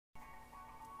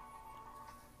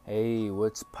Hey,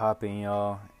 what's poppin',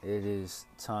 y'all? It is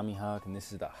Tommy Hawk, and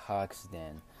this is the Hawk's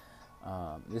Den.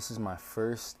 This is my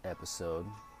first episode,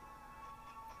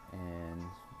 and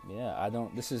yeah, I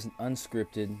don't. This is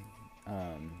unscripted.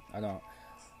 I don't.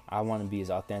 I want to be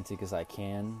as authentic as I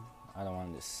can. I don't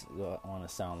want to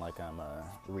sound like I'm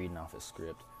reading off a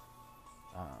script.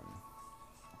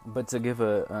 But to give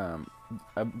a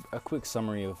quick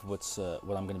summary of what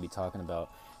I'm going to be talking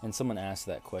about, and someone asked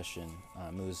that question.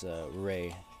 It was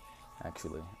Ray,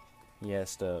 actually. He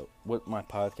asked what my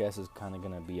podcast is kind of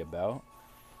going to be about,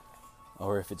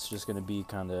 or if it's just going to be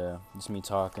kind of just me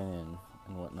talking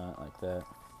and whatnot like that.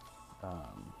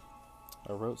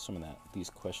 I wrote some of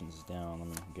these questions down. Let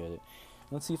me get it.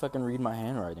 Let's see if I can read my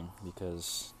handwriting,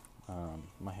 because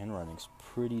my handwriting's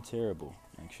pretty terrible,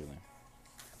 actually.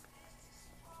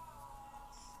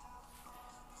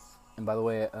 And by the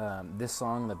way, this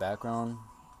song in the background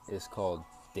is called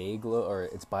Dayglow, or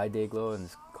it's by Dayglow, and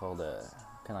it's called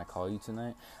Can I Call You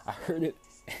Tonight? I heard it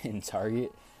in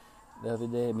Target the other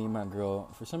day. Me and my girl,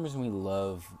 for some reason,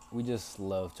 we just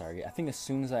love Target. I think as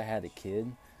soon as I had a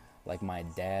kid, like my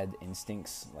dad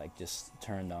instincts like just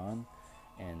turned on,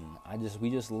 and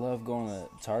we just love going to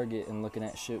Target and looking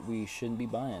at shit we shouldn't be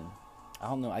buying. I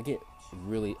don't know. I get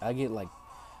like,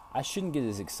 I shouldn't get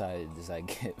as excited as I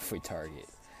get for Target.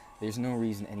 There's no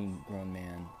reason any grown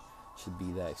man should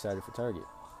be that excited for Target.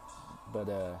 But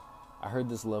I heard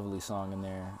this lovely song in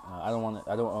there. I don't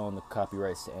own the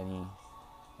copyrights to any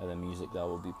of the music that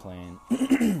will be playing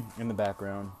in the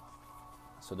background,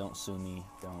 so don't sue me.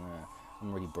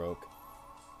 I'm already broke.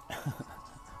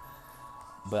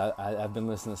 But I've been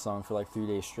listening to the song for like 3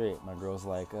 days straight. My girl's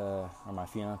like, or my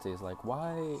fiance is like,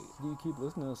 why do you keep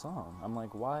listening to the song? I'm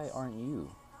like, why aren't you?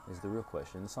 Is the real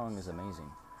question. The song is amazing.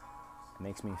 It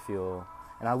makes me feel,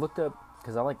 and I looked up,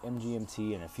 because I like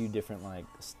MGMT and a few different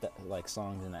like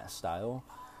songs in that style.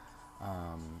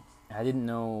 I didn't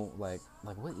know like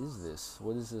what is this?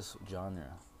 What is this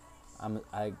genre? I'm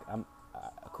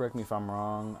correct me if I'm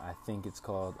wrong. I think it's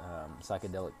called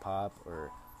psychedelic pop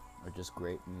or just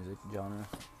great music genre.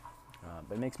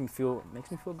 But it makes me feel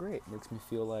great. It makes me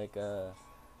feel like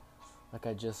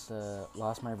I just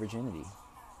lost my virginity.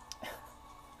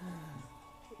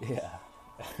 Yeah.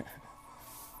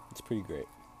 It's pretty great.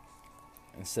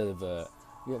 Instead of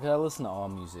yeah, 'cause I listen to all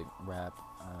music, rap,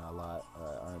 a lot,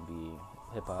 R&B,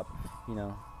 hip hop, you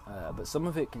know. But some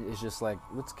of it is just like,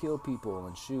 let's kill people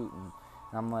and shoot, and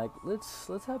I'm like, let's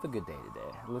have a good day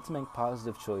today. Let's make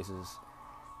positive choices,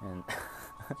 and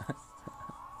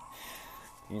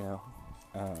you know.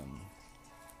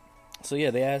 So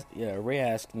yeah, Ray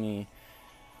asked me,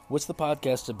 what's the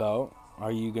podcast about?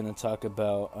 Are you gonna talk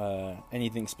about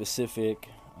anything specific?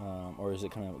 Or is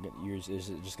it kind of yours? Is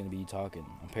it just going to be you talking?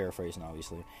 I'm paraphrasing,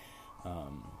 obviously.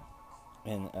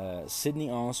 And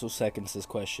Sydney also seconds this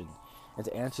question. And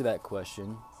to answer that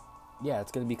question, yeah,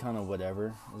 it's going to be kind of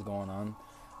whatever is going on.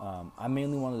 I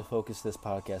mainly wanted to focus this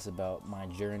podcast about my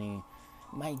journey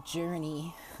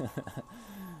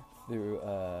through.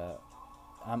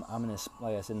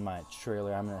 Like I said in my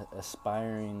trailer, I'm an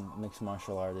aspiring mixed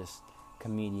martial artist,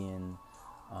 comedian.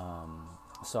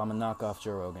 So I'm a knockoff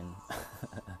Joe Rogan.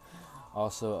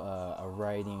 Also, a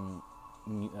writing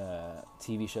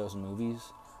TV shows and movies.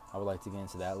 I would like to get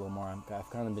into that a little more. I've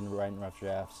kind of been writing rough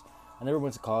drafts. I never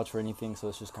went to college for anything, so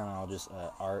it's just kind of all just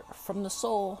art from the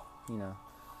soul, you know.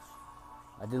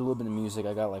 I did a little bit of music.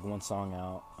 I got like one song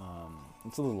out.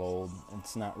 It's a little old.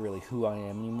 It's not really who I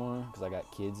am anymore, because I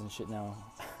got kids and shit now,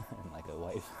 and like a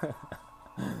wife.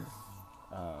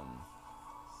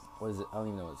 What is it? I don't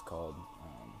even know what it's called.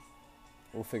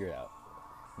 We'll figure it out,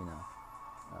 you know.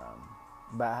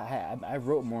 But I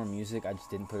wrote more music. I just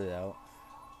didn't put it out.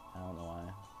 I don't know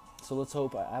why. So let's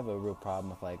hope. I have a real problem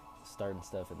with like starting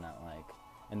stuff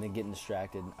and then getting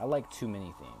distracted. I like too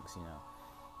many things, you know.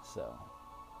 So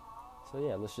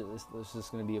yeah, let's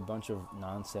just gonna be a bunch of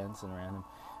nonsense and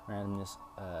randomness.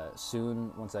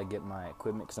 Soon, once I get my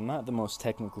equipment, because I'm not the most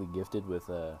technically gifted with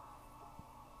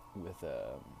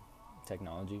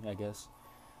technology, I guess.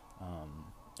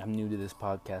 I'm new to this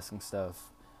podcasting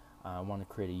stuff. I want to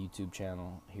create a YouTube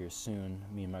channel here soon.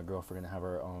 Me and my girlfriend are going to have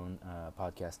our own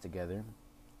podcast together.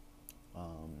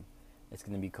 It's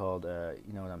going to be called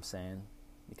You Know What I'm Saying,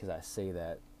 because I say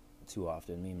that too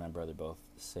often. Me and my brother both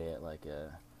say it like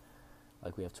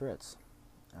we have Tourette's.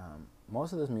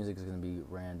 Most of this music is going to be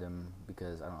random,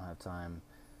 because I don't have time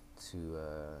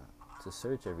to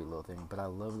search every little thing. But I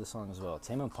love the song as well.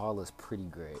 Tame Impala is pretty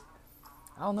great.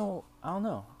 I don't know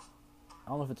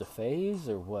if it's a phase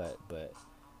or what, but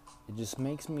it just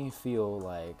makes me feel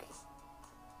like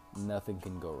nothing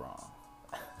can go wrong.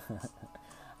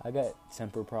 I got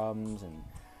temper problems, and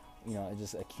it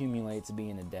just accumulates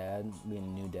being a dad, being a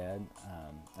new dad.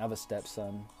 I have a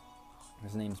stepson.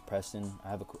 His name's Preston.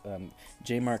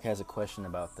 J Mark has a question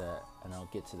about that, and I'll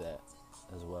get to that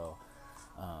as well.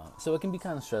 So it can be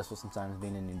kind of stressful sometimes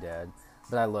being a new dad,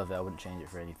 but I love it. I wouldn't change it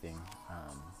for anything.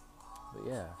 But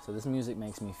yeah, so this music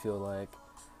makes me feel like,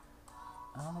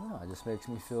 I don't know. It just makes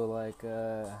me feel like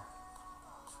I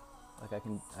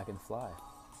can fly.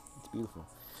 It's beautiful.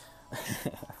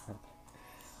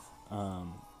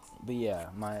 But yeah,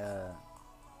 my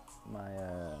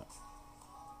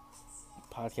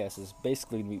podcast is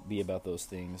basically be about those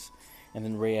things. And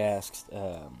then Ray asks,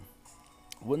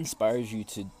 what inspires you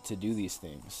to do these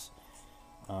things?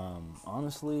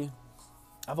 Honestly,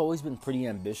 I've always been pretty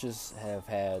ambitious, have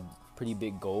had pretty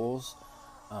big goals.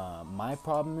 My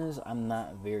problem is I'm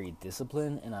not very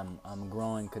disciplined, and I'm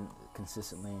growing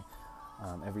consistently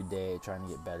every day, trying to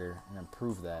get better and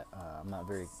improve that. I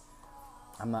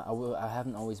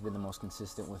haven't always been the most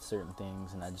consistent with certain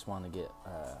things, and I just want to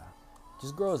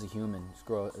just grow as a human, just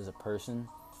grow as a person,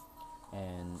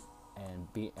 and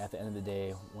be at the end of the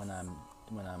day when I'm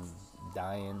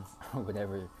dying or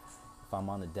whatever, if I'm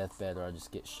on the deathbed or I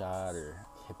just get shot or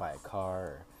hit by a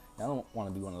car. I don't want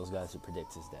to be one of those guys who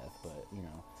predicts his death, but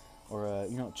or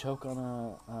choke on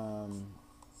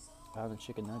a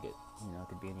chicken nugget. It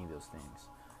could be any of those things.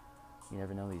 You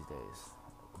never know these days.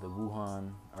 The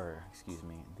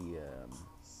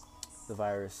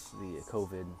virus, the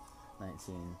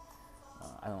COVID-19.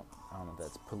 I don't know if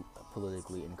that's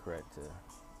politically incorrect to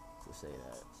say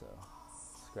that. So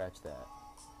scratch that.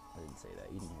 I didn't say that.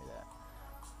 You didn't hear that.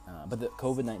 But the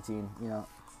COVID-19,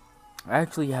 I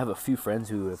actually have a few friends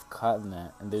who have caught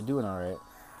that, and they're doing all right.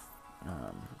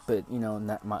 But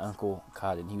not my uncle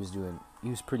caught it. He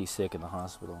was pretty sick in the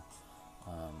hospital.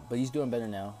 But he's doing better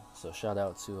now. So shout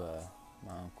out to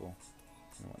my uncle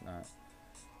and whatnot.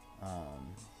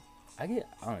 I get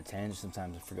on a tangent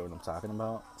sometimes and forget what I'm talking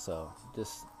about. So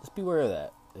just beware of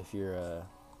that. If you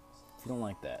don't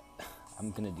like that, I'm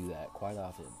gonna do that quite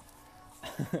often.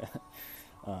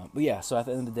 But yeah, so at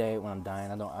the end of the day, when I'm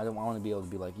dying, I want to be able to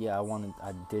be like, yeah,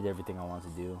 I did everything I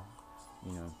wanted to do,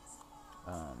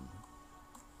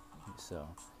 so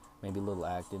maybe a little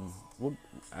acting.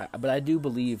 But I do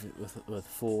believe with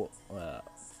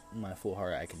my full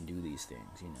heart, I can do these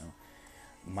things.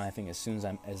 My thing, as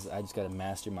I just gotta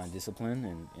master my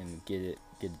discipline and get it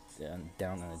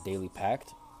down on a daily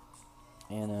pact,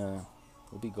 and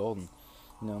we'll be golden.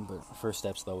 But first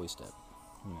step's the always step,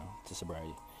 to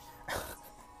sobriety.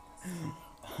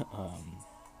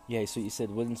 Yeah, so you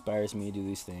said, what inspires me to do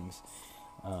these things?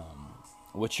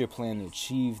 What's your plan to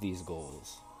achieve these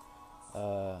goals?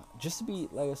 Just to be,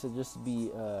 like I said,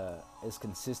 as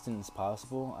consistent as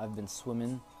possible. I've been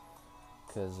swimming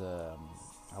because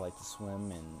I like to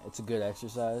swim, and it's a good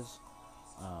exercise.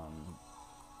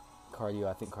 Cardio,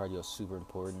 I think cardio is super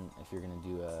important if you're going to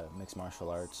do mixed martial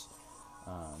arts,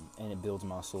 and it builds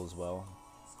muscle as well.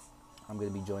 I'm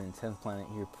going to be joining 10th Planet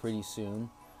here pretty soon.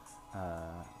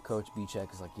 Coach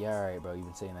B-Check is like, yeah, alright, bro, you've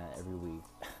been saying that every week.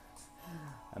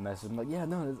 I messaged him like, yeah,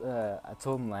 no, I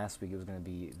told him last week it was going to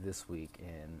be this week,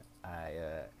 and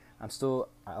I'm still,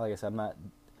 like I said,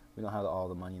 we don't have all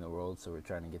the money in the world, so we're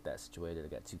trying to get that situated. I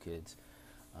got 2 kids.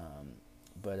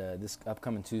 But this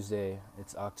upcoming Tuesday,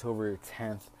 it's October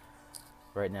 10th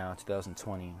right now,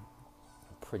 2020, I'm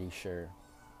pretty sure.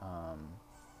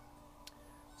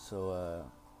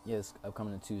 Yeah, this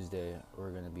upcoming Tuesday,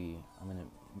 I'm gonna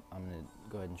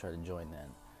go ahead and try to join then.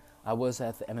 I was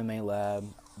at the MMA lab.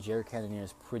 Jared Cannonier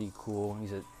is pretty cool.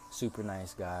 He's a super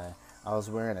nice guy. I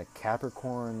was wearing a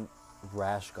Capricorn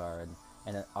rash guard,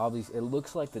 and it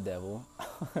looks like the devil.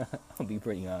 I'll be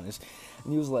pretty honest.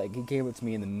 And he came up to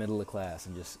me in the middle of class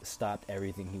and just stopped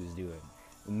everything he was doing,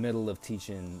 in the middle of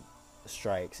teaching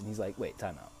strikes, and he's like, "Wait,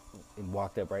 time out." And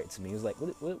walked up right to me. He was like,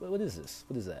 what is this?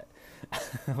 What is that?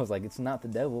 I was like, it's not the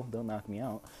devil. Don't knock me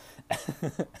out.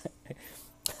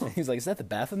 He's like, is that the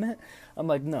Baphomet? I'm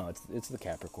like, no, it's the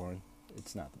Capricorn.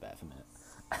 It's not the Baphomet.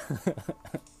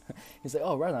 He's like,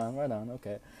 oh, right on,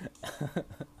 okay. I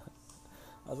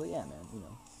was like, yeah, man,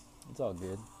 it's all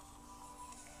good.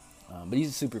 But he's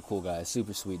a super cool guy,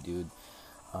 super sweet dude.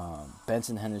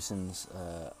 Benson Henderson's,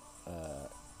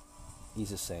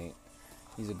 he's a saint.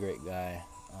 He's a great guy.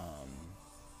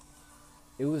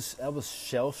 I was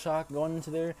shell shocked going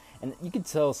into there, and you could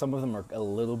tell some of them are a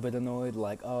little bit annoyed,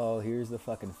 like, oh, here's the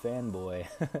fucking fanboy.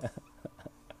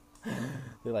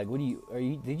 They're like,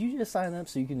 did you just sign up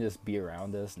so you can just be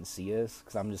around us and see us?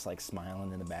 Because I'm just like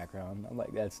smiling in the background. I'm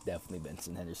like, that's definitely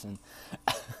Benson Henderson.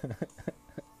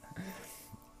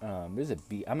 There's a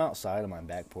bee. I'm outside on my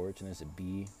back porch, and there's a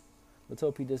bee Let's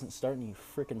hope he doesn't start any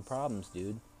freaking problems,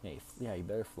 dude. Yeah, you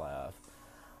better fly off.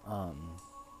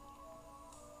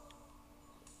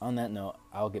 On that note,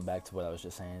 I'll get back to what I was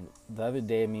just saying. The other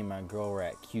day, me and my girl were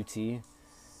at QT,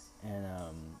 and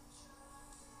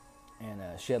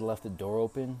she had left the door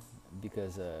open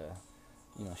because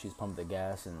she's pumped the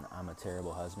gas, and I'm a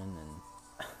terrible husband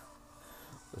and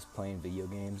was playing video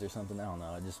games or something. I don't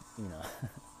know. I just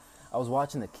I was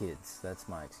watching the kids. That's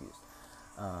my excuse.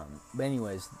 But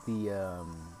anyways, I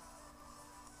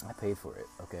paid for it.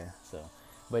 Okay, so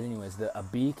but anyways, a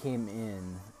bee came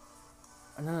in.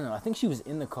 No. I think she was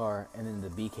in the car, and then the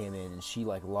bee came in, and she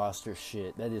like lost her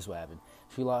shit. That is what happened.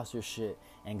 She lost her shit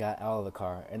and got out of the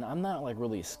car. And I'm not like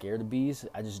really scared of bees.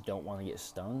 I just don't want to get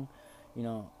stung,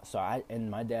 So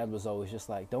and my dad was always just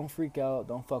like, don't freak out,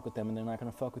 don't fuck with them, and they're not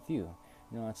gonna fuck with you.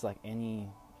 It's like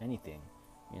anything,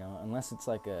 unless it's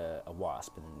like a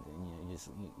wasp, and you just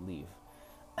leave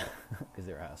because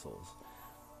they're assholes.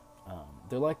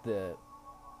 They're like the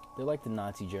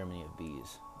Nazi Germany of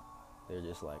bees. They're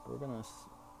just like, we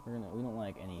don't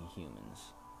like any humans.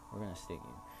 We're gonna sting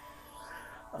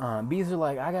you. Bees are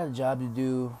like, I got a job to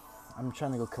do. I'm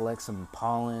trying to go collect some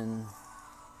pollen.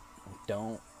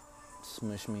 Don't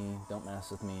smush me. Don't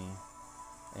mess with me.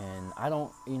 And I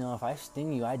don't, if I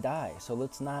sting you, I die. So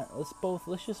let's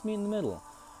just meet in the middle.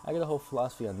 I got a whole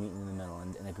philosophy on meeting in the middle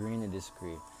and agreeing to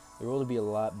disagree. The world would be a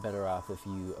lot better off if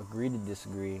you agree to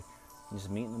disagree and just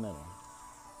meet in the middle.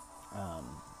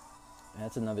 And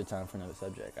that's another time for another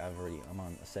subject. I'm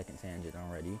on a second tangent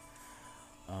already.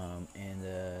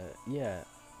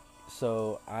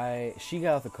 So she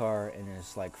got out the car and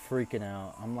is like freaking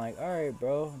out. I'm like, all right,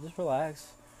 bro, just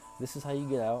relax. This is how you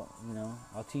get out.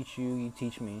 I'll teach you, you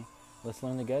teach me. Let's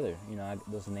learn together.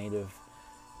 Those native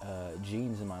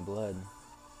genes in my blood,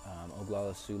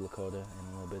 Oglala, Sioux, Lakota, and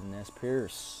a little bit of Nez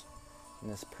Perce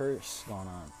going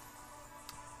on.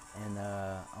 And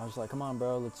I was like, come on,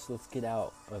 bro, let's get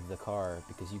out of the car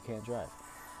because you can't drive.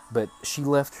 But she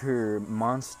left her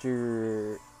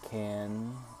Monster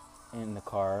can in the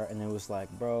car, and it was like,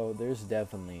 bro, there's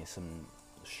definitely some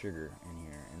sugar in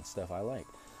here and stuff I like.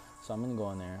 So I'm going to go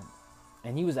in there.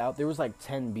 And he was out. There was like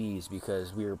 10 bees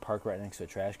because we were parked right next to a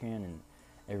trash can, and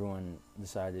everyone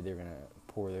decided they were going to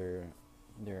pour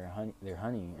their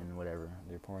honey and whatever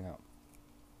they're pouring out.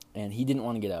 And he didn't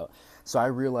want to get out. So I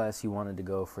realized he wanted to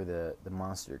go for the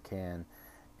Monster can,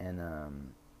 and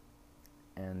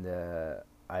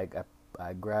I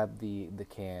grabbed the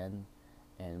can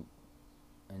and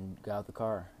got out the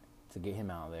car to get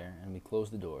him out of there, and we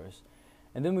closed the doors.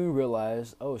 And then we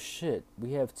realized, oh shit,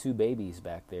 we have 2 babies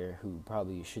back there who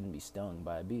probably shouldn't be stung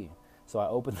by a bee. So I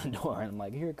opened the door and I'm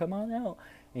like, here, come on out.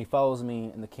 And he follows me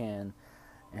in the can,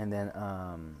 and then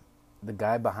the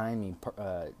guy behind me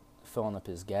filling up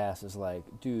his gas is like,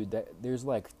 dude, there's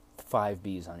like 5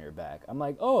 bees on your back. I'm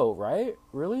like, oh, right?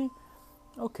 Really?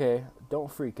 Okay, don't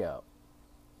freak out.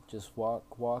 Just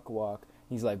walk.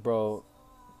 He's like, bro,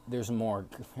 there's more.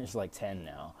 There's like 10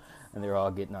 now, and they're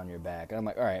all getting on your back. And I'm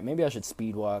like, all right, maybe I should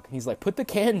speed walk. He's like, put the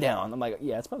can down. I'm like,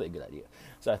 yeah, it's probably a good idea.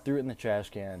 So I threw it in the trash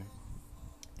can,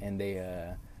 and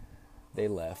they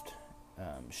left.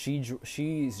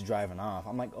 She's driving off.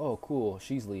 I'm like, oh, cool,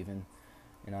 she's leaving,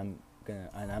 and I'm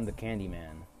the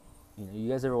Candyman. You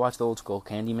guys ever watch the old school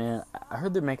Candyman? I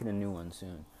heard they're making a new one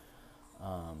soon.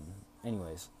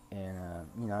 Anyways,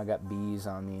 and I got bees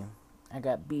on me. I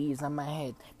got bees on my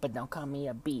head, but don't call me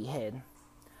a bee head.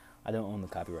 I don't own the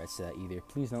copyrights to that either.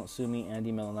 Please don't sue me,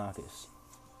 Andy Melanakis.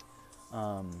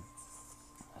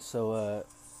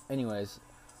 Anyways,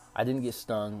 I didn't get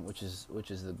stung, which is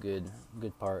the good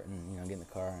part, and get in the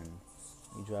car and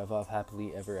you drive off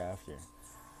happily ever after.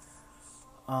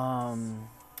 I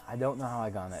don't know how I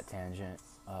got on that tangent.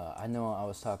 I know I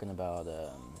was talking about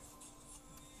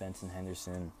Benson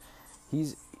Henderson.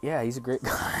 He's a great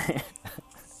guy.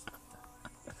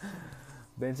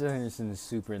 Benson Henderson is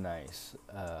super nice.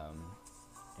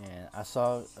 And I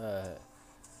saw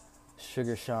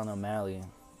Sugar Sean O'Malley.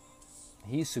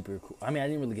 He's super cool. I mean, I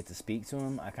didn't really get to speak to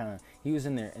him. He was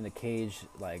in there in the cage,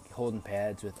 like holding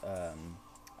pads with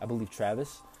I believe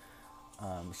Travis.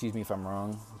 Excuse me if I'm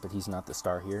wrong, but he's not the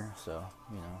star here, so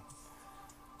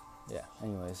yeah.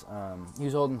 Anyways, he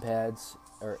was holding pads,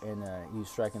 and he was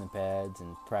striking the pads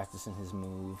and practicing his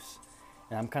moves.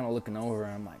 And I'm kind of looking over,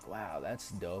 and I'm like, wow,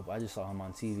 that's dope. I just saw him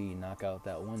on TV knock out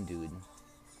that one dude,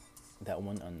 that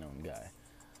one unknown guy,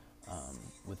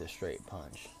 with a straight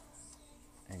punch,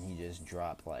 and he just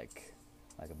dropped like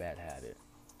a bad habit.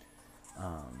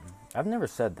 I've never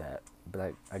said that,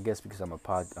 but I guess because I'm on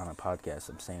a podcast,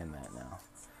 I'm saying that now.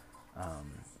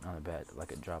 On a bad,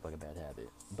 like a drop, like a bad habit.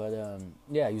 But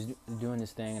yeah, he was doing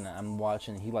this thing, and I'm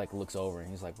watching. And he like looks over, and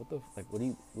he's like, "What the like? What are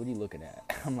you looking at?"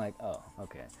 I'm like, "Oh,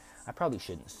 okay. I probably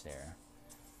shouldn't stare."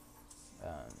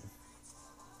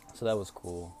 So that was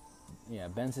cool. Yeah,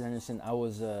 Benson Henderson.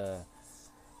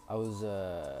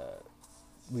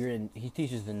 We were in. He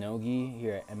teaches the Nogi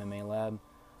here at MMA Lab.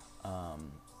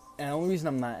 And the only reason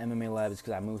I'm not MMA Lab is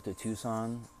because I moved to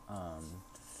Tucson.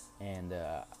 And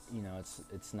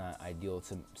it's not ideal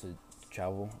to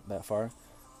travel that far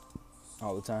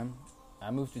all the time. I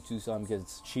moved to Tucson because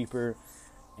it's cheaper,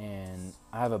 and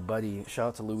I have a buddy. Shout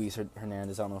out to Luis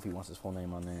Hernandez. I don't know if he wants his full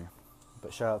name on there,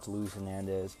 but shout out to Luis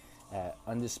Hernandez at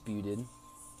Undisputed,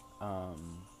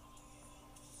 and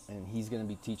he's gonna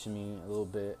be teaching me a little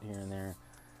bit here and there.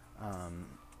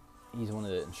 He's one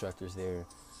of the instructors there.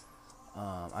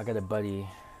 I got a buddy.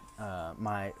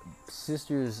 My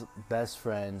sister's best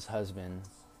friend's husband,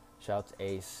 shout out to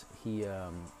Ace. He's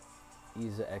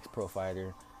an ex-pro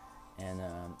fighter, and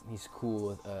he's cool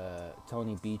with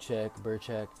Tony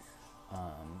Burchek,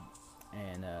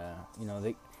 and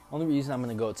the only reason I'm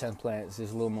gonna go 10th Planet is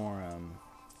there's a little more.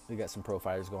 They got some pro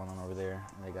fighters going on over there,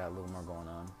 and they got a little more going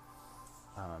on.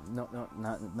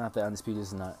 Not that Undisputed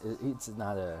is not. It's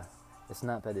not a. It's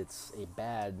not that it's a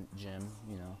bad gym,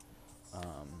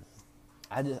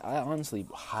 I honestly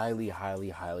highly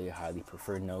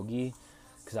prefer Nogi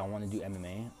because I want to do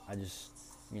MMA. I'm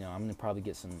gonna probably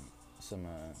get some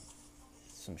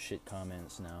shit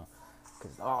comments now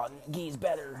because Gi's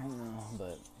better,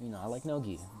 But I like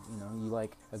Nogi. You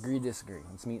like agree, disagree.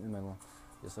 Let's meet in the middle,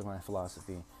 just like my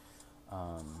philosophy.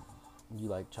 You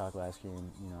like chocolate ice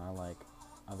cream, I like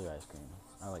other ice cream.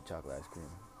 I like chocolate ice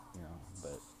cream,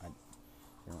 but I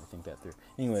didn't really think that through.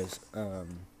 Anyways,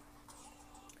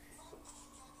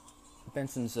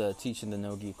 Benson's teaching the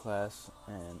Nogi class,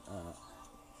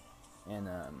 and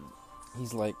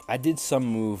he's like, I did some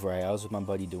move right. I was with my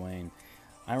buddy Dwayne.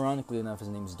 Ironically enough, his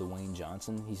name is Dwayne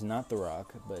Johnson. He's not The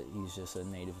Rock, but he's just a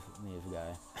native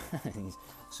guy. He's a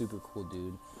super cool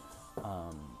dude.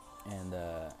 And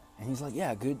he's like,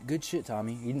 yeah, good shit,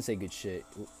 Tommy. He didn't say good shit.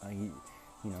 He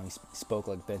spoke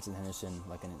like Benson Henderson,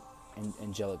 like an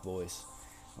angelic voice.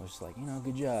 I was just like,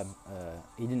 good job.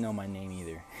 He didn't know my name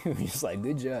either. He was just like,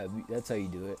 good job. That's how you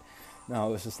do it. No, I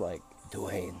was just like,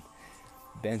 Dwayne.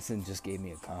 Benson just gave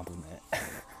me a compliment.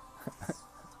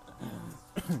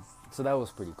 So that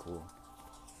was pretty cool.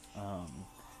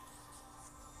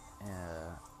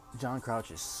 John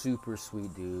Crouch is super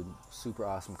sweet dude. Super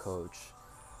awesome coach.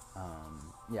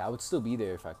 I would still be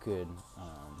there if I could.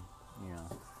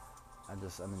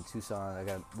 I'm in Tucson. I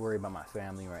got to worry about my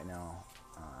family right now.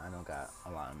 I don't got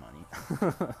a lot of money.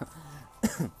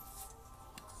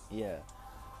 Yeah.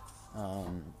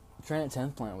 Training at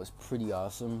 10th Planet was pretty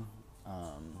awesome.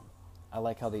 I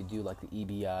like how they do like the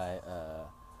EBI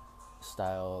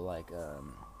style, like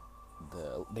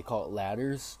they call it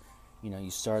ladders. You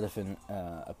start off in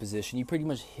a position. You pretty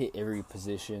much hit every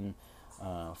position.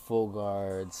 Full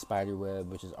guard, spider web,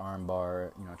 which is arm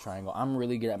bar, triangle. I'm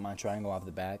really good at my triangle off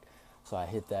the back. So I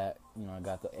hit that, I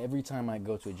got every time I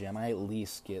go to a gym, I at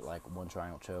least get like one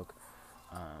triangle choke.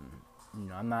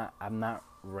 I'm not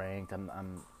ranked.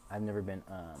 I've never been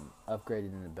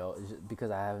upgraded in the belt because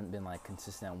I haven't been like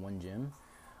consistent at one gym.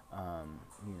 I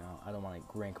don't want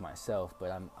to rank myself,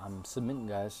 but I'm submitting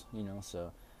guys,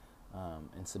 so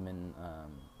and submitting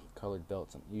colored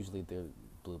belts. Usually they're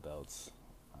blue belts.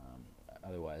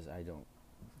 Otherwise, I don't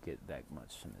get that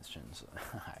much submissions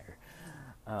higher.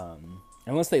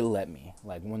 Unless they let me.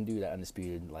 Like one dude at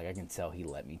Undisputed, like I can tell he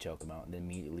let me choke him out, and then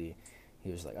immediately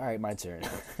he was like, all right, my turn,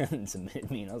 and submitted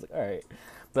me, and I was like, all right.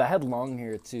 But I had long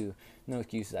hair too, no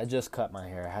excuses. I just cut my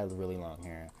hair. I had really long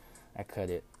hair. I cut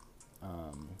it,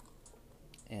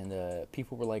 and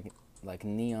people were like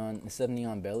neon, instead of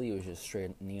neon belly, it was just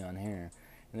straight neon hair,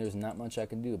 and there was not much I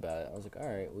could do about it. I was like, all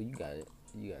right, well, you got it.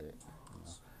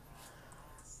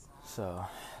 So,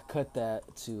 cut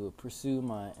that to pursue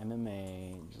my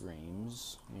MMA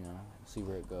dreams, see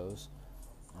where it goes.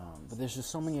 But there's just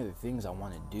so many other things I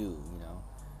want to do,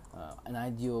 An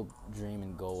ideal dream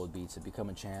and goal would be to become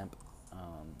a champ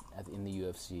in the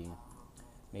UFC,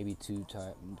 maybe two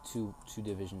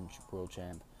division world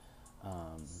champ,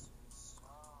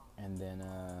 and then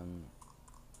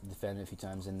defend it a few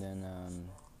times, and then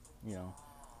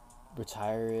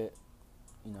retire it,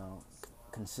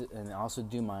 and also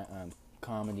do my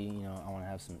comedy. I want to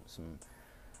have some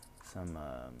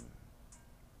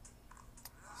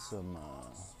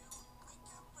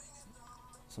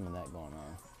of that going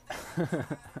on.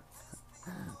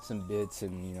 Some bits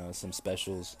and some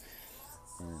specials,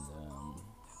 and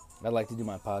I'd like to do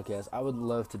my podcast. I would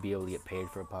love to be able to get paid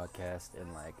for a podcast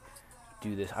and like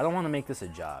do this. I don't want to make this a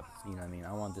job. You know what I mean?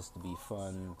 I want this to be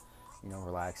fun,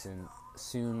 relaxing.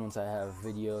 Soon, once I have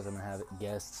videos, I'm gonna have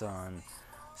guests on,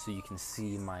 so you can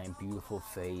see my beautiful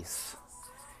face.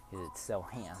 It's so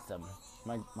handsome.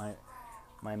 My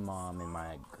mom and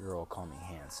my girl call me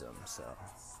handsome, so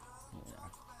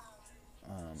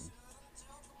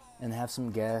and have some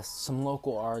guests, some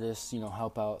local artists,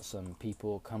 help out some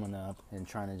people coming up and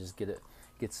trying to just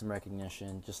get some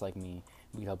recognition, just like me.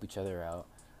 We help each other out.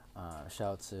 Shout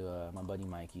out to my buddy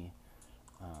Mikey.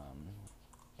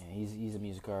 And he's a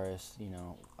music artist.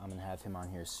 I'm gonna have him on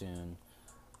here soon.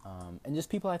 And just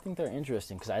people I think they're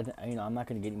interesting, because I'm not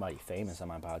gonna get anybody famous on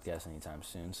my podcast anytime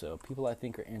soon. So people I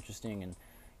think are interesting, and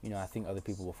I think other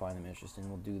people will find them interesting.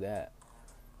 We'll do that.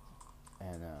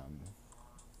 And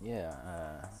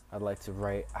I'd like to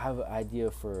write. I have an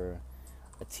idea for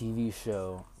a TV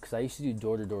show, because I used to do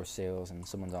door-to-door sales, and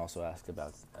someone's also asked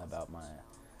about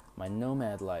my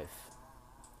nomad life.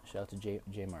 Shout out to J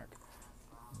Mark,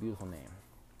 beautiful name.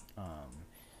 I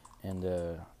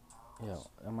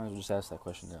might as well just ask that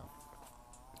question now.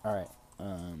 All right,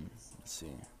 let's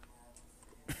see.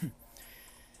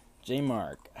 J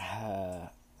Mark,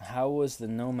 how was the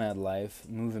nomad life,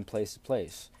 moving place to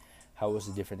place? How was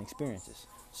the different experiences?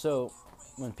 So,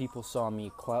 when people saw me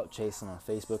clout chasing on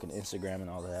Facebook and Instagram and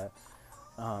all that,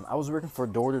 I was working for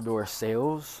door-to-door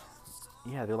sales.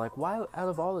 Yeah, they're like, why out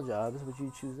of all the jobs would you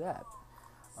choose that?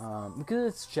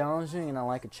 Because it's challenging, and I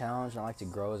like a challenge, and I like to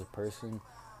grow as a person,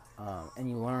 and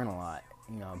you learn a lot.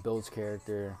 It builds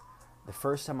character. The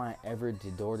first time I ever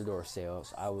did door-to-door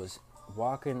sales, I was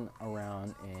walking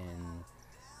around in,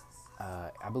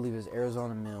 I believe it was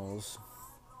Arizona Mills,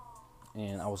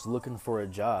 and I was looking for a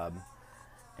job,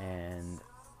 and,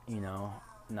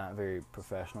 not very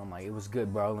professional. I'm like, it was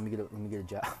good, bro. Let me get a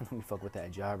job. Let me fuck with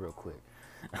that job real quick.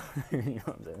 You know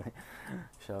what I'm saying?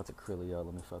 Shout out to Krilio.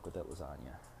 Let me fuck with that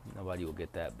lasagna. Nobody will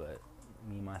get that, but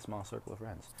me and my small circle of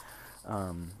friends.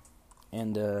 I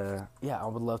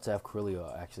would love to have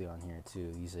Krilio actually on here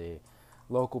too. He's a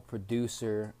local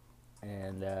producer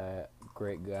and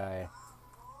great guy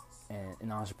and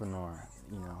an entrepreneur.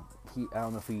 I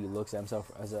don't know if he looks at himself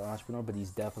as an entrepreneur, but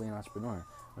he's definitely an entrepreneur.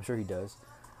 I'm sure he does.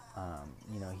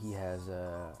 He has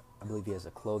I believe he has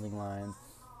a clothing line,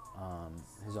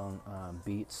 his own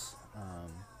beats.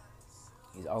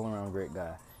 He's all around great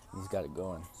guy. He's got it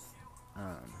going.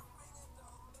 What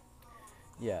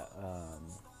was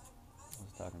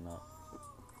I talking about?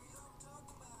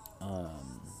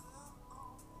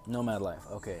 Nomad life.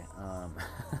 Okay.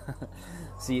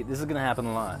 See, this is gonna happen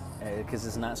a lot because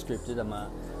it's not scripted. I'm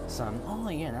not some. Oh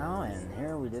yeah, now and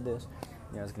here we did this.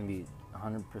 It's gonna be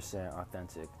 100%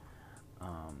 authentic.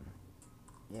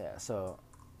 So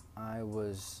I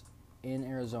was in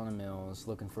Arizona Mills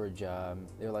looking for a job.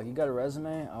 They were like, "You got a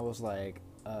resume?" I was like,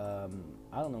 "I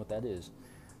don't know what that is."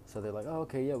 So they're like, "Oh,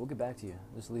 okay, yeah, we'll get back to you.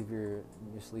 Just leave your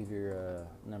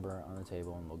number on the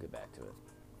table, and we'll get back to it."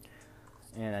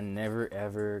 And I never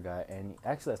ever got any.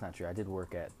 Actually, that's not true. I did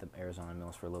work at the Arizona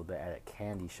Mills for a little bit at a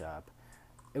candy shop.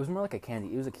 It was more like a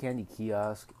candy. It was a candy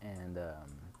kiosk, and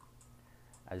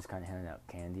I just kind of handed out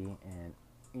candy, and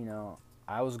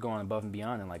I was going above and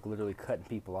beyond and like literally cutting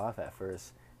people off at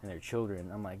first and their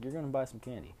children. I'm like, "You're gonna buy some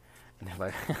candy," and they're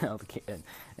like,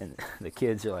 and the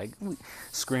kids are like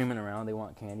screaming around. They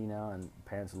want candy now, and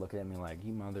parents are looking at me like,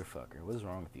 "You motherfucker, what is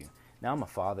wrong with you?" Now I'm a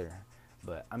father,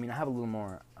 but I have a little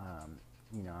more. I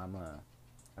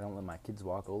don't let my kids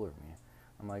walk all over me.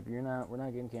 I'm like, we're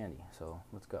not getting candy, so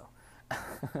let's go.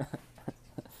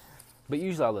 But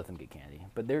usually I'll let them get candy.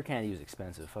 But their candy was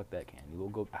expensive. Fuck that candy. We'll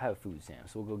go. I have food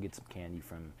stamps, so we'll go get some candy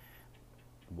from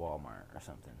Walmart or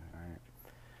something. All right.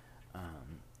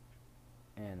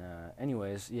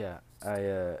 Anyways, yeah,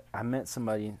 I met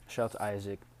somebody. Shout out to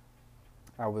Isaac.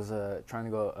 I was trying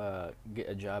to go get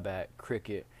a job at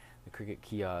Cricket, the Cricket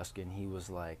kiosk, and he was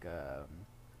like, I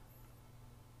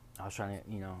was trying to,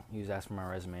 he was asking for my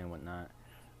resume and whatnot.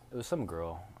 It was some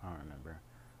girl, I don't remember.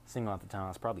 Single at the time, I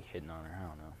was probably hitting on her, I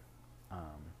don't know.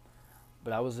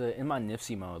 But I was in my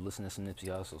Nipsey mode, listening to some Nipsey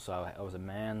Hussle, so I was a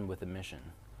man with a mission.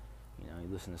 You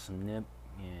listen to some Nip,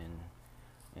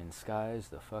 and sky's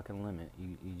the fucking limit.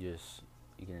 You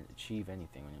can achieve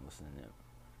anything when you listen to Nip.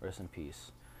 Rest in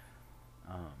peace.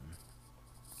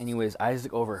 Anyways,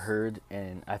 Isaac overheard,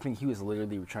 and I think he was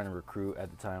literally trying to recruit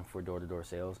at the time for door-to-door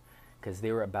sales, because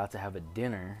they were about to have a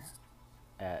dinner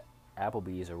at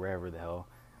Applebee's or wherever the hell,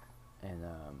 and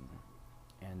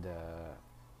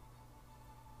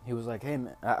he was like, "Hey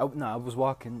man," I was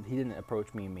walking. He didn't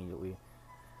approach me immediately.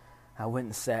 I went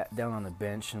and sat down on the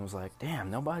bench and was like,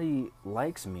 damn, nobody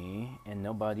likes me and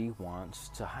nobody wants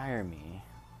to hire me.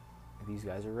 These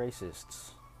guys are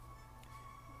racists.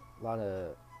 A lot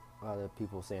of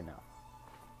people say no.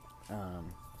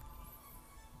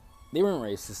 They weren't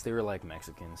racist. They were like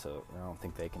Mexican, so I don't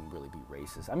think they can really be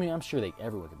racist. I mean, I'm sure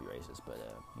everyone can be racist, but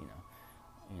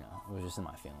it was just in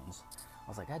my feelings. I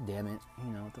was like, God damn it,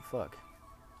 what the fuck?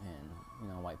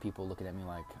 And white people looking at me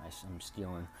like I'm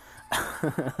stealing.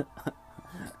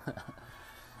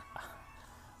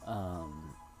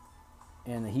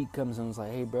 And he comes and was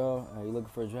like, hey bro, are you looking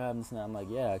for a job? And I'm like,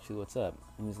 yeah, actually, what's up?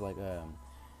 And he's like,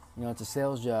 it's a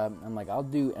sales job. I'm like, I'll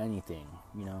do anything,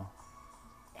 anything.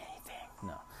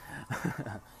 No.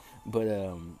 But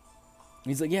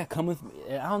he's like, yeah, come with me.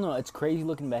 I don't know, it's crazy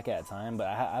looking back at time, but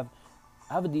I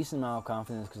have a decent amount of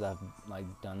confidence because I've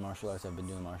done martial arts. I've been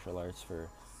doing martial arts for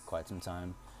quite some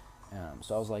time.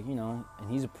 So I was like, and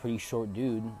he's a pretty short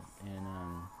dude, and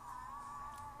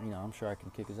I'm sure I can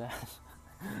kick his ass.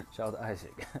 Shout out to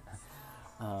Isaac.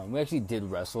 We actually did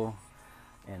wrestle,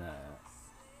 and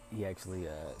he actually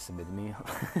submitted me.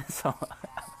 So,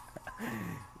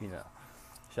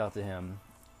 shout out to him.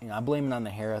 I blame it on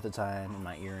the hair at the time and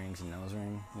my earrings and nose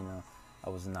ring. I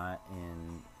was not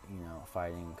in,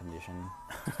 fighting condition.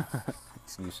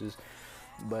 Excuses.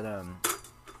 But,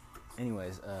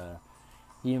 anyways,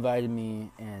 he invited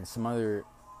me and some other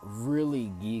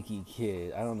really geeky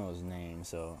kid. I don't know his name,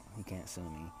 so he can't sue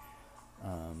me.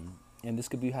 And this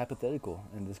could be hypothetical,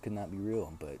 and this could not be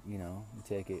real, but, you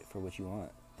take it for what you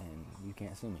want, and you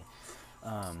can't sue me.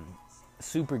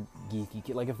 Super geeky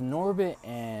kid. Like, if Norbit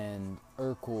and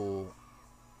Urkel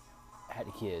had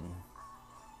a kid,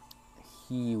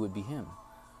 he would be him.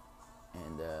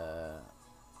 And,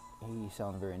 he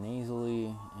sounded very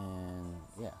nasally, and,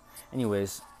 yeah.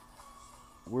 Anyways,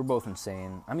 we're both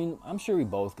insane. I mean, I'm sure we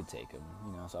both could take him,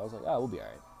 so I was like, oh, we'll be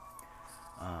alright.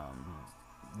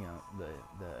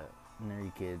 The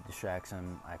nerdy kid distracts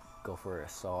him. I go for a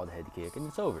solid head kick, and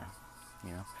it's over,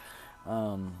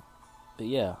 But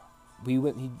yeah, he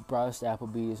brought us to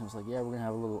Applebee's and was like, yeah, we're going to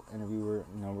have a little interview,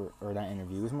 or not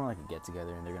interview, it was more like a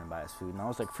get-together, and they're going to buy us food. And I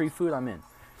was like, free food, I'm in.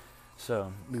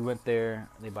 So we went there,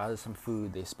 they bought us some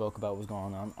food, they spoke about what was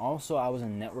going on. Also, I was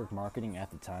in network marketing at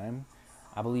the time.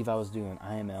 I believe I was doing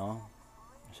IML,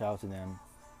 shout out to them.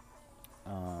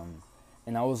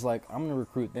 And I was like, I'm going to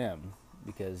recruit them,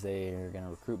 because they're going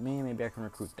to recruit me, maybe I can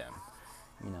recruit them,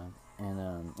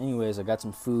 And anyways, I got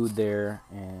some food there,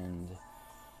 and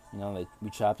we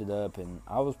chopped it up, and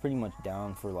I was pretty much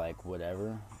down for, like,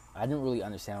 whatever. I didn't really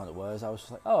understand what it was. I was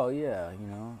just like, oh, yeah,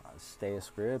 stay a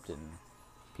script, and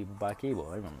people buy cable.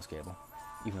 Everyone was cable,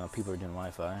 even though people are doing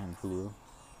Wi-Fi and Hulu.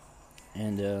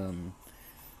 And,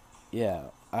 yeah,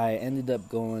 I ended up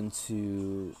going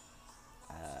to,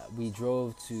 we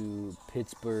drove to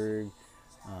Pittsburgh.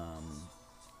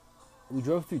 We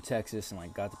drove through Texas and,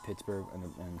 like, got to Pittsburgh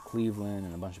and Cleveland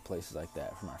and a bunch of places like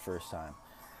that for my first time.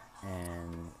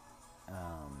 And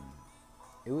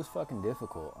it was fucking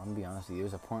difficult. I'm gonna be honest with you.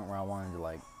 There was a point where I wanted to,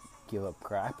 like, give up,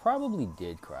 cry. I probably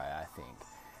did cry, I think.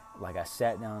 Like, I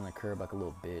sat down on the curb like a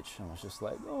little bitch and was just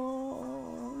like,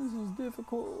 oh, this is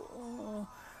difficult.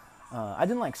 I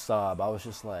didn't, like, sob. I was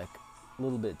just, like, a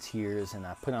little bit of tears, and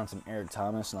I put on some Eric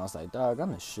Thomas, and I was like, dog,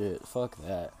 I'm the shit. Fuck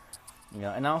that.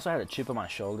 And I also had a chip on my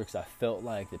shoulder because I felt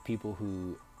like the people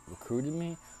who recruited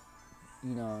me,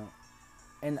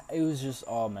 and it was just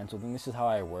all mental thing. This is how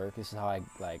I work. This is how I,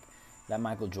 like, that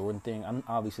Michael Jordan thing. I'm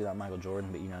obviously not Michael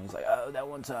Jordan, but, he's like, oh, that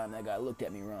one time that guy looked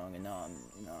at me wrong, and now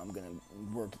I'm going to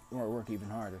work even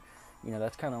harder.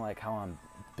 That's kind of like how I'm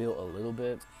built a little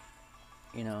bit,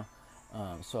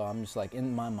 So I'm just like,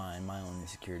 in my mind, my own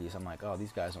insecurities, I'm like, oh,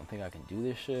 these guys don't think I can do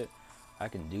this shit. I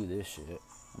can do this shit.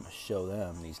 I'm going to show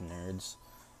them, these nerds.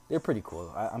 They're pretty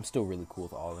cool. I'm still really cool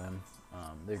with all of them.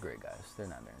 They're great guys. They're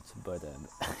not nerds. But,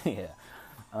 yeah.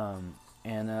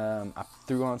 I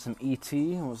threw on some ET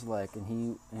and was like,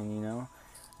 and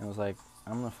was like,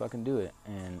 I'm going to fucking do it.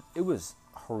 And it was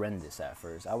horrendous at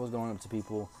first. I was going up to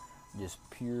people, just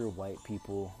pure white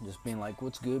people, just being like,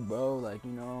 what's good, bro? Like,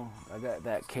 I got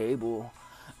that cable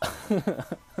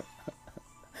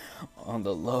on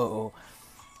the low.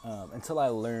 Until I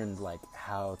learned, like,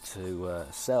 how to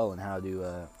sell and how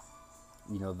to,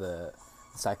 the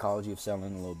psychology of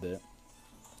selling a little bit,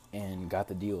 and got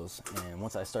the deals. And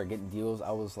once I started getting deals,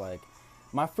 I was like,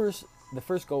 the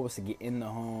first goal was to get in the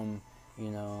home,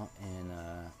 and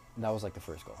that was, like, the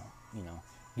first goal,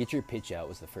 Get your pitch out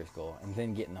was the first goal, and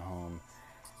then get in the home,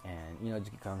 and,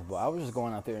 just get comfortable. I was just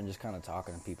going out there and just kind of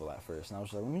talking to people at first, and I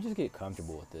was like, let me just get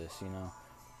comfortable with this,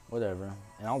 whatever.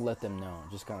 And I'll let them know,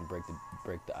 just kind of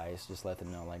break the ice, just let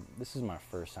them know, like, this is my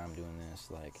first time doing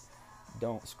this, like,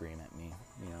 don't scream at me,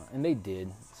 you know. And they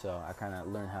did, so I kind of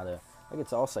learned how to, like,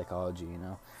 it's all psychology, you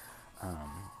know.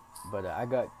 But I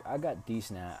got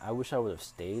decent at. I wish I would have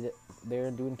stayed there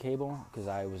doing cable, because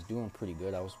I was doing pretty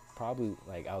good. I was probably,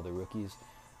 like, out of the rookies,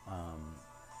 out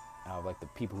of, like, the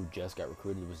people who just got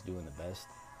recruited, was doing the best.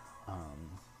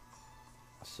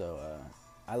 So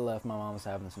I left. My mom was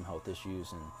having some health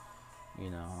issues, and, you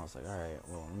know, I was like, all right,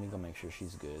 well, let me go make sure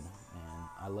she's good, and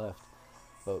I left.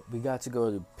 But we got to go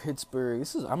to Pittsburgh.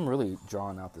 I'm really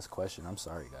drawing out this question. I'm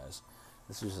sorry, guys.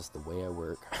 This is just the way I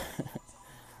work.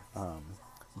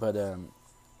 But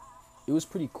it was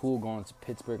pretty cool going to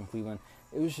Pittsburgh and Cleveland.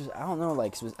 It was just, I don't know,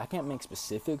 like, I can't make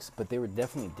specifics, but they were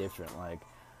definitely different. Like,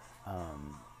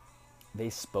 they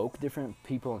spoke different.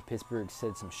 People in Pittsburgh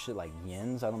said some shit like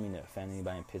yens. I don't mean to offend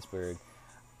anybody in Pittsburgh.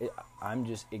 I'm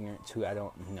just ignorant to it. I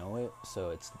don't know it,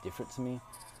 so it's different to me.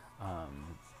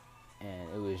 And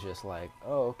it was just like,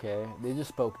 oh, okay. They just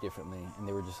spoke differently, and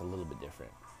they were just a little bit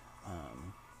different.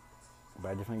 But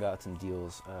I definitely got some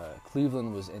deals.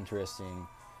 Cleveland was interesting,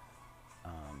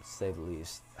 to say the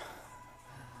least.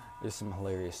 There's some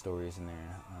hilarious stories in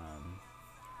there.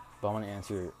 But I want to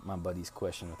answer my buddy's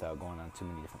question without going on too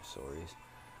many different stories.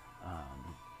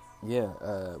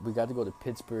 We got to go to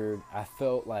Pittsburgh. I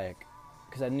felt like,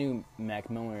 because I knew Mac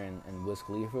Miller and Wiz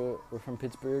Khalifa were from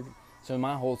Pittsburgh, so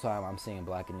my whole time I'm singing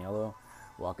Black and Yellow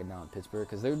walking down Pittsburgh,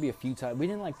 because there would be a few times we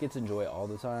didn't like get to enjoy it all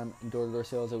the time in door-to-door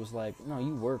sales. It was like, no,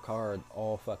 you work hard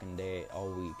all fucking day, all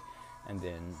week, and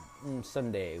then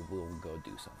Sunday we'll go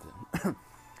do something.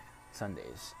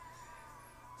 Sundays.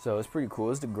 So it's pretty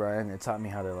cool. It's the grind. It taught me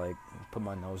how to, like, put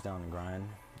my nose down and grind.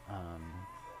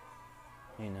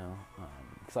 You know,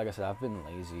 because like I said, I've been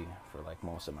lazy for, like,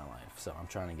 most of my life, so I'm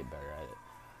trying to get better at it.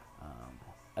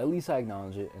 At least I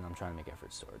acknowledge it, and I'm trying to make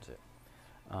efforts towards it.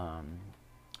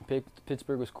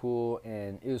 Pittsburgh was cool,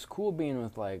 and it was cool being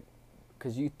with, like,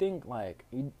 because you think, like,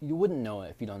 you wouldn't know it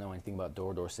if you don't know anything about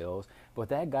door-to-door sales, but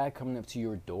that guy coming up to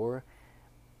your door,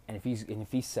 and if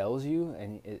he sells you,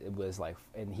 and it was like,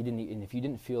 and if you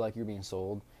didn't feel like you're being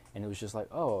sold, and it was just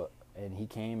like, oh, and he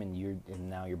came and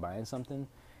now you're buying something,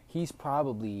 he's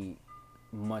probably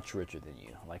much richer than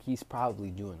you. Like, he's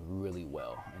probably doing really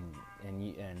well,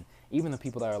 and even the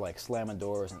people that are like slamming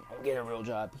doors and get a real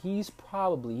job, he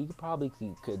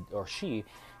could, or she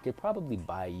could probably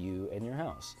buy you and your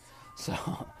house. So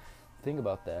think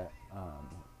about that.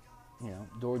 You know,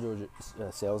 door-to-door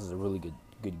sales is a really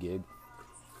good gig,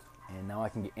 and now I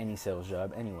can get any sales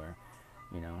job anywhere.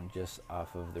 You know, just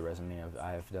off of the resume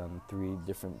I've done 3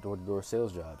 different door-to-door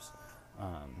sales jobs.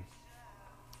 I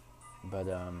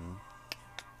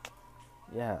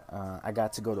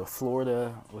got to go to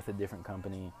Florida with a different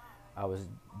company. I was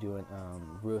doing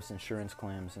Ruis insurance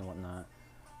claims and whatnot.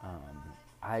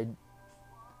 I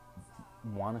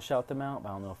want to shout them out, but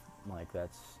I don't know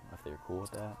if they're cool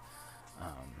with that.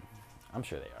 I'm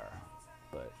sure they are,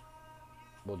 but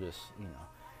we'll just, you know.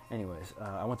 Anyways,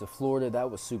 I went to Florida.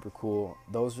 That was super cool.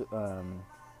 Those,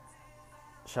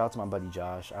 shout out to my buddy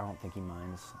Josh. I don't think he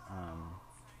minds.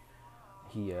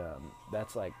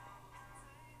 That's like,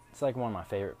 it's like one of my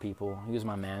favorite people. He was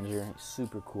my manager. He's a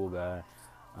super cool guy.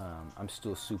 I'm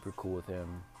still super cool with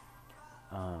him.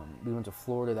 We went to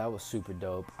Florida. That was super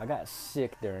dope. I got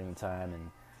sick during the time,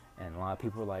 and a lot of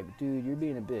people were like, dude, you're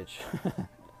being a bitch.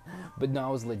 But no, I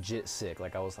was legit sick.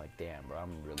 Like, I was like, damn, bro,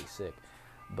 I'm really sick.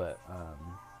 But,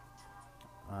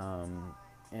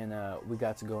 we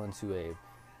got to go into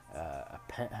a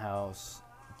penthouse,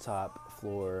 top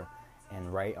floor,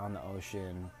 and right on the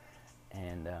ocean,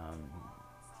 and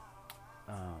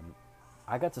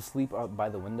I got to sleep out by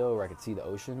the window where I could see the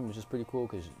ocean, which is pretty cool,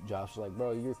 because Josh was like,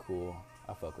 bro, you're cool,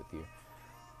 I'll fuck with you,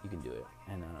 you can do it.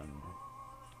 And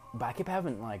but I kept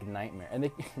having like nightmare,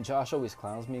 and Josh always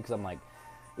clowns me, because I'm like,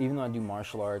 even though I do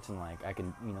martial arts and like I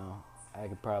can, you know, I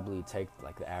could probably take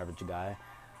like the average guy,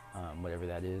 whatever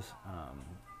that is.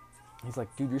 He's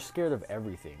like, dude, you're scared of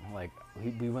everything. Like,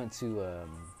 we went to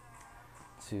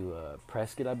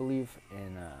Prescott, I believe,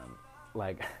 and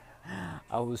like,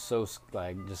 I was so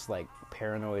like just like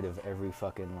paranoid of every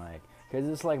fucking, like, because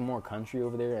it's like more country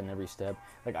over there, and every step,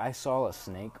 like, I saw a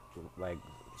snake like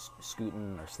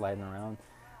scooting or sliding around,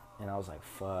 and I was like,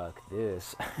 fuck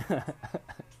this.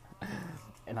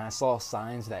 And I saw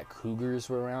signs that cougars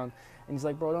were around, and he's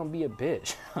like, bro, don't be a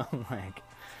bitch. I'm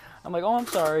like, oh, I'm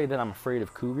sorry that I'm afraid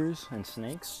of cougars and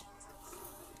snakes.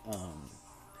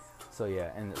 So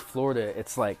yeah, and Florida,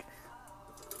 it's like,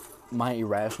 my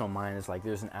irrational mind is like,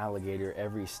 there's an alligator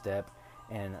every step,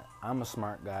 and I'm a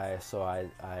smart guy, so I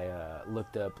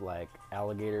looked up like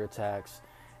alligator attacks,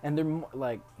 And they're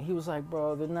like, he was like,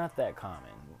 bro, they're not that common.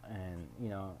 And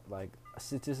like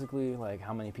statistically, like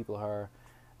how many people are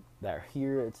that are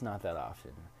here, it's not that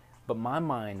often. But my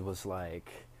mind was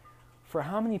like, for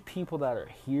how many people that are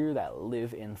here that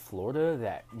live in Florida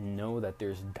that know that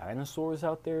there's dinosaurs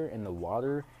out there in the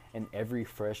water, in every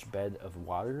fresh bed of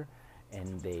water,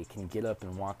 and they can get up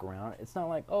and walk around. It's not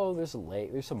like, oh, there's a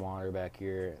lake, there's some water back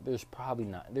here. There's probably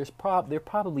not. There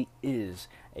probably is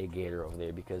a gator over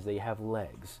there because they have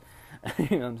legs. You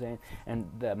know what I'm saying? And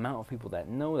the amount of people that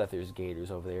know that there's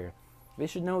gators over there, they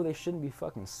should know they shouldn't be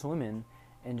fucking swimming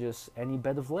in just any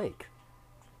bed of lake.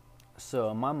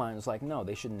 So my mind was like, no,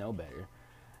 they should know better.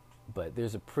 But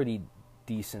there's a pretty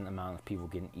decent amount of people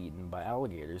getting eaten by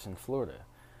alligators in Florida.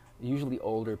 Usually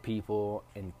older people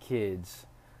and kids.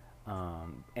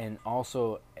 And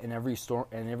also in every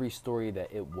story that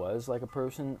it was like a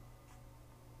person,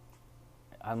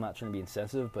 I'm not trying to be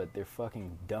insensitive, but they're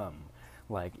fucking dumb.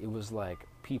 Like, it was like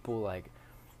people like,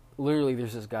 literally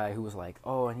there's this guy who was like,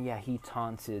 oh, and yeah, he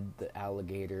taunted the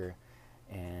alligator,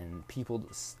 and people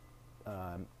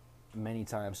many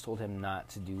times told him not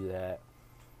to do that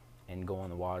and go in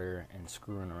the water and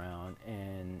screwing around,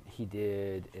 and he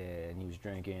did, and he was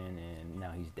drinking, and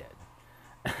now he's dead.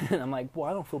 And I'm like, well,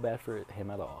 I don't feel bad for him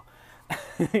at all.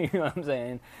 You know what I'm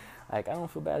saying? Like, I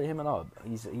don't feel bad at him at all.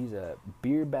 He's a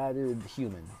beer-battered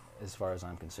human, as far as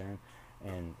I'm concerned.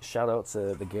 And shout out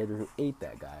to the gator who ate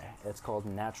that guy. It's called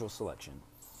natural selection.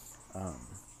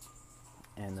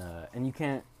 And you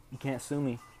can't sue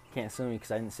me. You can't sue me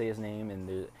because I didn't say his name,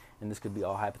 and this could be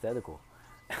all hypothetical.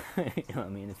 You know what I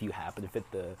mean? If you happen to fit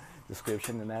the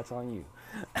description, then that's on you.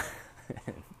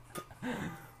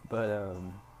 But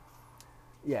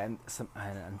yeah, and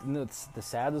the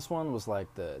saddest one was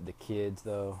like the kids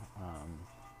though.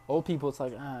 Old people, it's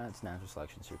like, it's natural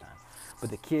selection, it's your time. But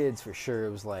the kids, for sure, it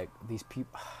was like these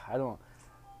people.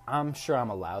 I'm sure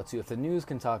I'm allowed to. If the news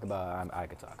can talk about it, I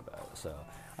can talk about it. So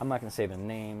I'm not gonna say their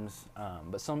names.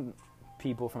 But some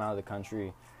people from out of the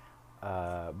country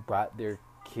brought their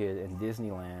kid in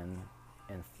Disneyland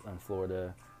in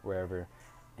Florida, wherever,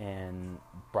 and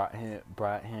brought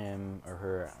him or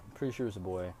her, I'm pretty sure it was a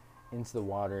boy, into the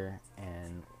water.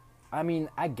 And I mean,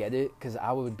 I get it, because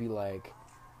I would be like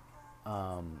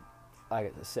I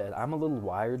said, I'm a little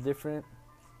wired different.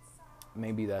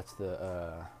 Maybe that's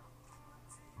the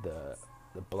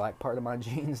black part of my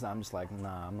genes. I'm just like,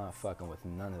 nah, I'm not fucking with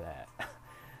none of that.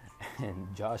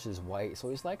 And Josh is white, so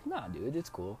he's like, nah, dude, it's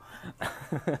cool.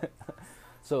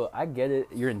 So I get it.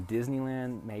 You're in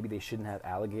Disneyland. Maybe they shouldn't have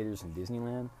alligators in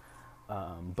Disneyland.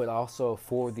 But also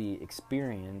for the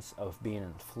experience of being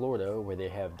in Florida where they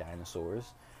have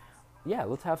dinosaurs, yeah,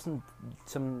 let's have some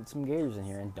gators in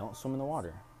here and don't swim in the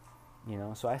water. You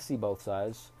know, so I see both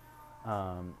sides.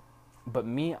 But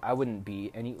me, I wouldn't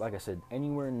be like I said,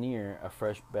 anywhere near a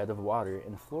fresh bed of water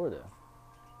in Florida.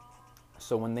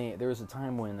 So there was a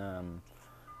time when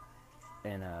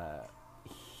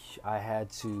I had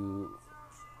to.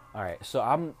 All right,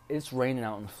 so it's raining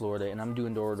out in Florida, and I'm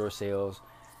doing door-to-door sales,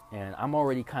 and I'm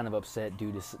already kind of upset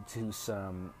due to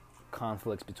some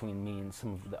conflicts between me and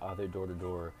some of the other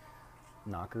door-to-door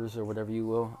knockers, or whatever you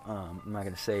will. I'm not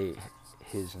gonna say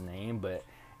his name, but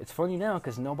it's funny now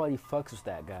because nobody fucks with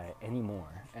that guy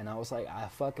anymore. And I was like, I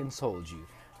fucking told you.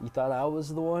 You thought I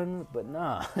was the one, but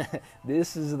nah.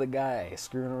 This is the guy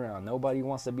screwing around. Nobody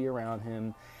wants to be around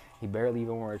him. He barely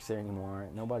even works there anymore.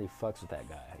 Nobody fucks with that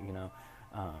guy, you know.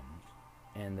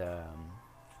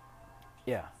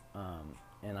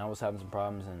 And I was having some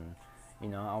problems, and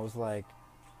I was like,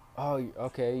 oh,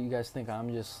 okay, you guys think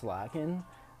I'm just slacking?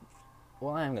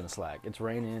 Well, I am gonna slack. It's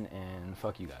raining, and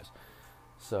fuck you guys.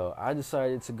 So I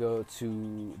decided to go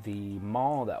to the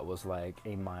mall that was like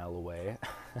a mile away.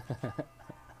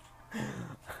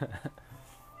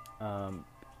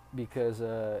 Because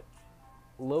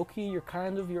low-key, you're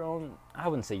kind of your own. I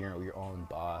wouldn't say you're your own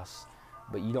boss,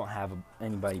 but you don't have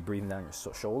anybody breathing down your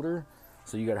shoulder,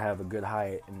 so you gotta have a good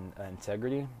height and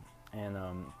integrity. And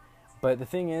but the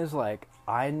thing is, like,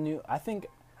 I think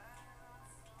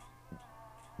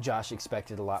Josh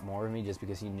expected a lot more of me just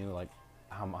because he knew like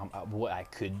how what I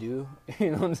could do.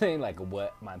 You know what I'm saying? Like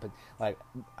I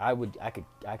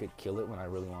could kill it when I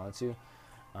really wanted to.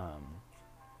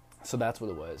 So that's what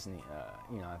it was. And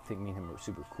I think me and him were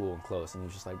super cool and close. And he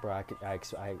was just like, bro, I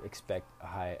expect a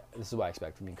high. This is what I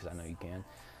expect from you because I know you can.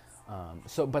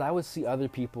 But I would see other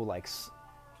people like,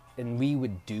 and we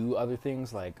would do other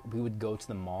things. Like we would go to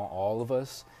the mall, all of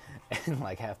us, and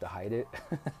like have to hide it.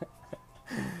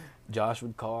 Josh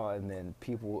would call, and then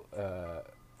people, my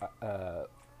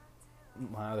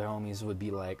other homies would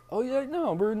be like, "Oh yeah,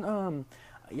 no, we're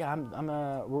yeah, I'm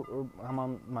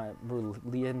on we're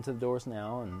leading to the doors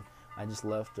now, and I just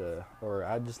left a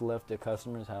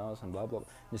customer's house and blah blah.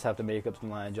 Just have to make up some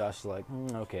line. Josh is like,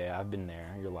 okay, I've been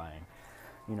there. You're lying,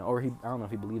 or I don't know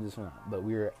if he believed this or not. But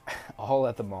we were all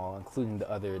at the mall, including the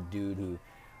other dude who,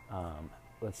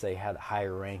 let's say, had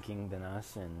higher ranking than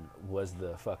us and was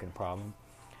the fucking problem.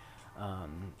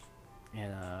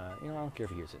 And I don't care if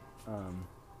he hears it.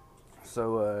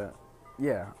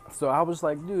 Yeah. So I was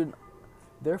like, dude,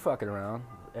 they're fucking around,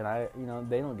 and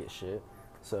they don't get shit.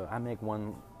 So I make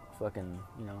one fucking,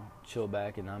 chill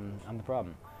back, and I'm the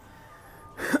problem.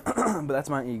 But that's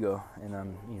my ego,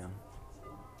 and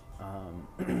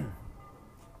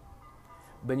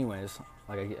but anyways,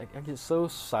 like I get so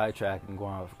sidetracked and go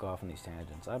off on these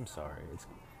tangents. I'm sorry. It's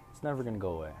never gonna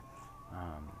go away.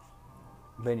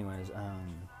 But anyways,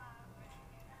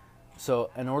 so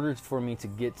in order for me to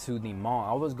get to the mall,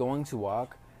 I was going to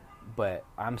walk, but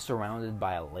I'm surrounded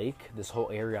by a lake. This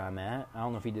whole area I'm at. I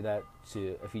don't know if he did that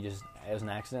if he just as an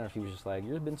accident, or if he was just like,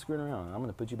 you've been screwing around, I'm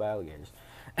gonna put you by alligators,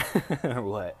 or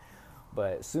what.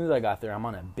 But as soon as I got there, I'm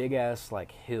on a big ass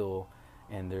like hill,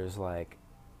 and there's like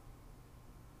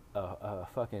a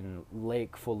fucking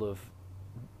lake full of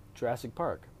Jurassic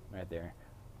Park right there,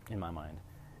 in my mind,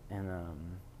 and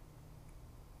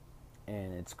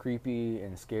it's creepy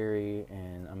and scary,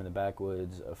 and I'm in the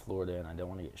backwoods of Florida, and I don't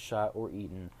want to get shot or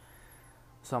eaten.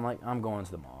 So I'm like, I'm going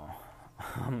to the mall.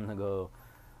 I'm gonna go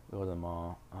to the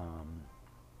mall,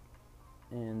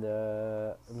 and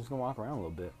I'm just gonna walk around a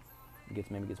little bit,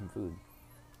 maybe get some food.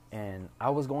 And I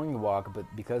was going to walk, but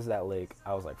because of that lake,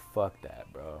 I was like, fuck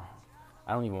that, bro.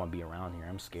 I don't even want to be around here.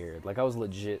 I'm scared. Like, I was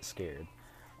legit scared.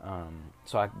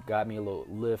 So I got me a little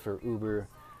Lyft or Uber.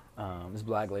 This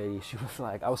black lady, she was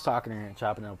like, I was talking to her and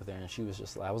chopping up with her, and she was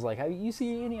just, I was like, have you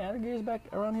see any alligators back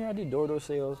around here? I do door-to-door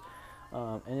sales,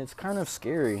 and it's kind of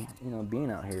scary,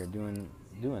 being out here doing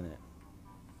it.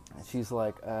 And she's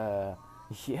like,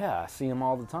 yeah, I see them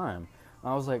all the time.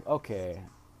 I was like, okay.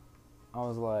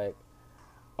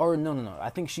 Or no. I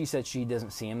think she said she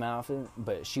doesn't see him that often,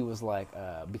 but she was like,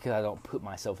 because I don't put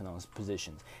myself in those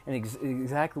positions. And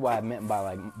exactly what I meant by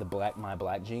like my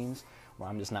black jeans, where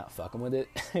I'm just not fucking with it.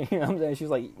 You know what I'm saying? She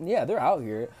was like, yeah, they're out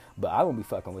here, but I won't be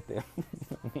fucking with them.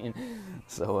 I mean,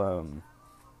 so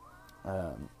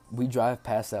we drive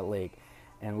past that lake,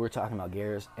 and we're talking about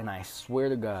gators, and I swear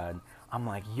to God, I'm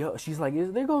like, yo, she's like,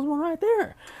 there goes one right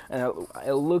there. And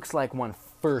it looks like one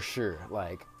for sure.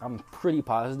 Like, I'm pretty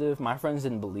positive. My friends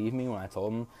didn't believe me when I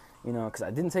told them, because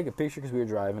I didn't take a picture because we were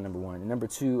driving, number one. And number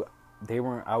two,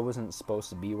 I wasn't supposed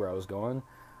to be where I was going.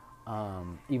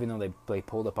 Even though they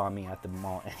pulled up on me at the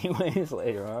mall anyways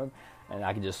later on. And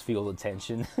I could just feel the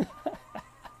tension.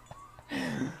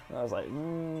 I was like,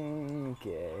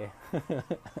 okay.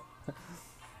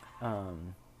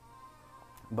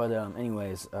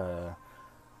 Anyways,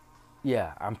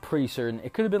 yeah, I'm pretty certain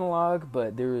it could have been a log,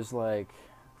 but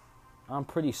I'm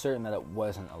pretty certain that it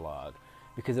wasn't a log,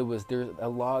 because a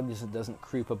log just doesn't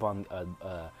creep up on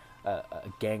a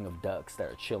gang of ducks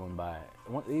that are chilling by.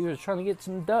 He was trying to get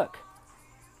some duck.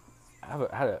 I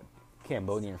had a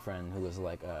Cambodian friend who was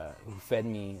like, who fed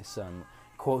me some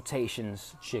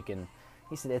quotations chicken.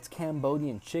 He said, it's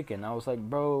Cambodian chicken. I was like,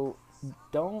 bro,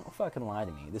 don't fucking lie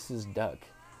to me. This is duck.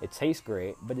 It tastes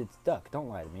great, but it's duck. Don't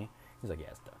lie to me. He's like,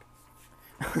 yeah, it's duck.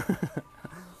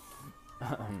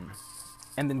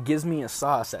 And then gives me a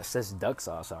sauce that says duck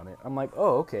sauce on it. I'm like,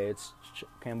 oh, okay, it's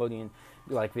Cambodian.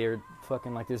 Like, they're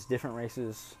fucking, like, there's different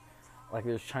races. Like,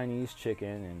 there's Chinese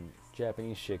chicken and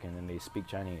Japanese chicken, and they speak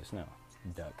Chinese. No,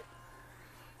 duck.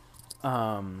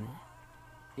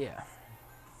 Yeah.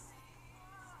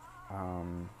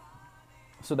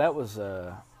 So that was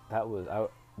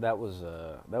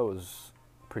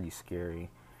pretty scary,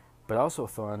 but also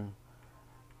fun.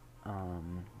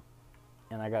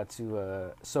 And I got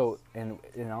to and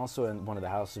also in one of the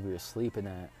houses we were sleeping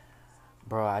at,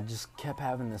 bro, I just kept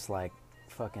having this like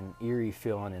fucking eerie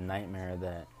feeling and nightmare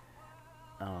that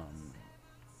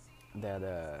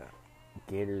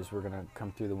gators were gonna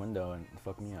come through the window and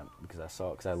fuck me up,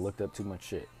 because I looked up too much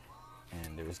shit,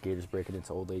 and there was gators breaking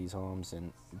into old ladies' homes.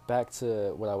 And back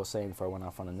to what I was saying before I went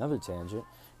off on another tangent,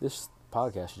 this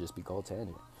podcast should just be called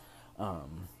Tangent.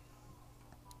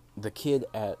 The kid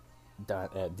at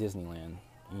Disneyland,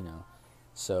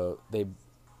 so they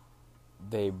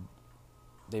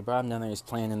brought him down there. He's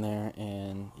playing in there,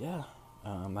 and yeah,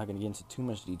 I'm not gonna get into too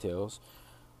much details,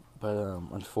 but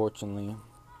unfortunately,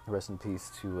 rest in peace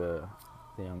to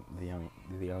the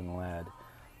young lad.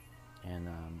 And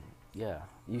yeah,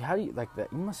 how do you like that?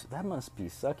 That must be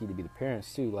sucky to be the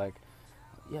parents too. Like,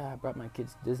 yeah, I brought my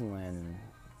kids to Disneyland, and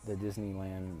the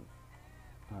Disneyland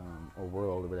or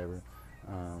world or whatever.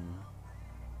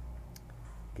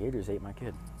 Gators ate my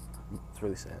kid. It's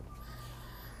really sad.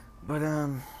 But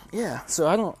yeah. So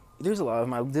I don't. There's a lot of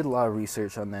them. I did a lot of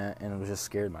research on that, and I was just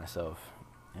scared myself.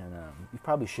 And you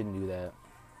probably shouldn't do that.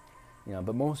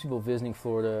 But most people visiting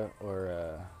Florida,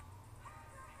 or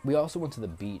we also went to the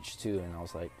beach too, and I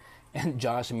was like, and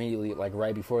Josh immediately, like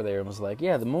right before there, was like,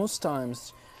 yeah, the most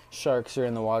times sharks are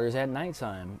in the waters at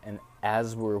nighttime. And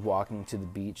as we're walking to the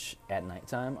beach at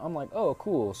nighttime, I'm like, oh,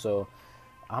 cool. So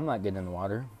I'm not getting in the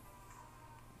water.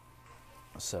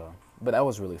 So, but that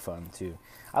was really fun too.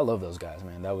 I love those guys,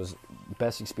 man. That was the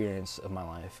best experience of my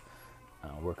life,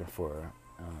 working for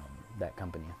that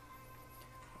company.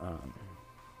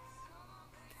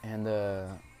 And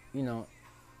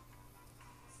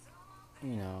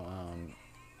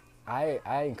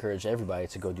I encourage everybody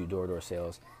to go do door-to-door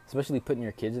sales, especially putting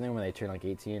your kids in there when they turn like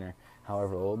 18 or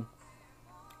however old.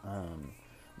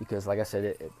 Because like I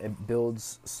said, it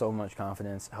builds so much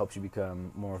confidence, helps you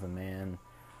become more of a man,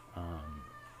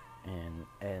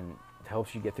 and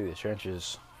helps you get through the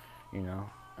trenches, Yeah,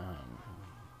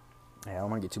 I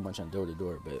don't want to get too much on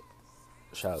door-to-door, but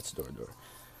shout out to door-to-door.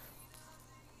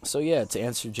 So yeah, to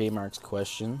answer J Mark's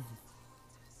question,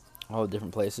 all the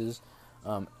different places.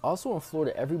 Also in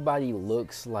Florida, everybody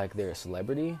looks like they're a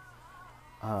celebrity.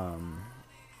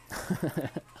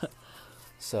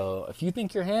 So if you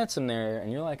think you're handsome there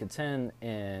and you're like a 10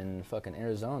 in fucking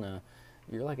Arizona,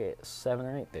 you're like a 7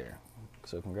 or 8 there.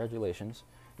 So congratulations.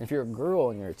 And if you're a girl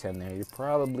and you're a 10 there, you're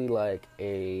probably like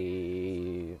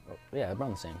around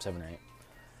the same, 7 or 8.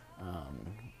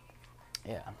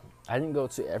 Yeah. I didn't go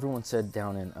to, everyone said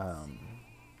down in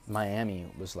Miami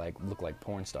was like, looked like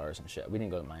porn stars and shit. We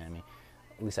didn't go to Miami.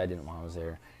 At least I didn't while I was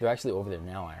there. They're actually over there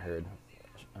now, I heard.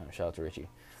 Shout out to Richie.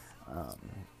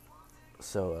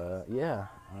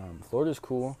 Florida's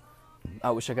cool.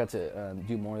 I wish I got to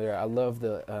do more there. I love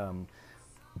the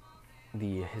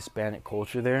Hispanic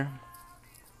culture there.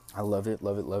 I love it,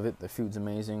 love it, love it. The food's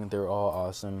amazing. They're all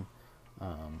awesome.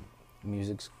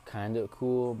 Music's kind of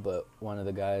cool, but one of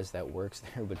the guys that works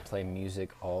there would play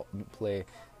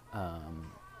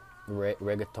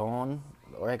reggaeton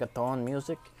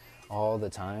music all the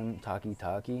time,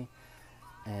 talkie,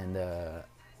 and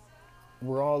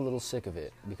we're all a little sick of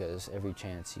it because every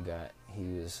chance he got, he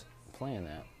was playing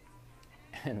that.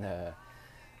 And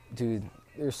dude,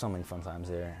 there's so many fun times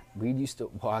there. We used to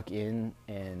walk in,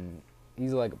 and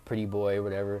he's like a pretty boy or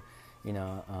whatever,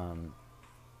 and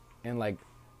like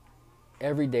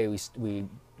every day we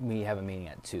have a meeting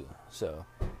at 2, so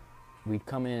we'd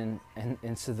come in and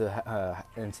into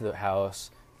the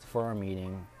house for our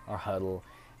meeting, our huddle,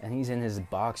 and he's in his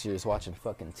boxers watching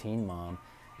fucking Teen Mom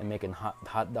and making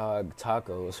hot dog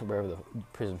tacos, wherever the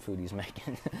prison food he's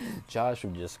making. Josh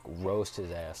would just roast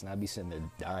his ass, and I'd be sitting there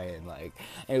dying, like,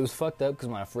 and it was fucked up because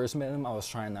when I first met him, I was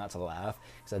trying not to laugh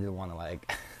because I didn't want to,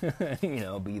 like,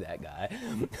 be that guy.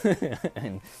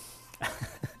 And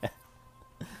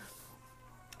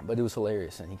but it was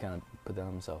hilarious, and he kind of put that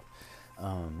on himself.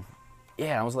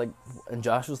 I was like, and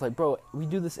Josh was like, bro, we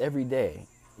do this every day.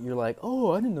 You're like, oh,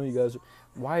 I didn't know you guys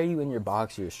why are you in your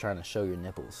boxers trying to show your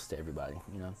nipples to everybody,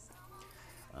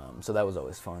 So that was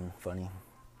always funny.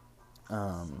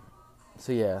 I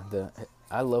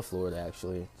love Florida,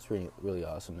 actually. It's really, really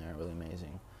awesome there, really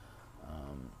amazing.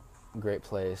 Great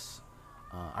place.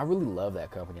 I really love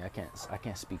that company. I can't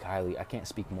speak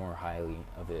more highly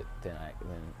of it than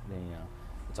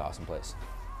it's an awesome place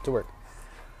to work.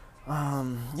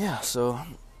 So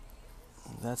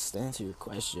that's to answer your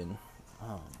question.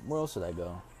 Where else did I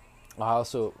go? I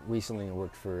also recently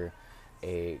worked for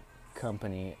a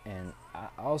company, and I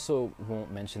also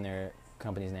won't mention their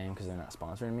company's name because they're not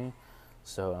sponsoring me.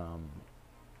 So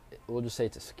we'll just say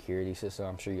it's a security system.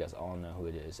 I'm sure you guys all know who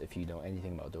it is if you know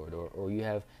anything about door-to-door, or you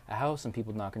have a house and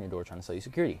people knock on your door trying to sell you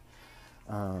security.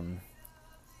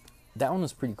 That one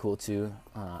was pretty cool too.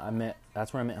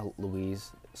 That's where I met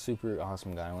Louise, super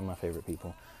awesome guy, one of my favorite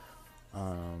people.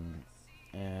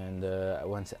 And I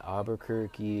went to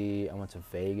Albuquerque, I went to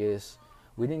Vegas.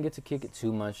 We didn't get to kick it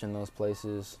too much in those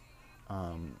places,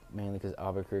 mainly because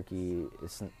Albuquerque,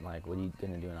 it's like, what are you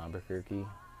going to do in Albuquerque?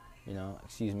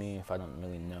 Excuse me if I don't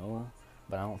really know,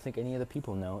 but I don't think any of the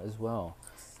people know as well.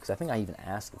 Because I think I even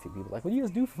asked a few people, like, what do you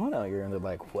guys do for fun out here? And they're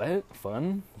like, what?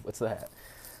 Fun? What's that?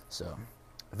 So,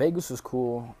 Vegas was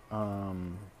cool.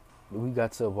 We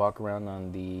got to walk around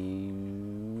on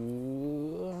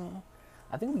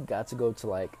I think we got to go to,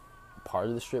 like, part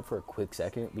of the strip for a quick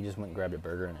second. We just went and grabbed a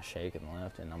burger and a shake and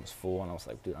left, and I was full, and I was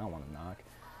like, dude, I don't want to knock.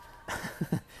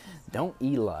 Don't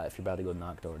eat a lot if you're about to go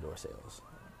knock door-to-door sales.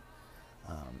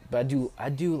 But I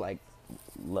do like,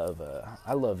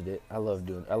 I loved it. I love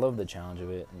the challenge of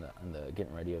it and the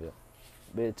getting ready of it.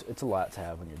 But it's a lot to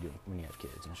have when you have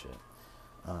kids and shit.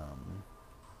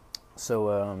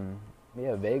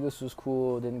 Yeah, Vegas was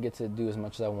cool. Didn't get to do as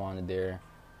much as I wanted there.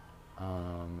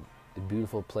 A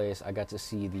beautiful place. I got to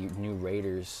see the new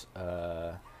Raiders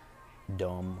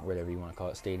dome, or whatever you want to call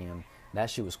it, stadium. That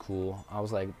shit was cool. I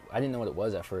was like, I didn't know what it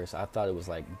was at first. I thought it was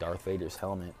like Darth Vader's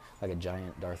helmet, like a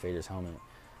giant Darth Vader's helmet.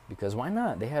 Because why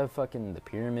not? They have fucking the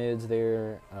pyramids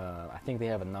there. I think they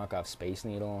have a knockoff Space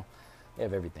Needle. They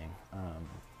have everything.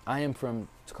 I am from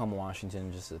Tacoma,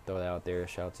 Washington, just to throw that out there.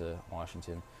 Shout out to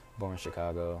Washington. Born in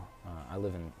Chicago. I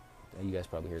live in, you guys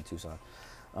probably heard Tucson.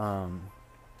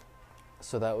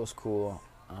 So that was cool.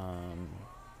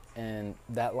 And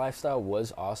that lifestyle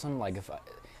was awesome. Like,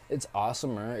 it's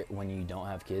awesomer when you don't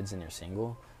have kids and you're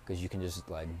single, because you can just,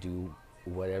 like, do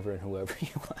whatever and whoever you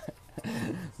want.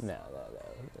 No.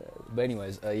 But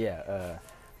anyways, it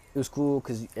was cool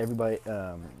because everybody,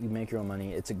 you make your own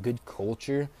money. It's a good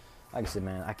culture. Like I said,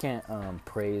 man, I can't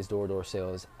praise door-to-door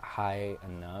sales high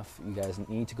enough. You guys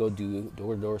need to go do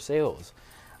door-to-door sales.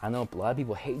 I know a lot of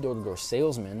people hate door-to-door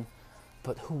salesmen,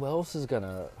 but who else is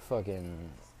gonna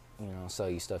fucking, sell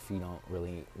you stuff you don't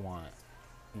really want,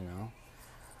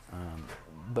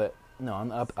 But no, on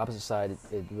the opposite side,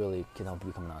 it really can help you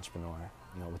become an entrepreneur,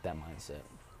 with that mindset.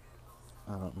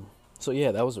 So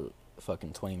yeah, that was a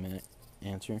fucking 20-minute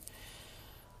answer.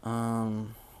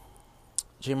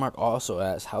 J Mark also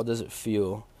asked, how does it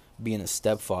feel being a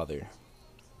stepfather?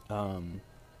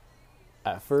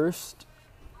 At first,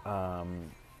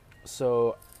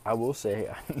 so I will say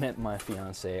I met my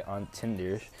fiance on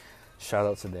Tinder. Shout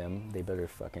out to them. They better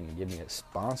fucking give me a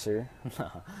sponsor.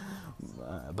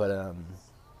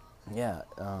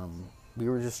 We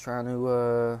were just trying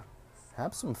to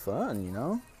have some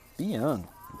fun, be young,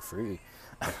 be free.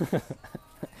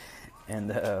 And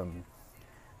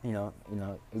we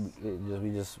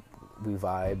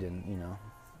vibed and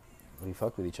we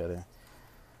fucked with each other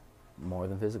more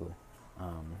than physically.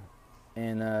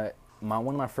 One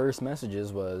of my first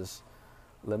messages was,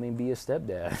 "Let me be a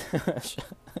stepdad,"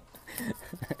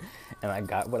 and I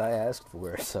got what I asked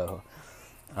for. So,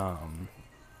 shout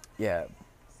out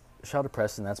to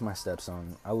Preston. That's my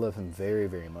stepson. I love him very,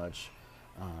 very much.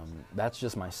 That's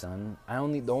just my son.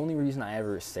 The only reason I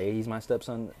ever say he's my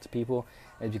stepson to people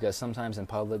is because sometimes in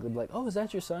public they'll be like, "Oh, is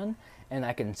that your son?" And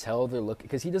I can tell they're looking,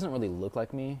 because he doesn't really look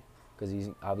like me, because he's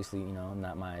obviously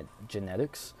not my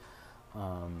genetics.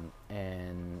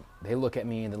 And they look at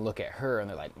me and then look at her and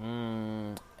they're like,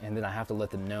 and then I have to let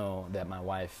them know that my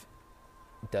wife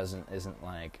isn't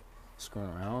like screwing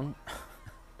around.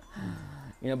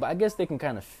 But I guess they can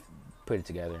kind of put it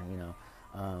together,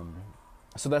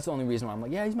 So that's the only reason why I'm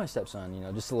like, yeah, he's my stepson,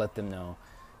 just to let them know.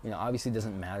 Obviously it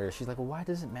doesn't matter. She's like, well, why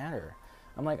does it matter?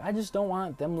 I'm like, I just don't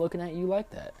want them looking at you like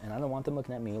that. And I don't want them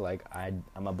looking at me like I'm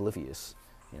oblivious,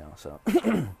 so.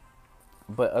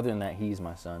 But other than that, he's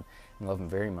my son. I love him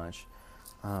very much.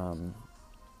 And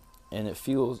it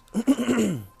feels...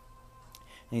 And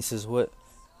he says, what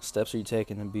steps are you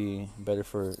taking to be better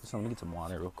for... So let me get some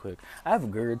water real quick. I have a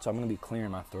GERD, so I'm going to be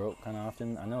clearing my throat kind of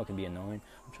often. I know it can be annoying.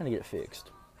 I'm trying to get it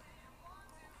fixed.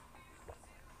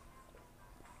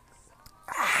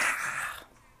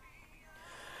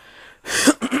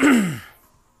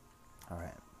 All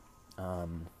right.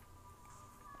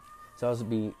 So how does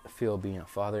it feel being a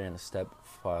father and a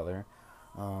stepfather?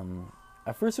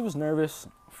 At first it was nervous.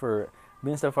 For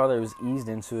being a stepfather, I was eased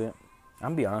into it. I'm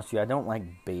going to be honest with you, I don't like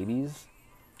babies.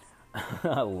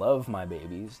 I love my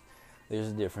babies. There's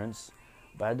a difference.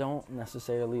 But I don't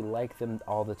necessarily like them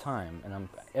all the time. And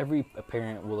every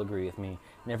parent will agree with me.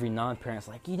 And every non-parent's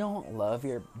like, you don't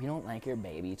like your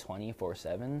baby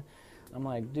 24/7. I'm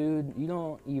like, dude, you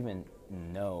don't even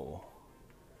know.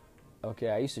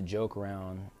 Okay, I used to joke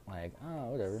around, like,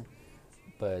 oh, whatever.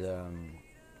 But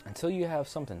until you have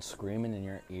something screaming in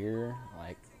your ear,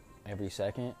 like, every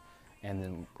second,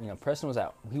 and then, Preston was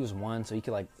out. He was 1, so he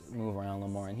could, like, move around a little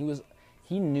more. And he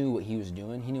knew what he was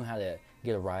doing. He knew how to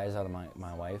get a rise out of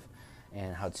my wife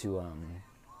and how to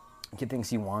get things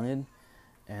he wanted.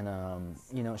 And,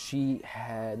 she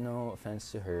had, no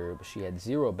offense to her, but she had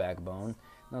zero backbone.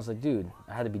 And I was like, dude,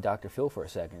 I had to be Dr. Phil for a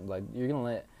second. Like, you're going to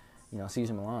let...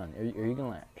 Cesar Milan. Are you going to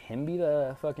let him be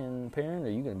the fucking parent, or are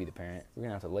you going to be the parent? We're going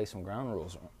to have to lay some ground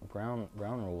rules around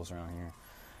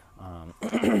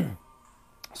here.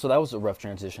 So that was a rough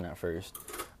transition at first.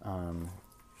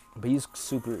 But he's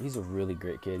a really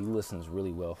great kid. He listens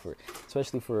really well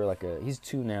especially for he's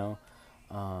 2 now.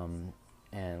 And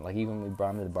like even we brought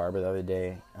him to the barber the other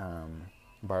day,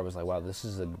 Barb was like, wow, this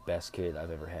is the best kid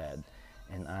I've ever had.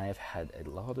 and I've had a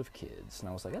lot of kids. And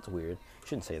I was like, that's weird.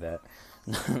 Shouldn't say that.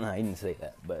 No, I didn't say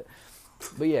that. But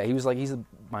yeah, he was like, he's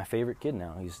my favorite kid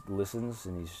now. He listens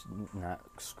and he's not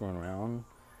screwing around.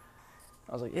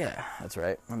 I was like, yeah, that's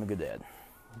right. I'm a good dad.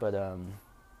 But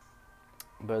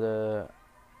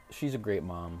she's a great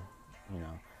mom, you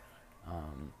know.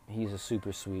 He's a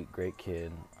super sweet, great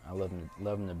kid. I love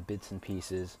him to bits and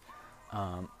pieces.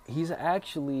 He's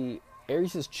actually,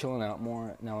 Aries is chilling out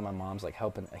more now that my mom's like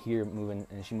helping here, moving,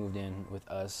 and she moved in with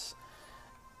us.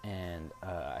 And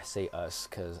I say us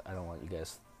because I don't want you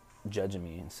guys judging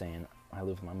me and saying I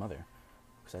live with my mother,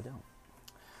 because I don't.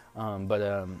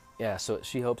 Yeah, so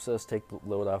she helps us take the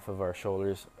load off of our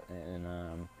shoulders,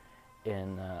 and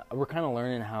we're kind of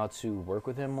learning how to work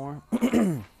with him more.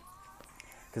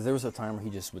 Because there was a time where he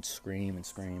just would scream and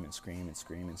scream and scream and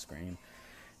scream and scream.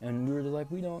 And we were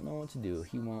like, we don't know what to do.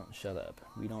 He won't shut up.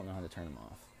 We don't know how to turn him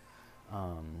off.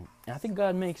 And I think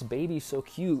God makes babies so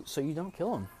cute so you don't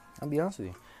kill them. I'll be honest with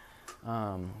you.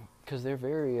 Because they're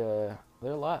they're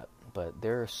a lot. But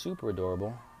they're super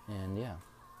adorable. And yeah.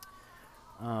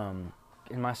 And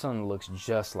my son looks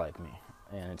just like me.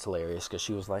 And it's hilarious because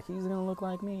she was like, he's going to look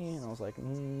like me. And I was like,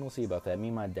 we'll see about that.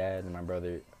 Me, my dad, and my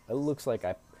brother. It looks like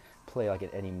I play like an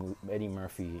Eddie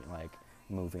Murphy like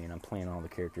movie, and I'm playing all the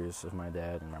characters of my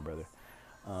dad and my brother.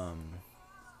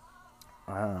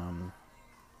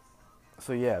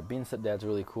 So yeah, being a stepdad's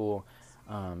really cool,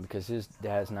 because his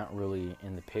dad's not really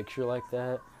in the picture like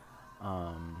that.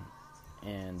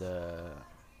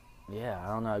 Yeah, I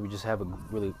don't know. We just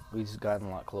gotten a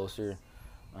lot closer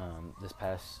this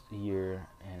past year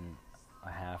and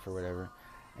a half or whatever.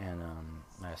 And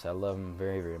like I said, I love him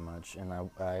very, very much, and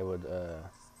I would.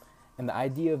 And the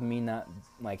idea of me not,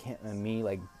 like, him, and me,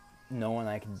 like, knowing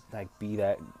I could, like, be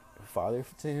that father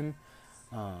to him,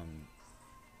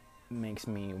 makes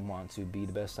me want to be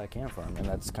the best I can for him. And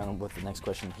that's kind of what the next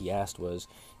question he asked was.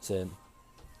 He said,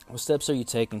 what steps are you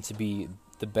taking to be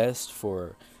the best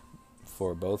for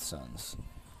both sons?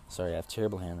 Sorry, I have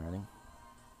terrible handwriting.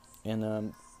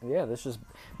 And, yeah, that's just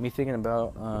me thinking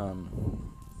about,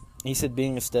 he said,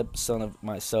 being a stepson of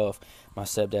myself, my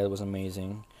stepdad was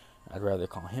amazing. I'd rather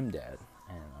call him dad,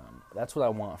 and that's what I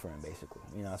want for him, basically.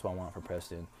 You know, that's what I want for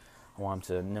Preston. I want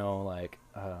him to know, like,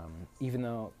 even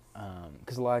though,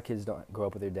 because a lot of kids don't grow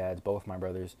up with their dads. Both my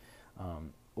brothers,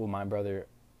 well, my brother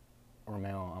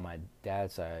Romeo on my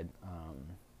dad's side,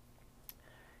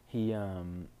 me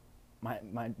and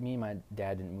my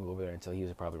dad didn't move over there until he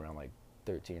was probably around like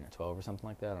 13 or 12 or something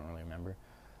like that. I don't really remember.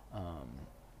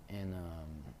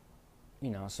 You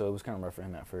know, so it was kind of rough for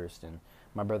him at first. And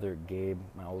my brother Gabe,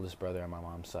 my oldest brother on my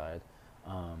mom's side,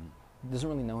 doesn't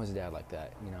really know his dad like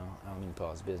that. You know, I don't mean to put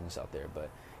all his business out there,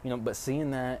 but you know, but seeing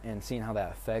that and seeing how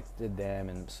that affected them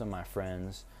and some of my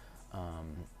friends,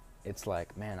 it's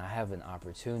like, man, I have an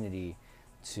opportunity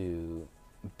to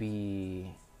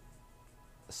be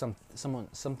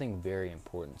something very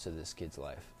important to this kid's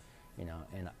life. You know,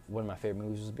 and one of my favorite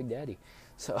movies was Big Daddy,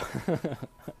 so.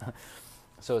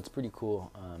 So it's pretty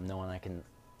cool, knowing I can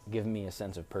give me a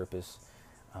sense of purpose,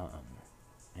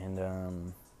 and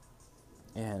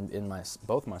in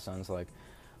both my sons, like,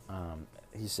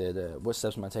 he said, what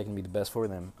steps am I taking to be the best for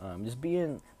them? Just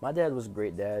being, my dad was a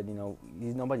great dad. You know,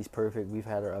 nobody's perfect. We've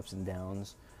had our ups and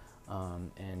downs,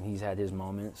 and he's had his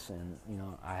moments, and you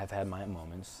know, I have had my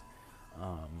moments,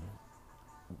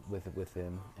 with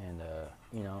him, and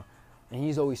you know, and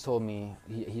he's always told me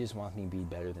he just wants me to be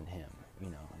better than him. You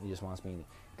know, he just wants me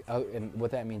to, and what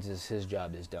that means is his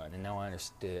job is done, and now I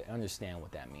understand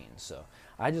what that means. So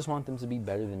I just want them to be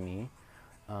better than me,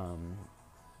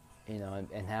 you know,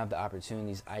 and have the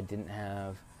opportunities I didn't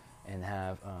have, and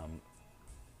have,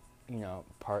 you know,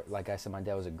 like I said, my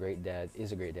dad was a great dad,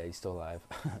 is a great dad. He's still alive.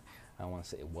 I don't want to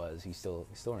say it was. He's still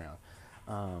around.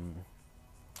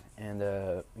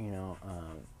 You know,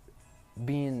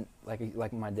 being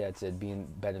like my dad said, being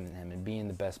better than him and being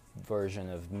the best version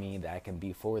of me that I can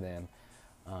be for them,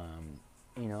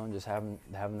 you know, and just having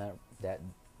that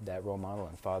role model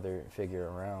and father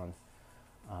figure around,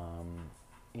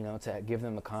 you know, to give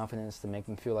them the confidence to make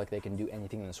them feel like they can do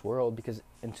anything in this world, because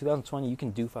in 2020 you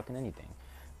can do fucking anything.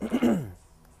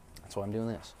 That's why I'm doing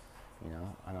this. You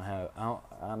know,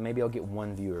 maybe I'll get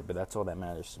one viewer, but that's all that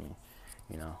matters to me.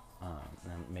 You know,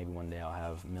 and maybe one day I'll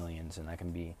have millions and I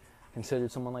can be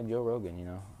considered someone like Joe Rogan, you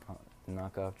know,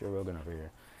 knock off Joe Rogan over here.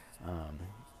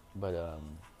 But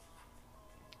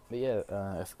yeah,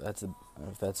 if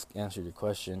that's answered your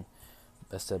question,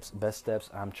 best steps.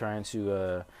 I'm trying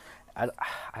to. I'm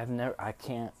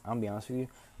gonna be honest with you.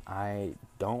 I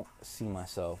don't see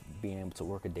myself being able to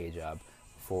work a day job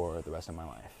for the rest of my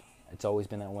life. It's always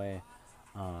been that way.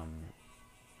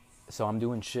 so I'm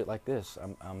doing shit like this.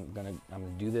 I'm gonna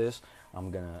do this. I'm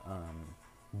gonna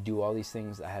do all these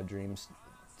things. I have dreams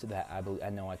to that I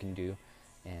know I can do,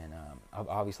 and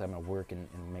obviously I'm gonna work and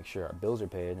make sure our bills are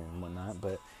paid and whatnot.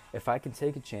 But if I can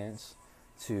take a chance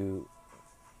to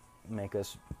make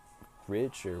us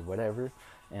rich or whatever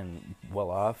and well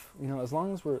off, as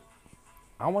long as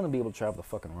I want to be able to travel the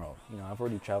fucking world. I've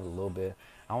already traveled a little bit.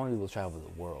 I want to be able to travel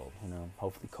the world.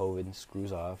 Hopefully COVID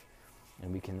screws off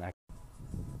and we can.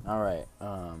 All right.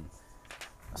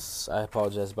 I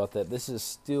apologize about that. This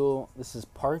is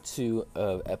part 2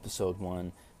 of episode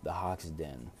 1, The Hawk's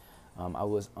Den. I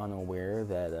was unaware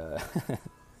that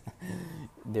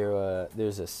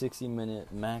there's a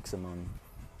 60-minute maximum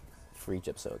for each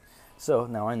episode. So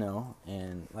now I know,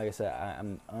 and like I said,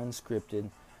 I'm unscripted,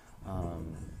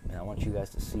 and I want you guys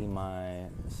to see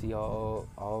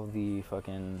all the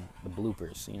fucking the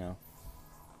bloopers,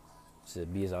 to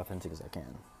be as authentic as I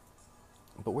can.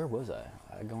 But where was I?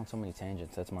 I go on so many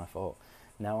tangents. That's my fault.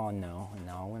 Now I know, and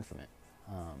now I'll win from it.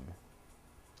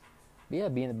 But yeah,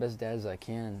 being the best dad as I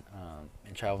can,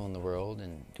 and traveling the world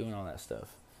and doing all that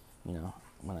stuff.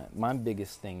 My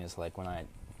biggest thing is like I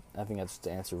think that's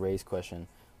to answer Ray's question.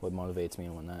 What motivates me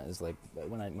and whatnot is like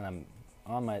when I'm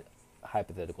on my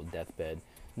hypothetical deathbed,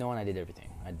 knowing I did everything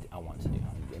I wanted to do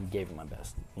and gave it my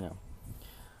best.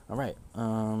 All right.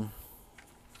 And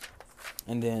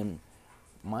then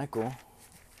Michael.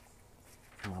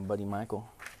 My buddy Michael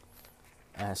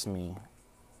asked me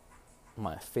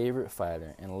my favorite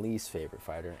fighter and least favorite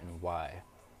fighter and why.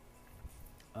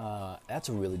 That's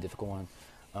a really difficult one.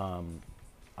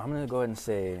 I'm going to go ahead and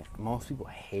say most people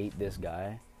hate this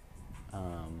guy,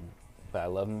 but I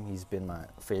love him. He's been my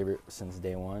favorite since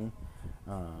day one.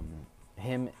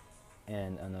 Him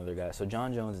and another guy. So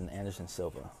John Jones and Anderson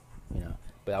Silva,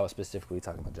 but I was specifically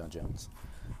talking about John Jones.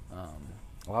 A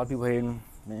lot of people hate him,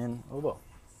 man. Oh, well.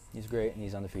 He's great and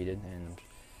he's undefeated, and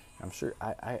I'm sure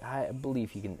I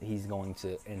believe he's going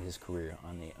to end his career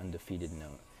on the undefeated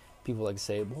note. People like to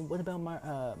say, well, what about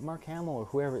Mark Hamill or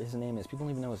whoever his name is? People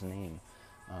don't even know his name.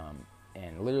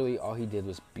 And literally all he did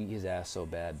was beat his ass so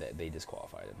bad that they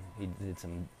disqualified him. He did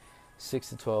some 6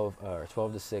 to 12 or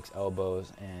 12 to 6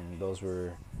 elbows, and those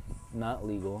were not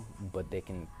legal, but they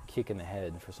can kick in the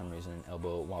head for some reason,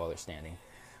 elbow while they're standing.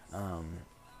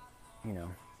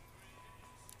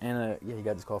 And he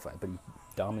got disqualified, but he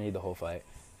dominated the whole fight.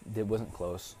 It wasn't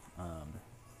close. I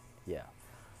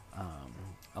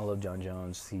love John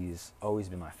Jones. He's always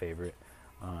been my favorite.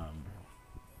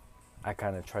 I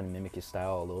kind of try to mimic his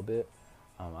style a little bit.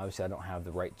 Obviously, I don't have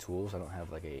the right tools. I don't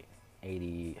have like a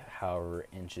 80 however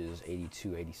inches,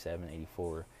 82, 87,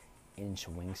 84 inch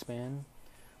wingspan.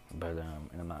 But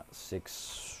and I'm not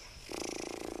 6.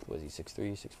 Was he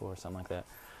 6'3", 6'4", something like that?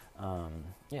 I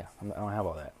don't have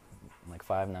all that. I'm like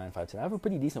 5'9", 5'10". I have a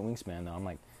pretty decent wingspan though. I'm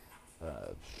like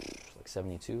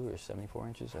 72 or 74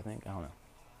 inches, I think. I don't know.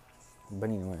 But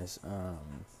anyways,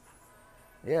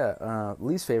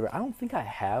 least favorite. I don't think I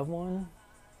have one,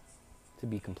 to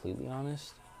be completely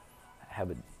honest. I have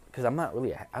it because I'm not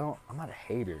really. I'm not a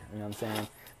hater. You know what I'm saying?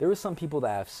 There were some people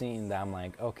that I've seen that I'm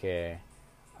like, okay,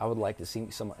 I would like to see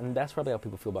some, and that's probably how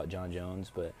people feel about John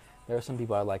Jones. But there are some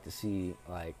people I'd like to see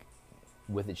like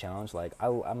with the challenge. Like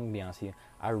I'm gonna be honest with you,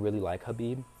 I really like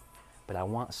Khabib, but I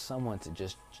want someone to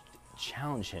just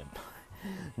challenge him.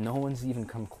 No one's even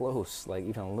come close, like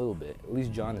even a little bit. At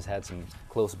least John has had some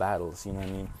close battles, you know what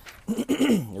I mean?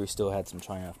 Or he still had some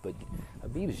triumph, but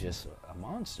Khabib is just a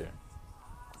monster.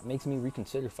 It makes me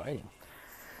reconsider fighting.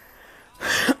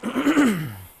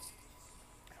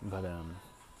 But I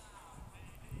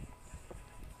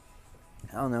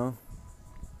don't know.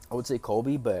 I would say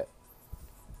Colby, but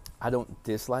I don't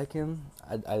dislike him.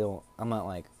 I'm not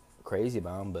like crazy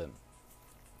about him,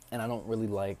 and I don't really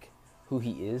like who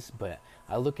he is, but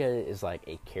I look at it as like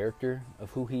a character of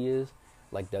who he is,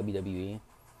 like WWE. You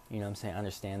know what I'm saying? I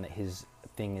understand that his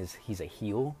thing is he's a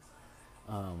heel.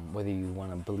 Whether you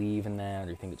want to believe in that or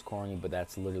you think it's corny, but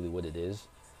that's literally what it is.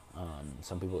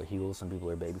 Some people are heels, some people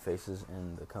are baby faces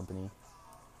in the company.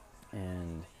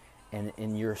 And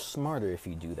you're smarter if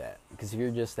you do that. Because if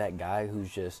you're just that guy who's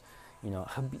just, no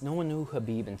one knew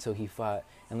Khabib until he fought,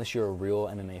 unless you're a real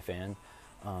MMA fan.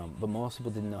 But most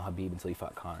people didn't know Khabib until he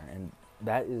fought Conor. And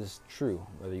that is true,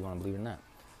 whether you want to believe it or not.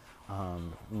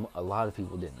 A lot of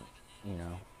people didn't,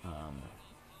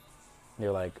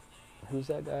 They're like, who's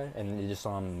that guy? And they just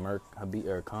saw him murk Khabib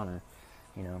or Conor,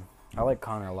 I like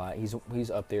Conor a lot.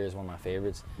 He's up there as one of my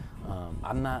favorites.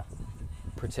 I'm not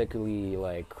particularly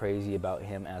like crazy about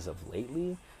him as of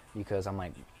lately because I'm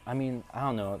like, I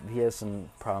don't know. He has some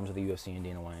problems with the UFC and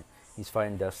Dana White. He's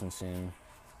fighting Dustin soon.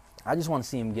 I just want to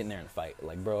see him get in there and fight.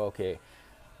 Like, bro, okay,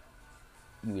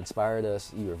 you inspired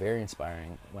us. You were very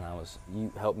inspiring when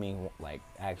you helped me like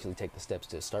actually take the steps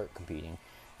to start competing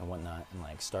and whatnot, and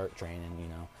like start training, you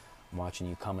know, watching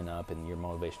you coming up and your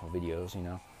motivational videos, you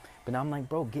know. But now I'm like,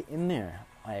 bro, get in there.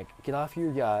 Like, get off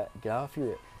your yacht, get off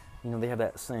your, you know, they have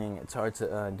that saying, it's hard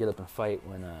to get up and fight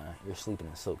when you're sleeping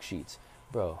in silk sheets.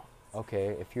 Bro,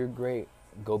 okay, if you're great,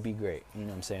 go be great. You know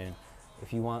what I'm saying?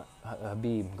 If you want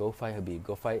Habib, go fight Habib.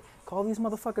 Go fight. Call these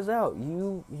motherfuckers out.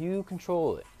 You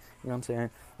control it. You know what I'm saying?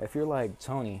 If you're like,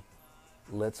 Tony,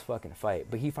 let's fucking fight.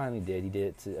 But he finally did. He did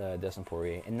it to Dustin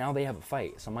Poirier. And now they have a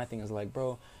fight. So my thing is like,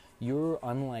 bro, you're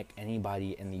unlike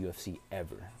anybody in the UFC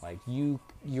ever. Like, you're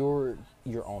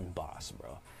your own boss,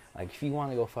 bro. Like, if you want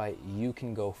to go fight, you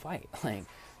can go fight. Like,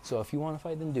 so if you want to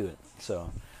fight, then do it.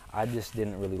 So I just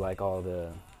didn't really like all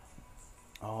the,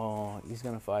 oh, he's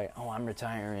going to fight. Oh, I'm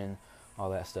retiring. All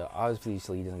that stuff.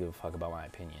 Obviously, he doesn't give a fuck about my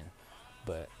opinion.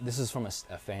 But this is from a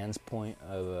fan's point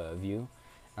of view.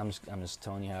 I'm just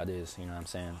telling you how it is. You know what I'm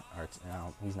saying? Or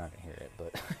he's not gonna hear it,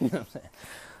 but you know what I'm saying.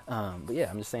 But yeah,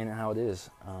 I'm just saying how it is.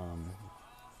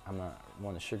 I'm not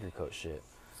want to sugarcoat shit.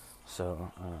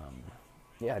 So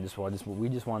yeah, we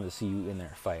just wanted to see you in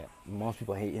there fight. Most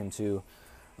people hate him too.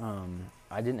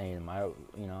 I didn't hate him. I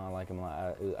like him a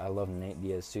lot. I love Nate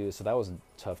Diaz too. So that was a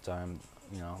tough time.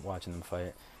 You know, watching them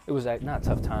fight. It was not a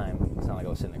tough time. It's not like I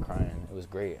was sitting there crying. It was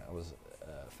great. I was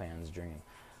a fan's dream.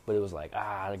 But it was like,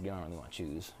 I don't really want to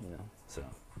choose, you know. So,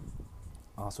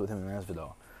 also with him and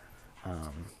Masvidal.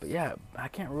 But yeah, I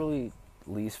can't really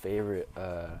least favorite,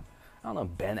 I don't know,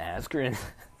 Ben Askren.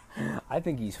 I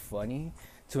think he's funny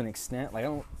to an extent. Like,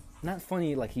 not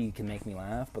funny like he can make me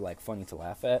laugh, but like funny to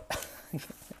laugh at.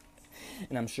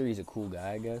 And I'm sure he's a cool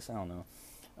guy, I guess. I don't know.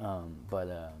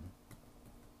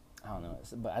 I don't know,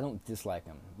 but I don't dislike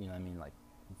him, you know what I mean? Like,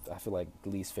 I feel like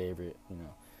least favorite, you know.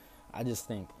 I just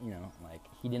think, you know, like,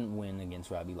 he didn't win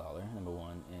against Robbie Lawler, number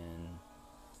one,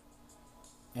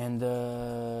 and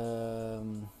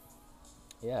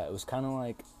yeah, it was kind of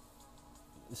like,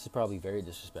 this is probably very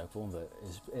disrespectful, but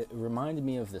it reminded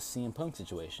me of the CM Punk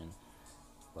situation.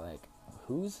 Like,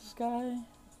 who's this guy,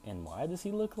 and why does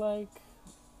he look like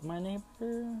my neighbor,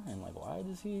 and like, why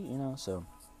does he, you know, so,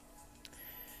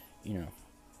 you know.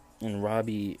 And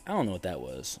Robbie, I don't know what that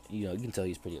was. You know, you can tell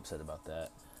he's pretty upset about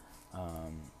that.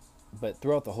 But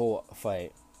throughout the whole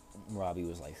fight, Robbie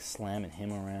was like slamming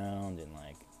him around and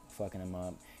like fucking him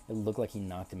up. It looked like he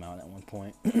knocked him out at one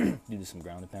point due to some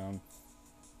ground and pound.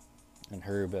 And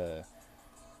Herb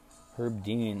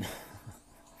Dean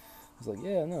was like,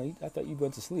 yeah, no, I thought you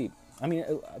went to sleep. I mean,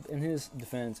 in his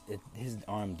defense, his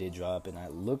arm did drop, and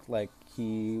it looked like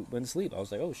he went to sleep. I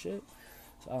was like, oh shit.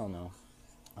 So I don't know.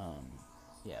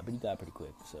 Yeah, but he got pretty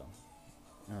quick, so.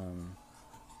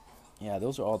 Yeah,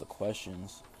 those are all the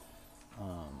questions.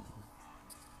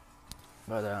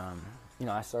 But you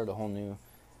know, I started a whole nother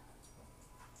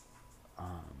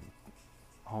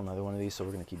one of these, so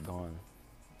we're gonna keep going.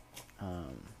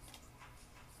 But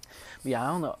yeah, I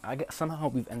don't know. Somehow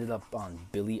we've ended up on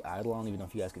Billy Idol. I don't even know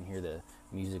if you guys can hear the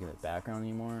music in the background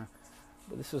anymore.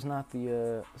 But this is not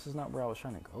where I was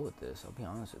trying to go with this. I'll be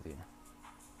honest with you.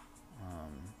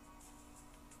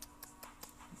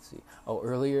 Let's see. Oh,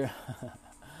 earlier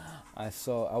I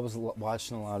was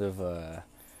watching a lot of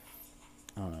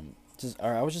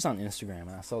I was just on Instagram,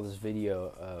 and I saw this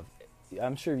video of,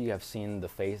 I'm sure you have seen the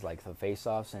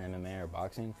face-offs in MMA or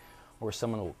boxing, where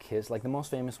someone will kiss. Like, the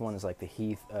most famous one is like the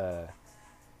Heath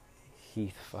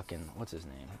fucking, what's his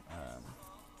name?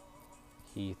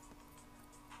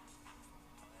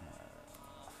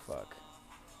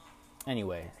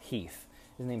 Anyway, Heath.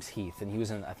 His name's Heath, and he was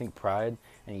in, I think, Pride,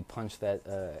 and he punched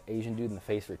that Asian dude in the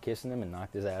face for kissing him and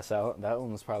knocked his ass out. That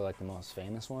one was probably like the most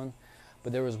famous one.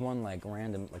 But there was one like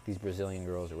random, like these Brazilian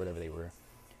girls or whatever they were.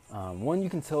 One you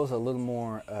can tell is a little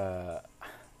more,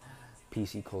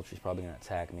 PC culture is probably going to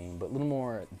attack me, but a little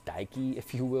more dykey,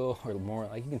 if you will, or more,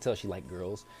 like, you can tell she liked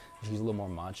girls. She's a little more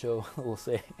macho, we'll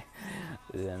say,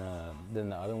 than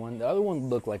the other one. The other one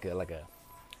looked like a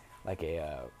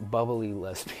bubbly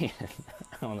lesbian.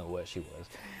 I don't know what she was,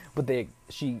 but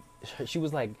she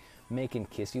was like making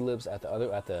kissy lips at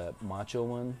the macho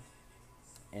one,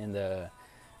 and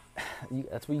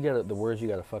that's what you got, the words you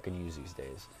got to fucking use these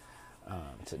days,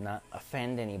 to not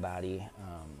offend anybody,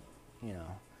 you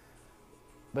know.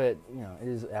 But, you know, it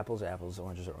is apples are apples,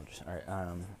 oranges are oranges. All right,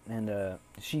 and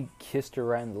she kissed her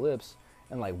right in the lips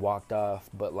and like walked off,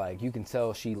 but like you can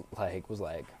tell she like was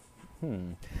like,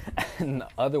 and the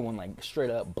other one like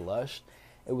straight up blushed.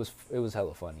 It was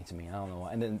hella funny to me. I don't know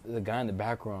why. And then the guy in the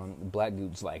background, the black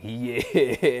dude's like, yeah.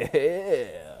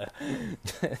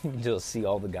 You just see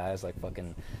all the guys like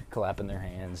fucking clapping their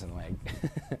hands and like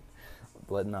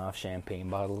letting off champagne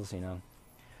bottles, you know.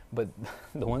 But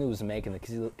the one who was making the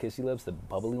kissy lips, the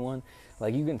bubbly one,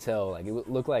 like you can tell, like it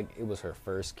looked like it was her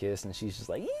first kiss, and she's just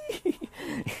like,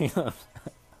 you know.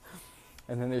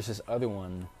 And then there's this other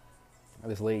one,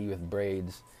 this lady with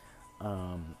braids,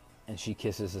 and she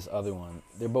kisses this other one.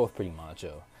 They're both pretty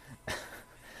macho,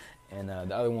 and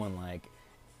the other one like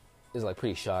is like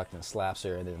pretty shocked and slaps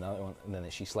her, and then the other one, and then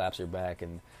she slaps her back,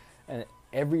 and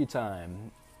every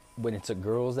time when it's the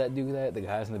girls that do that, the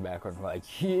guys in the background are like,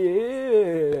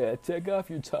 yeah, take off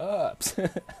your tops.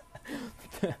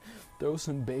 Throw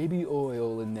some baby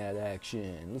oil in that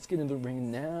action. Let's get in the ring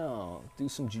now. Do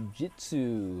some jujitsu.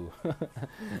 You know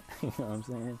what I'm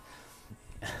saying?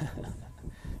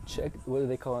 Check, what do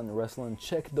they call it in wrestling?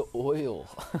 Check the oil.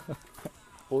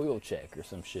 Oil check or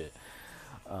some shit.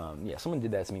 Yeah, someone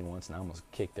did that to me once and I almost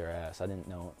kicked their ass. I didn't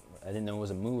know it was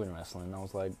a move in wrestling. And I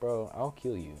was like, bro, I'll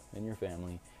kill you and your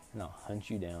family, and I'll hunt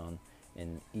you down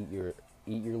and eat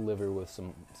your liver with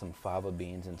some fava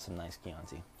beans and some nice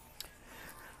Chianti.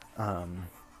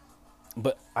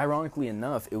 But ironically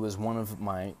enough, it was one of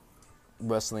my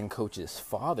wrestling coach's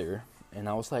father, and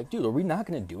I was like, dude, are we not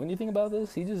going to do anything about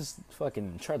this? He just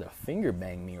fucking tried to finger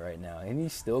bang me right now, and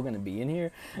he's still going to be in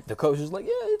here? The coach was like,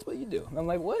 yeah, it's what you do. And I'm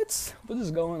like, what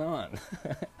is going on?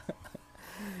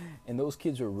 And those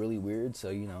kids were really weird, so,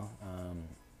 you know,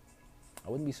 I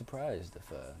wouldn't be surprised if,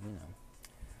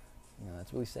 you know,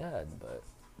 that's really sad, but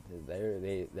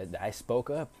I spoke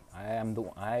up.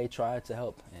 I tried to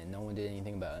help, and no one did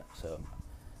anything about it. So,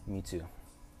 me too.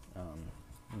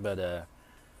 But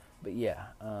yeah.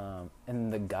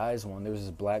 And the guys one, there was this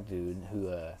black dude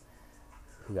who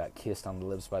got kissed on the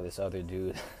lips by this other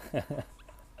dude,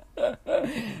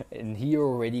 and he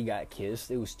already got kissed.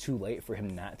 It was too late for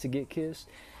him not to get kissed,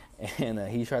 and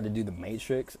he tried to do the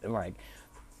Matrix, and like,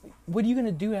 what are you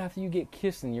gonna do after you get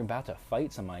kissed and you're about to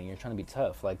fight somebody and you're trying to be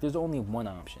tough? Like, there's only one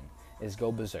option, is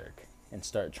go berserk and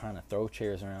start trying to throw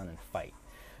chairs around and fight.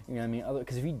 You know what I mean?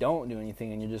 Because if you don't do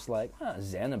anything and you're just like,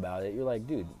 zen about it, you're like,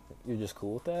 dude, you're just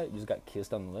cool with that? You just got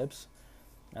kissed on the lips?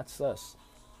 That's sus.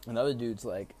 And the other dude's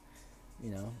like,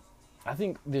 you know, I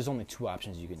think there's only two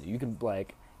options you can do. You can,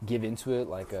 like, give into it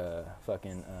like a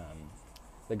fucking,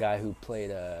 the guy who played,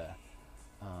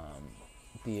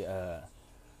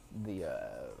 the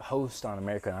host on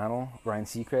American Idol, Ryan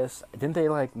Seacrest. Didn't they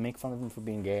like make fun of him for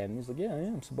being gay? And he's like, yeah, I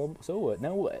am. So what?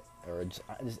 Now what? Or just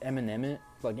Eminem it.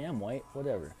 Like, yeah, I'm white.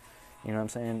 Whatever. You know what I'm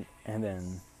saying? And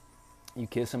then you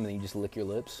kiss him, and then you just lick your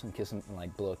lips and kiss him and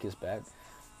like blow a kiss back.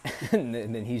 And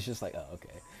then he's just like, oh,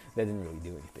 okay, that didn't really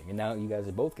do anything. And now you guys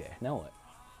are both gay. Now what?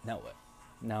 Now what?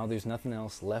 Now there's nothing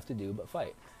else left to do but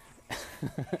fight.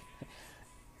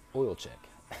 Oil check.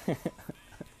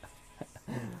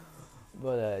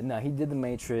 But no, he did the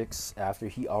Matrix after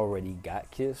he already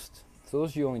got kissed. So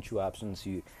those are your only two options.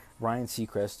 You Ryan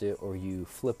Seacrest it, or you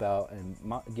flip out and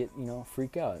get, you know,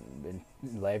 freak out and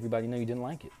let everybody know you didn't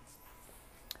like it.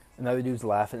 Another dude's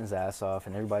laughing his ass off,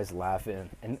 and everybody's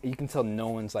laughing, and you can tell no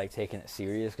one's like taking it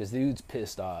serious because the dude's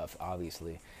pissed off,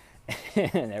 obviously,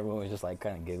 and everyone was just like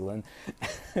kind of giggling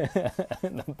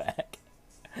in the back.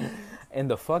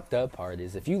 And the fucked up part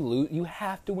is, if you lose, you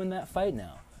have to win that fight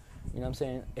now. You know what I'm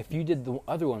saying? If you did the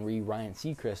other one where you Ryan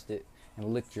Seacrest it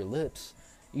and licked your lips,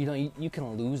 you know, you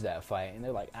can lose that fight. And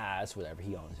they're like, it's whatever,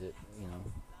 he owns it, you know.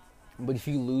 But if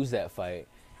you lose that fight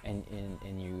and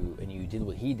you did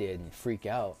what he did and freak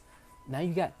out, now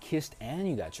you got kissed and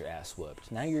you got your ass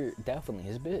whooped. Now you're definitely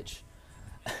his bitch.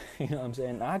 You know what I'm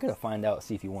saying? Now I gotta find out,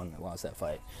 see if he won or lost that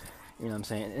fight. You know what I'm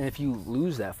saying? And if you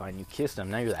lose that fight and you kissed him,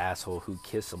 now you're the asshole who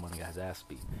kissed someone who got his ass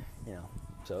beat. You know,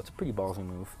 so it's a pretty ballsy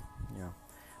move. You know.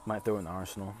 Might throw it in the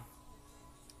arsenal.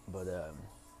 But,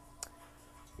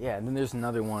 yeah, and then there's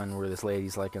another one where this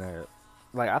lady's like in a,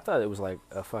 like, I thought it was like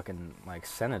a fucking, like,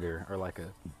 senator or like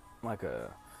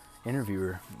a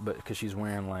interviewer, but because she's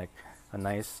wearing like a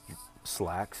nice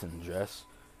slacks and dress.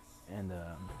 And,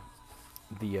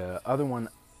 the other one,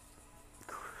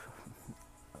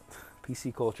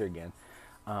 PC culture again.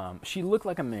 She looked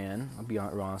like a man, I'll be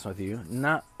honest with you.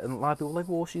 Not, a lot of people were like,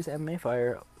 well, she's MMA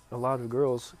fighter. A lot of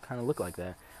girls kind of look like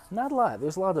that. Not a lot.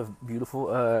 There's a lot of beautiful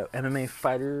MMA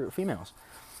fighter females,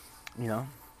 you know.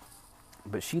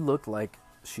 But she looked like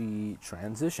she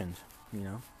transitioned, you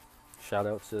know. Shout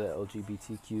out to the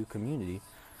LGBTQ community.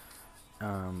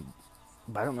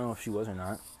 But I don't know if she was or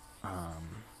not.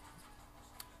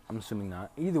 I'm assuming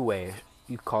not. Either way,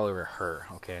 you call her her,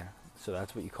 okay? So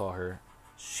that's what you call her.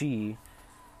 She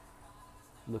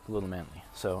looked a little manly.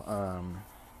 So,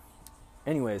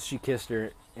 anyways, she kissed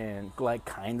her and like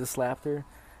kind of slapped her,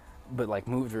 but like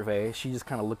moved her face. She just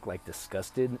kind of looked like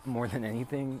disgusted more than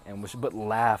anything, but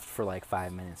laughed for like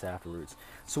 5 minutes afterwards.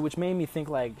 So which made me think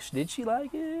like, did she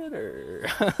like it or?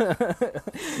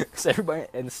 Cause everybody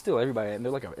and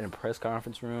they're like in a press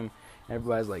conference room. And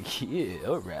everybody's like, yeah,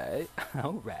 all right,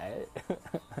 all right.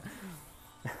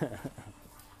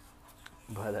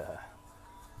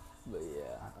 But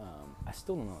yeah, I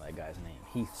still don't know that guy's name.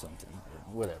 Heath something or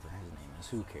whatever his name is.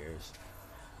 Who cares?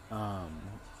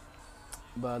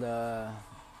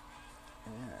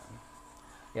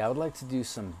 Yeah, I would like to do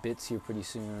some bits here pretty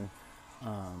soon.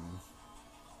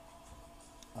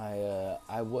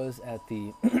 I was at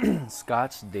the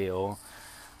Scottsdale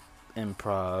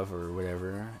Improv or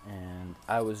whatever, and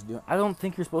I don't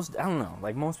think you're supposed to. I don't know.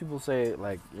 Like most people say,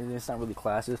 like it's not really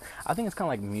classes. I think it's kind of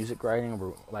like music writing,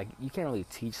 or like you can't really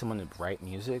teach someone to write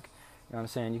music. You know what I'm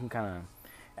saying? You can kind of,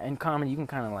 in comedy, you can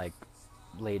kind of like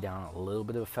lay down a little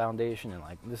bit of a foundation and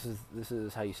like this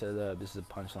is how you set it up. This is a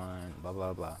punchline. Blah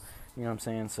blah blah. You know what I'm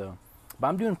saying? So, but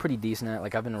I'm doing pretty decent at it.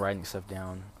 Like I've been writing stuff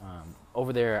down.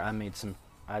 Over there, I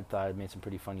thought I made some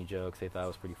pretty funny jokes. They thought it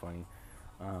was pretty funny.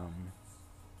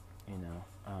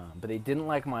 But they didn't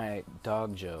like my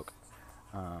dog joke,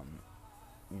 and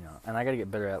I gotta get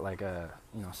better at like,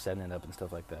 setting it up and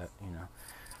stuff like that,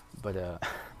 but,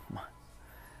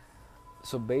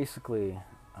 so basically,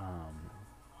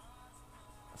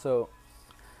 so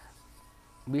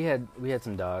we had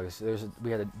some dogs.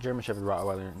 We had a German Shepherd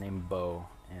Rottweiler named Bo,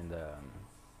 and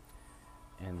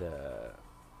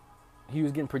he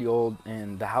was getting pretty old,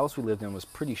 and the house we lived in was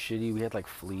pretty shitty. We had like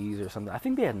fleas or something. I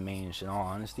think they had mange, in all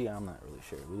honesty. I'm not really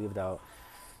sure. We lived out,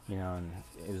 and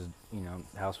it was,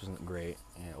 the house wasn't great,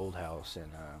 and old house,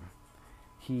 and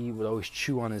he would always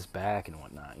chew on his back and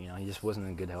whatnot. He just wasn't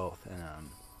in good health. And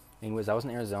anyways, I was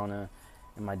in Arizona,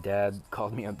 and my dad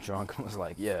called me up drunk and was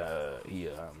like, "Yeah,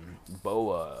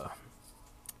 Bo,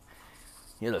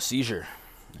 he had a seizure,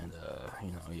 and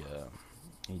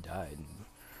he died." And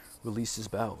released his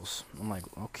bowels. I'm like,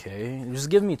 okay. It was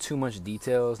giving me too much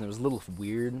details, and it was a little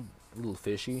weird, a little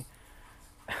fishy.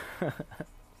 Like,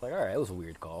 alright, it was a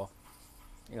weird call.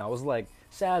 I was like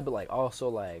sad, but like also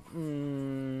like,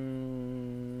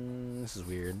 this is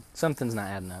weird. Something's not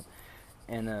adding up.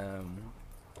 And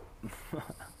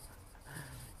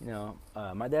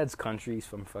my dad's country. He's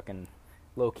from fucking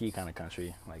low key kind of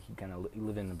country. Like he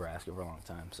lived in Nebraska for a long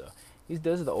time, so he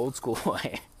does it the old school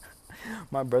way.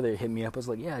 My brother hit me up. I was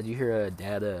like, "Yeah, did you hear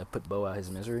Dad put Bo out his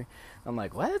misery?" I'm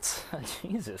like, "What?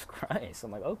 Jesus Christ!"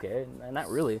 I'm like, "Okay, not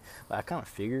really." But I kind of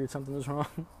figured something was wrong.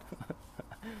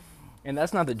 And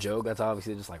that's not the joke. That's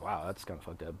obviously just like, wow, that's kind of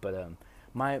fucked up. But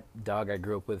my dog I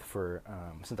grew up with for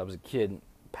since I was a kid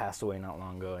passed away not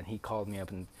long ago, and he called me up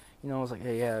and I was like,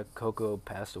 "Hey, yeah, Coco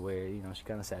passed away." She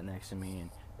kind of sat next to me, and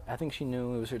I think she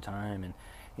knew it was her time, and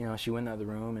she went out of the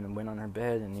room and went on her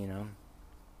bed, and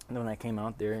and then when I came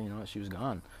out there, she was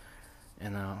gone.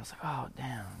 And I was like, oh,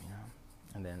 damn,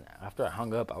 And then after I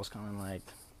hung up, I was kind of like,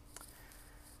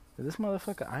 did this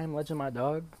motherfucker I Am Legend my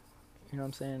dog? You know what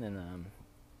I'm saying? And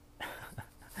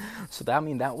so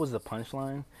that was the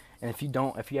punchline. And if you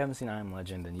haven't seen I Am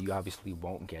Legend, then you obviously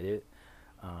won't get it.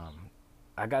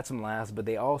 I got some laughs, but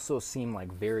they also seem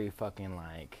like very fucking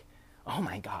like, oh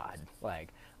my God,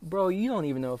 like, bro, you don't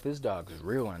even know if this dog is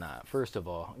real or not, first of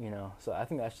all, So I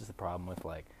think that's just the problem with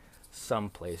like some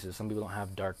places. Some people don't have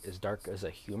as dark as a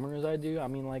humor as I do. I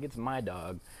mean, like, it's my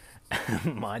dog.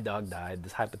 My dog died,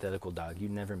 this hypothetical dog you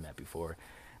never met before.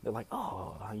 They're like,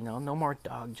 oh, no more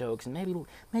dog jokes, and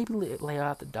maybe lay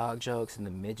out the dog jokes and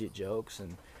the midget jokes.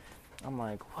 And I'm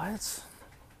like, what?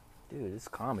 Dude, it's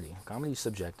comedy. Comedy's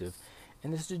subjective,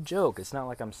 and it's a joke. It's not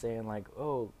like I'm saying like,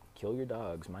 oh, kill your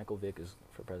dogs. Michael Vick is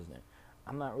for president.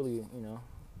 I'm not really,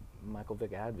 Michael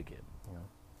Vick advocate.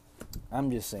 I'm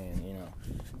just saying,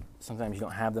 sometimes you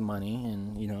don't have the money,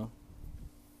 and it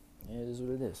is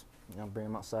what it is. Bring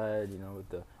him outside, with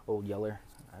the old Yeller.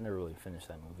 I never really finished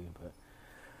that movie, but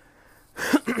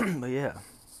but yeah.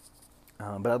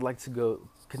 But I'd like to go.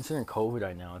 Considering COVID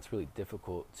right now, it's really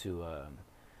difficult to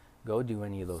go do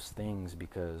any of those things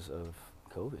because of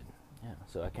COVID. Yeah,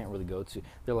 so I can't really go to.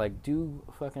 They're like, do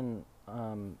fucking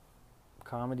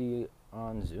comedy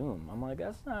on Zoom. I'm like,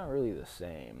 that's not really the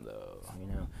same though,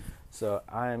 So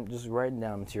I'm just writing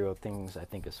down material, things I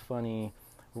think is funny.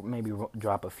 Maybe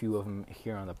drop a few of them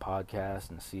here on the podcast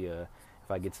and see if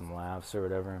I get some laughs or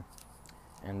whatever.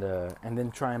 And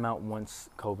then try them out once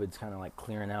COVID's kind of like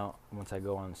clearing out. Once I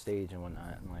go on stage and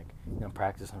whatnot, and like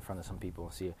practice in front of some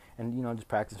people, and just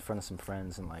practice in front of some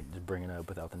friends and like just bring it up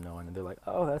without them knowing. And they're like,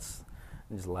 oh, and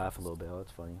just laugh a little bit. Oh,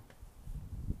 that's funny.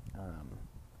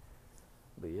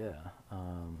 But yeah.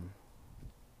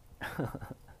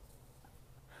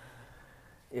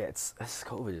 Yeah, it's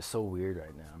COVID is so weird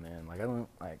right now, man. Like I don't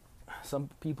like some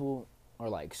people are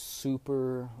like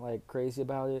super like crazy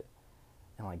about it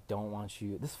and like don't want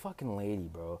you. This fucking lady,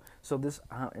 bro. So this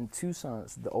in Tucson,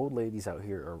 the old ladies out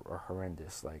here are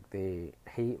horrendous. Like they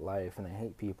hate life and they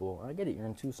hate people. I get it. You're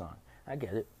in Tucson. I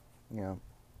get it. You know,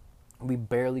 we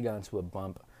barely got into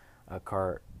a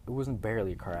car. It wasn't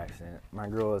barely a car accident. My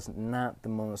girl is not the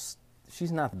most.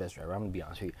 She's not the best driver. I'm gonna be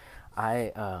honest with you.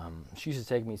 She used to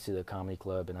take me to the comedy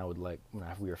club, and I would like when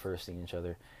we were first seeing each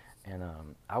other, and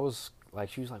I was like,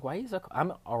 she was like, why is that?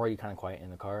 I'm already kind of quiet in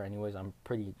the car, anyways. I'm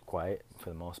pretty quiet for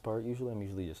the most part. I'm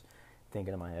usually just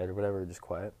thinking in my head or whatever, just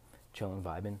quiet, chilling,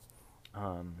 vibing.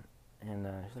 And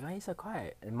she's like, why are you so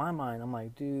quiet? In my mind, I'm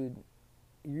like, dude,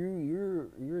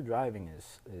 your driving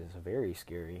is very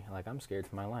scary. Like I'm scared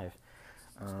for my life.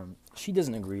 She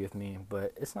doesn't agree with me,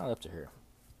 but it's not up to her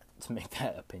to make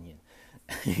that opinion.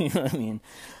 You know what I mean?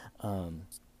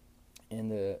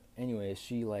 Anyways,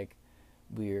 she like,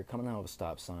 we're coming out of a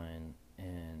stop sign,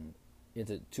 and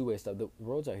it's a two-way stop. The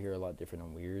roads out here are a lot different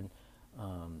and weird.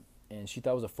 And she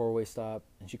thought it was a four-way stop,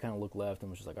 and she kind of looked left and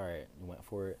was just like, all right, and went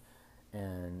for it.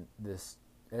 And this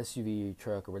SUV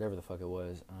truck or whatever the fuck it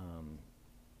was,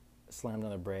 slammed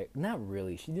on the brake. Not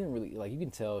really. She didn't really, like, you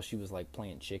can tell she was like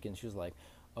playing chicken. She was like,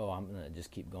 oh, I'm gonna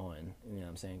just keep going. You know what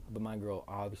I'm saying? But my girl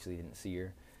obviously didn't see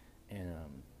her. And,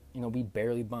 we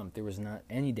barely bumped. There was not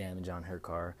any damage on her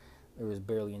car. There was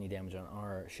barely any damage on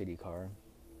our shitty car.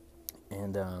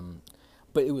 And,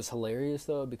 but it was hilarious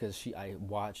though, because I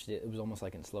watched it. It was almost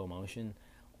like in slow motion,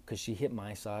 because she hit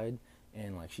my side,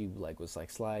 and like she like was like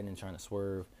sliding and trying to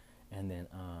swerve, and then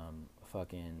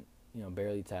fucking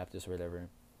barely tapped us or whatever.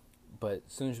 But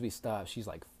as soon as we stopped, she's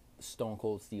like Stone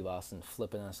Cold Steve Austin,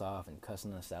 flipping us off and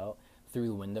cussing us out through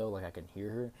the window, like I can hear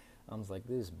her. I was like,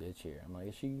 this bitch here. I'm like,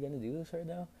 is she gonna do this right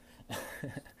now?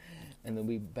 And then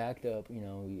we backed up.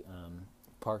 We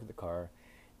parked the car,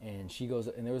 and she goes,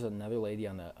 and there was another lady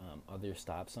on the other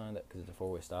stop sign, because it's a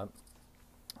four-way stop.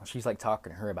 She's like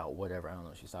talking to her about whatever. I don't know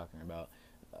what she's talking about.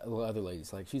 Other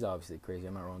ladies, like, she's obviously crazy.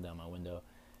 I'm not rolling down my window.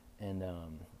 And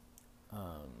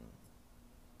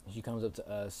she comes up to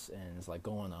us and is like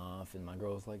going off, and my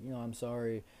girl's like, I'm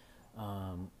sorry.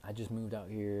 I just moved out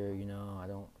here, I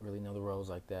don't really know the roads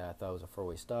like that. I thought it was a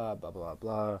four-way stop, blah, blah,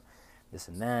 blah, this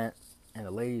and that. And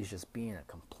the lady's just being a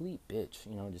complete bitch,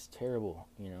 just terrible,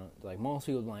 Like, most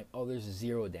people are like, oh, there's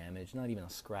zero damage, not even a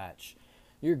scratch.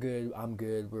 You're good, I'm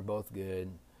good, we're both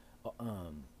good.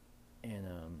 In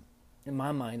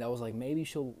my mind, I was like, maybe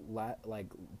she'll,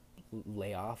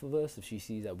 lay off of us if she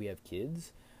sees that we have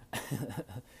kids.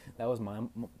 That was my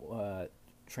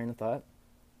train of thought.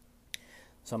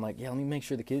 So I'm like, yeah, let me make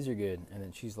sure the kids are good. And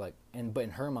then she's like, but in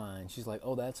her mind, she's like,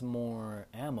 oh, that's more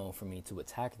ammo for me to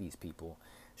attack these people.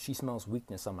 She smells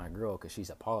weakness on my girl because she's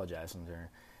apologizing to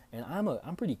her. And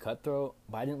I'm pretty cutthroat,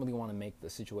 but I didn't really want to make the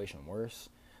situation worse,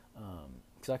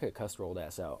 because I could have cussed her old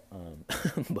ass out.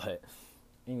 But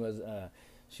anyways,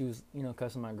 she was,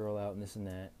 cussing my girl out and this and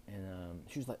that. And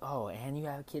she was like, oh, and you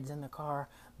have kids in the car,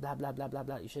 blah, blah, blah, blah,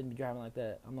 blah. You shouldn't be driving like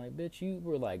that. I'm like, bitch, you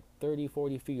were like 30,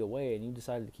 40 feet away, and you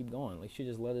decided to keep going. Like, she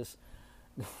just let us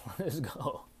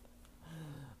go.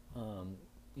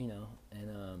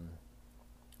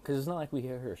 Because it's not like we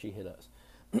hit her, she hit us.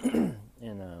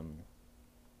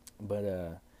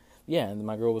 Yeah, and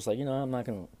my girl was like, I'm not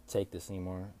going to take this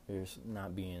anymore. There's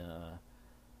not being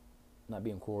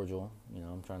cordial.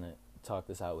 I'm trying to talk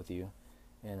this out with you.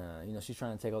 And, she's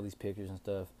trying to take all these pictures and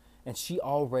stuff. And she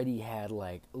already had,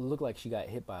 looked like she got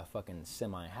hit by a fucking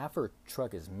semi. Half her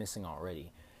truck is missing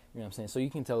already. You know what I'm saying? So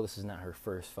you can tell this is not her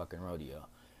first fucking rodeo.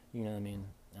 You know what I mean?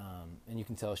 And you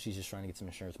can tell she's just trying to get some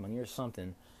insurance money or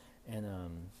something. And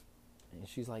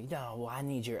she's like, no, well, I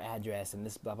need your address and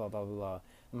this blah, blah, blah, blah, blah.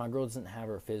 And my girl doesn't have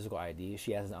her physical ID.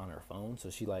 She has it on her phone. So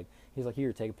he's like,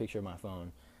 here, take a picture of my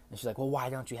phone. And she's like, well, why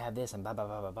don't you have this? And blah, blah,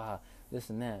 blah, blah, blah, this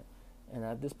and that. And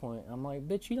at this point, I'm like,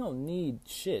 bitch, you don't need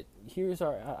shit. Here's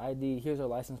our ID. Here's our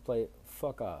license plate.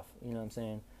 Fuck off. You know what I'm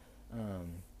saying?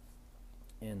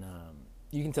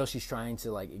 You can tell she's trying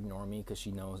to, ignore me because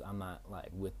she knows I'm not,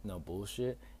 with no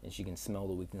bullshit. And she can smell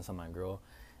the weakness on my girl.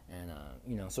 And,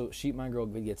 so my girl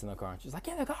gets in the car and she's like,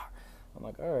 get in the car. I'm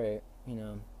like, all right,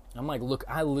 I'm like, look,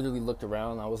 I literally looked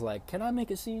around. I was like, can I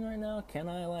make a scene right now? Can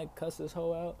I, cuss this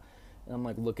hoe out? And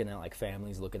I'm, looking at,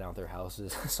 families looking out their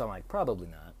houses. So I'm like, probably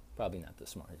not the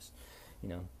smartest,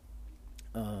 so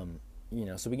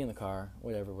we get in the car,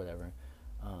 whatever.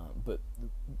 But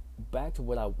back to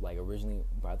what I, originally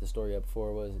brought the story up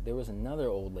for was there was another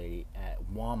old lady at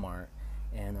Walmart,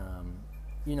 and,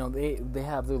 they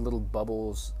have their little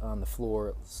bubbles on the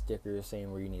floor, stickers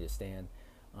saying where you need to stand.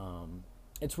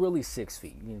 It's really 6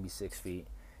 feet. You need to be 6 feet.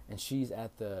 and she's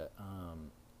at the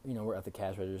we're at the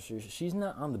cash register. She's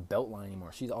not on the belt line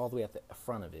anymore. She's all the way at the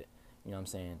front of it. You know what I'm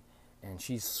saying? And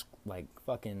she's like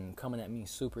fucking coming at me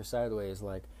super sideways,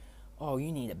 like, oh,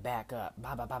 you need to back up,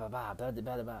 blah, blah, blah, blah, blah, blah, blah,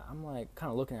 blah, blah. I'm like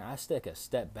kind of looking at it. I take a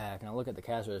step back and I look at the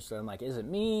cash register. I'm like, is it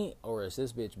me or is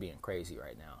this bitch being crazy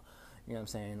right now? You know what I'm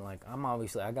saying? Like,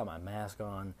 I got my mask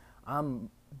on. I'm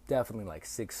definitely like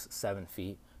 6-7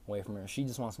 feet away from her. She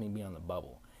just wants me to be on the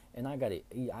bubble. And I got a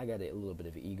little bit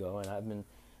of an ego, and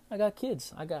I got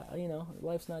kids. I got,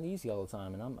 life's not easy all the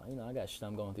time, and I got shit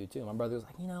I'm going through too. My brother was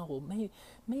like, well,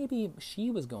 maybe she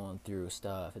was going through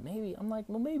stuff, and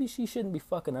maybe she shouldn't be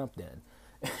fucking up then.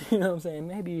 You know what I'm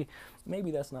saying?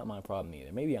 Maybe that's not my problem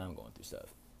either. Maybe I'm going through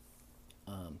stuff.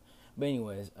 But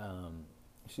anyways,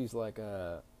 she's like,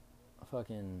 I'm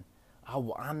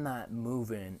not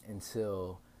moving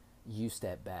until you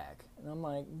step back. And I'm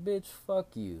like, bitch,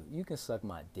 fuck you. You can suck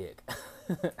my dick.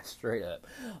 Straight up.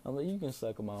 I'm like, you can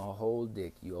suck my whole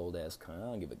dick, you old ass cunt. I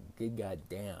don't give a good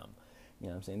goddamn. You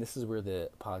know what I'm saying? This is where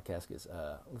the podcast gets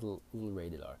little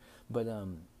rated R. But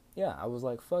yeah, I was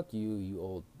like, fuck you,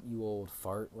 you old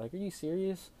fart. Like, are you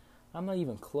serious? I'm not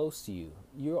even close to you.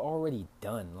 You're already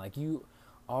done. Like, your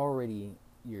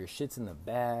shit's in the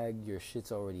bag, you're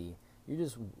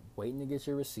just waiting to get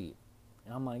your receipt.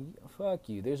 And I'm like, fuck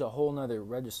you. There's a whole nother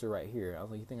register right here. I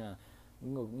was like, you can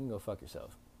go fuck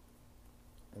yourself.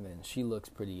 And then she looks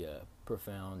pretty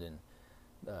profound, and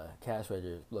cash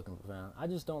register looking profound. I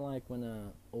just don't like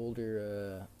when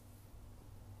older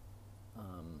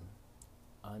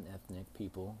unethnic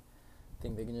people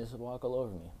think they can just walk all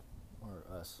over me, or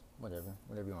us, whatever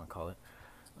you want to call it.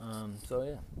 So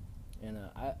yeah, and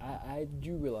I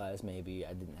do realize maybe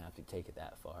I didn't have to take it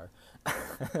that far.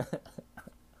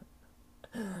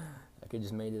 I could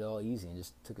just made it all easy and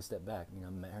just took a step back,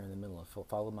 met her in the middle and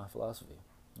followed my philosophy,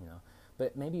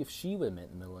 But maybe if she would have met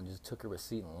in the middle and just took her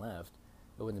receipt and left,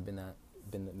 it wouldn't have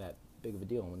been that big of a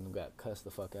deal and wouldn't have got cussed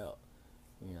the fuck out.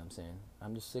 You know what I'm saying?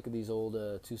 I'm just sick of these old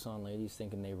Tucson ladies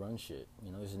thinking they run shit.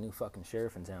 There's a new fucking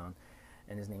sheriff in town,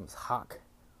 and his name is Hawk.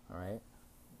 All right?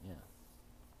 Yeah.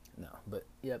 No, but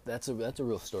yep, that's a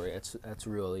real story. That's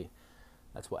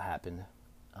what happened.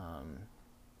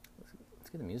 Let's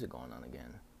get the music going on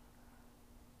again.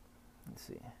 Let's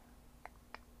see.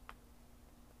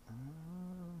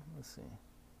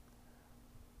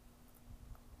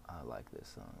 I like this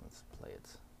song. Let's play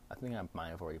it. I think I might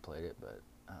have already played it, but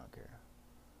I don't care.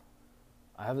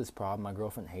 I have this problem. My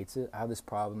girlfriend hates it. I have this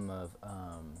problem of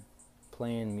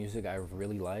playing music I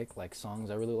really like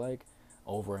songs I really like,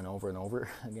 over and over and over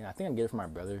again. I think I'm getting it from my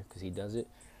brother because he does it.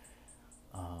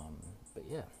 But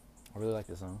yeah, I really like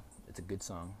this song. It's a good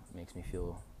song. It makes me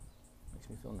feel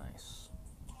nice.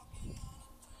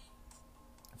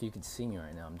 If you could see me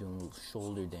right now, I'm doing a little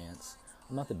shoulder dance.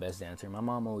 I'm not the best dancer. My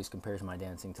mom always compares my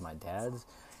dancing to my dad's,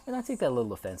 and I take that a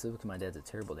little offensive because my dad's a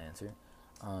terrible dancer.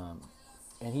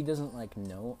 And he doesn't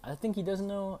know. I think he doesn't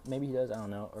know. Maybe he does. I don't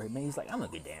know. Or maybe he's like, I'm a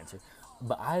good dancer.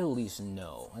 But I at least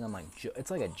know. And I'm like, it's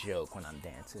like a joke when I'm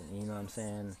dancing. You know what I'm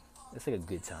saying? It's like a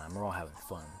good time. We're all having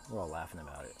fun. We're all laughing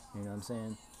about it. You know what I'm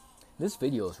saying? This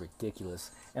video is ridiculous.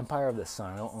 Empire of the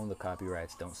Sun. I don't own the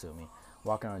copyrights. Don't sue me.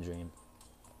 Walking on a Dream.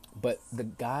 But the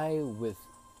guy with,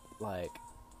 the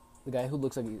guy who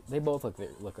looks like, they both look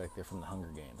like they're from the Hunger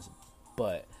Games.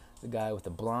 But the guy with the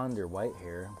blonde or white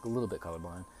hair, a little bit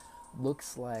colorblind,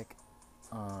 looks like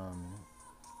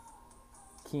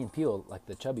Key and Peele, like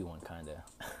the chubby one, kind of.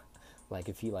 Like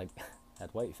if he had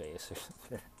white face or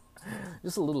something.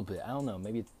 Just a little bit. I don't know.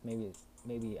 Maybe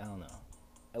I don't know.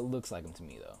 It looks like him to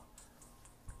me though.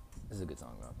 This is a good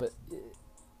song though. But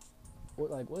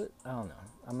what? I don't know.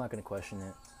 I'm not gonna question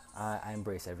it. I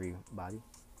embrace everybody.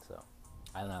 So,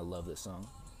 and I love this song.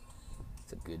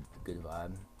 It's a good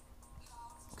vibe.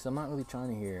 Cause I'm not really trying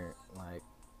to hear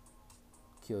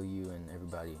kill you and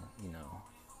everybody,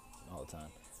 all the time.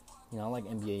 I like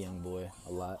NBA Youngboy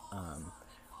a lot,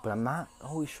 but I'm not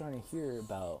always trying to hear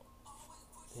about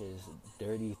his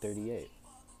dirty 38.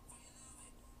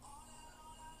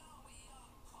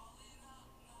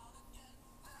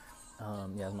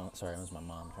 Yeah, it was my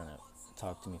mom trying to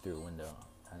talk to me through a window.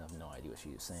 I have no idea what she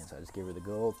was saying, so I just gave her the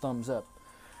good old thumbs up.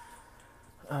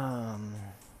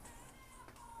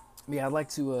 Yeah, I'd like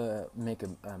to make a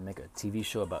TV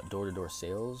show about door-to-door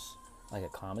sales, like a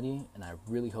comedy, and I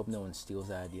really hope no one steals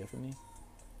that idea from me.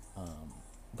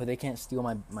 But they can't steal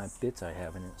my bits I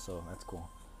have in it, so that's cool.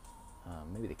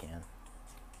 Maybe they can.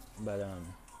 But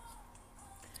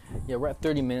yeah, we're at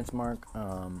 30 minutes mark.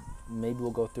 Maybe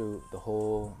we'll go through the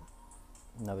whole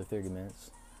another 30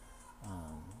 minutes.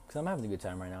 Cause I'm having a good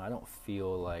time right now. I don't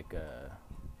feel like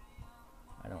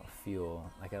I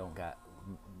don't got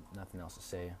nothing else to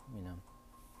say, you know.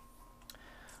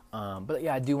 But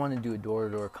yeah, I do want to do a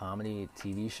door-to-door comedy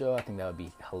TV show. I think that would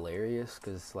be hilarious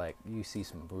because like you see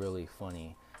some really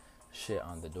funny shit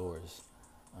on the doors.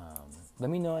 Let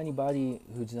me know anybody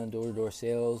who's done door-to-door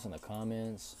sales in the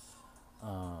comments.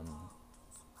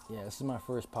 Yeah, this is my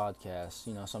first podcast,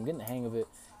 you know, so I'm getting the hang of it,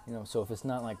 you know. So if it's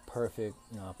not like perfect,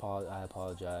 you know, I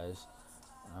apologize.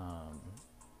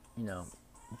 You know,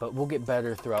 but we'll get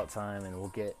better throughout time, and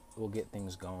we'll get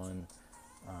things going.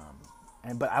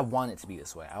 But I want it to be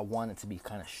this way. I want it to be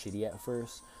kind of shitty at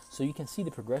first, so you can see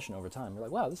the progression over time. You're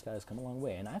like, wow, this guy's come a long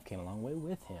way, and I've came a long way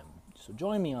with him. So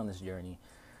join me on this journey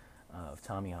of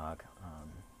Tommy Hawk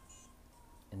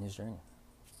in his journey.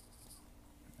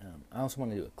 I also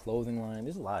want to do a clothing line.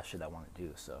 There's a lot of shit I want to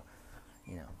do. So,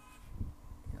 you know,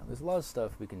 there's a lot of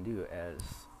stuff we can do as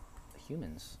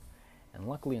humans. And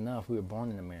luckily enough, we were born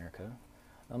in America.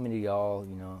 Not many of y'all,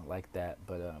 you know, like that,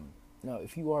 but no,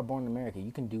 if you are born in America,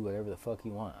 you can do whatever the fuck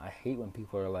you want. I hate when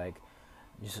people are like,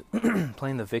 just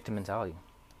playing the victim mentality.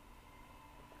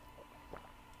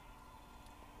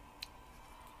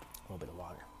 A little bit of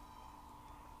water.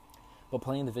 But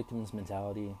playing the victim's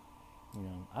mentality, you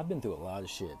know, I've been through a lot of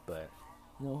shit, but,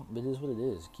 you know, it is what it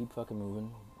is. Keep fucking moving.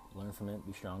 Learn from it.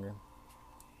 Be stronger.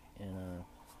 And,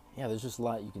 yeah, there's just a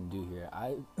lot you can do here.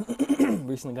 I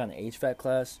recently got an HVAC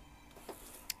class,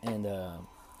 and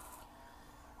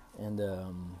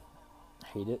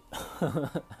hate it.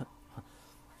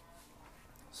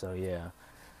 So yeah,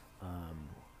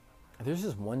 there's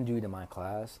this one dude in my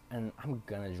class, and I'm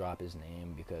gonna drop his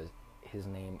name because his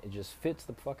name, it just fits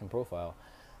the fucking profile.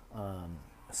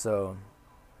 So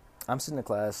I'm sitting in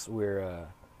class where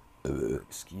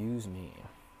excuse me,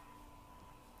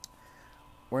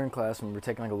 we're in class and we're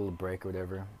taking like a little break or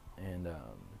whatever, and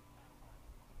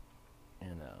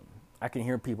I can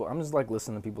hear people. I'm just like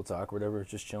listening to people talk or whatever,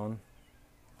 just chilling.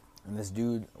 And this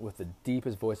dude with the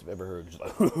deepest voice I've ever heard, just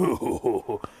like,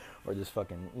 or just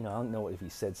fucking, you know, I don't know if he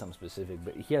said something specific,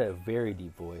 but he had a very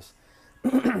deep voice.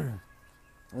 And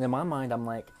in my mind, I'm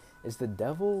like, is the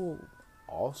devil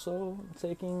also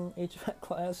taking HVAC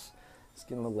class? It's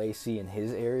getting a little lacy in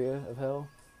his area of hell.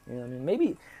 You know what I mean?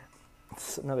 Maybe,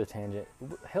 it's another tangent.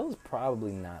 Hell's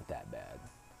probably not that bad.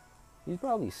 He's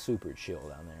probably super chill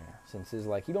down there, since his,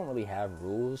 like, he don't really have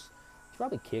rules. He's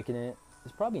probably kicking it.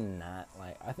 It's probably not,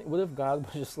 like, I think, what if God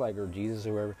was just like, or Jesus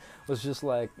or whoever, was just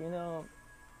like, you know,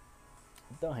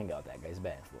 don't hang out with that guy, he's a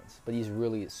bad influence. But he's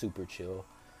really super chill.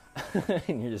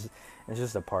 And you're just, it's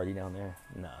just a party down there.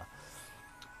 No.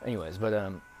 Anyways, but,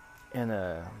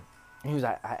 he was,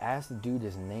 I asked the dude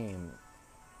his name,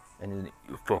 and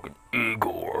he's fucking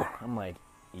Igor. I'm like,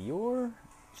 Eeyore?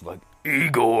 He's like,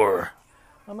 Igor.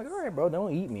 I'm like, alright, bro,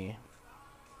 don't eat me.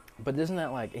 But isn't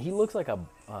that like, he looks like a,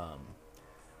 what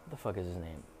the fuck is his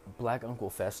name? Black Uncle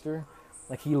Fester.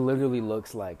 Like, he literally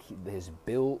looks like his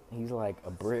build, he's like a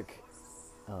brick,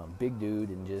 big dude,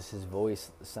 and just his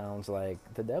voice sounds like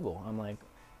the devil. I'm like,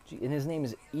 gee, and his name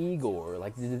is Igor.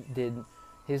 Like, did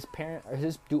his parent, or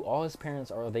do all his parents,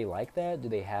 are they like that? Do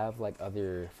they have like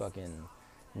other fucking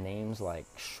names like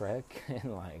Shrek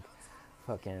and like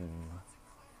fucking,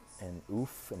 and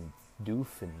Oof and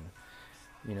Doof and,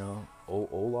 you know,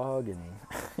 Olog and,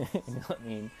 you know what I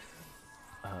mean?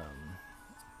 I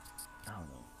don't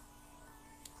know.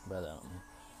 But,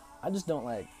 I just don't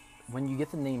like, when you get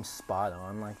the name spot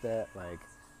on like that, like,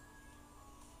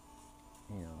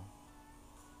 you know,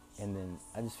 and then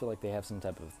I just feel like they have some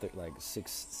type of, like,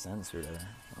 sixth sense or whatever.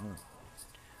 I don't know.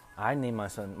 I named my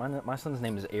son, my son's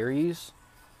name is Aries,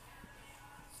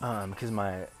 because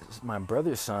my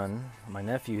brother's son, my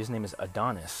nephew, his name is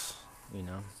Adonis, you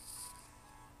know.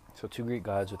 So two Greek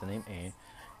gods with the name A.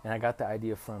 And I got the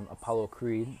idea from Apollo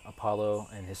Creed, Apollo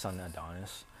and his son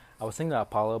Adonis. I was thinking of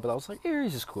Apollo, but I was like,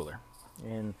 Aries is cooler.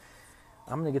 And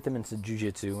I'm going to get them into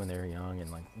jiu-jitsu when they're young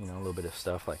and, like, you know, a little bit of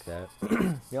stuff like that.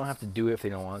 They don't have to do it if they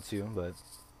don't want to, but,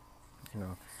 you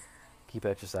know, keep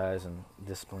exercise and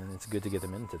discipline. It's good to get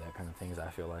them into that kind of things, I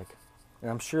feel like. And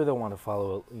I'm sure they'll want to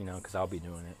follow, you know, because I'll be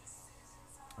doing it.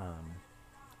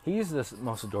 He's the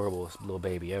most adorable little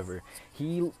baby ever.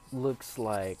 He looks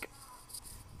like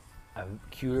a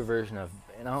cuter version of,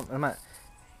 and I'm not,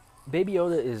 Baby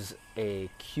Yoda is a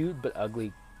cute but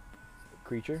ugly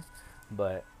creature,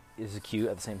 but is cute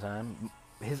at the same time.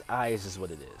 His eyes is what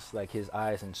it is. Like, his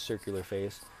eyes and circular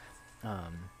face.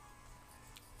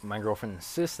 My girlfriend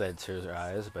insists that it's her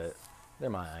eyes, but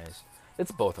they're my eyes.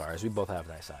 It's both ours. We both have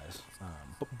nice eyes.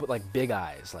 But like big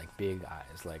eyes, like,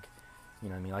 you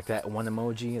know what I mean? Like that one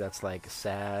emoji that's like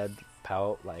sad,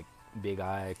 pout, like big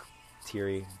eye,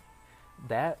 teary.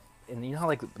 That and you know how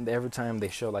like every time they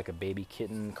show like a baby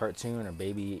kitten cartoon or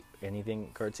baby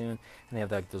anything cartoon, and they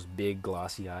have like those big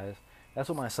glossy eyes. That's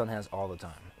what my son has all the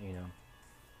time, you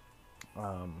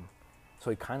know. So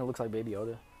he kind of looks like Baby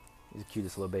Yoda. He's the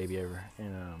cutest little baby ever,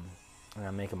 and I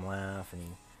make him laugh, and he,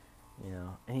 you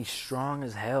know, and he's strong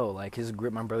as hell. Like his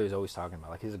grip, my brother's always talking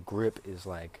about. Like his grip is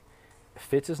like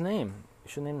fits his name.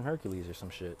 You should name him Hercules or some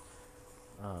shit.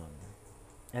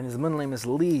 And his middle name is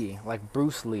Lee, like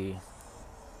Bruce Lee.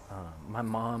 My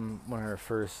mom, one of her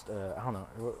first, I don't know,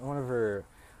 one of her,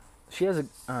 she has a,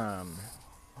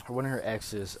 one of her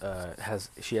exes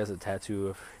she has a tattoo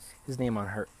of his name on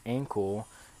her ankle,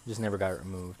 just never got it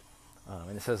removed,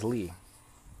 and it says Lee.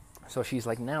 So she's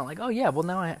like now, like, oh yeah, well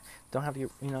now I don't have to,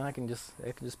 you know, I can just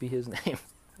be his name.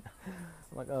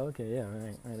 I'm like, oh okay, yeah,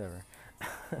 right, whatever.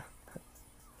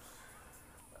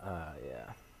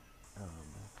 Yeah.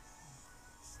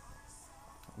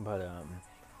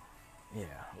 Yeah,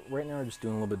 right now we're just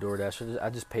doing a little bit of DoorDash. I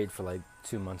just paid for like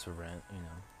 2 months of rent, you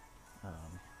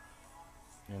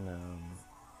know.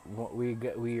 What me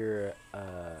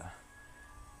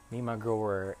and my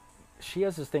girl she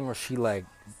has this thing where she like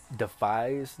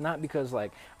defies, not because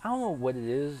like, I don't know what it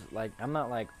is, like, I'm not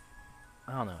like,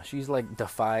 I don't know, she's like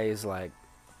defies like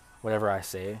whatever I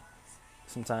say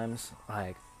sometimes.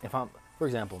 Like, if I'm, for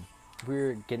example, we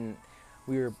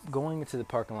were going into the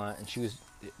parking lot, and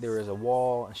there was a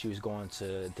wall, and she was going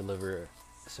to deliver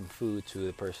some food to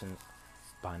the person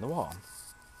behind the wall.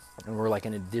 And we're like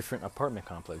in a different apartment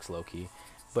complex, low key,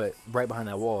 but right behind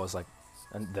that wall is like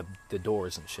the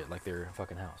doors and shit, like their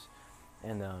fucking house.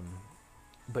 And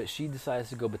but she decides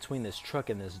to go between this truck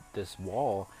and this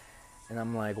wall, and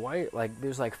I'm like, why? Like,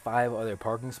 there's like 5 other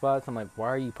parking spots. I'm like, why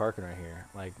are you parking right here?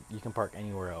 Like, you can park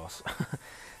anywhere else.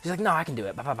 She's like, no, I can do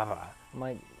it. Bah, bah, bah, bah. I'm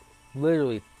like,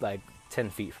 literally like 10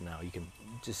 feet from now, you can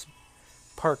just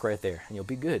park right there and you'll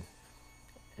be good.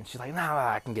 And she's like, nah,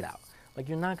 I can get out. Like,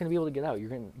 you're not going to be able to get out. You're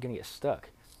going to get stuck.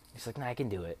 She's like, nah, I can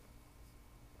do it.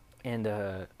 And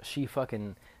she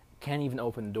fucking can't even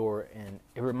open the door. And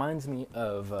it reminds me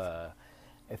of,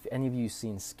 if any of you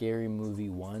seen Scary Movie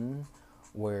 1,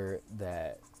 where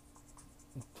that,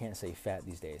 you can't say fat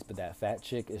these days, but that fat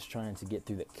chick is trying to get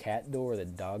through the cat door, the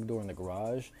dog door in the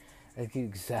garage. That's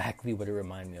exactly what it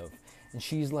reminded me of. And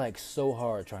she's like so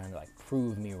hard trying to like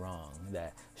prove me wrong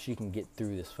that she can get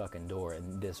through this fucking door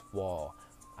and this wall.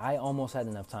 I almost had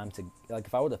enough time to, like,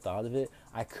 if I would have thought of it,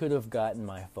 I could have gotten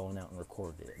my phone out and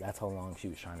recorded it. That's how long she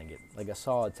was trying to get, like a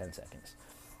solid 10 seconds.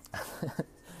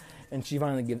 And she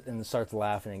finally starts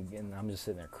laughing, and I'm just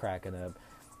sitting there cracking up.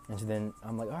 And so then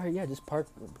I'm like, all right, yeah, just park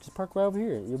right over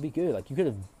here. You'll be good. Like, you could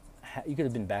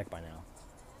have been back by now.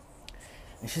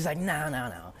 And she's like,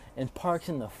 no, and parks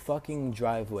in the fucking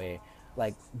driveway,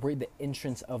 like right the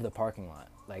entrance of the parking lot,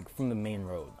 like from the main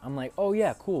road. I'm like, oh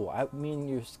yeah, cool. Our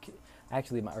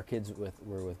kids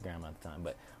were with grandma at the time,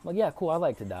 but I'm like, yeah, cool. I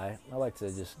like to die. I like to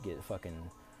just get fucking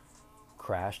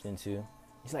crashed into.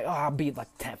 He's like, oh, I'll be like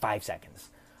 5 seconds.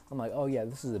 I'm like, oh yeah,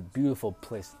 this is a beautiful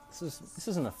place. This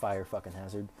isn't a fire fucking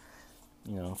hazard.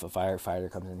 You know, if a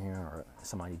firefighter comes in here or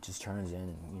somebody just turns in,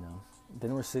 and you know,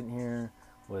 then we're sitting here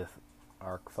with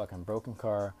our fucking broken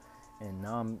car, and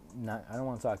now I don't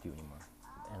want to talk to you anymore,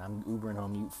 and I'm Ubering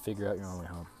home. You figure out your own way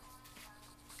home.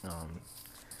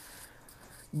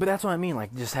 But that's what I mean,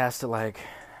 like, just has to like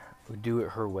do it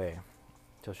her way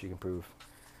until she can prove.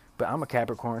 But I'm a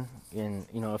Capricorn, and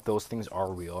you know, if those things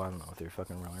are real, I don't know if they're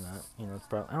fucking real or not. You know,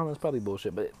 I don't know, it's probably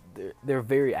bullshit, but they're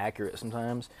very accurate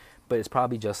sometimes. But it's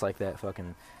probably just like that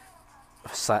fucking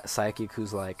psychic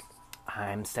who's like,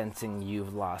 I'm sensing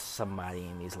you've lost somebody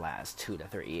in these last 2 to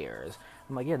 3 years.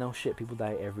 I'm like, yeah, no shit. People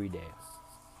die every day.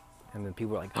 And then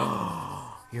people are like,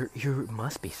 oh, you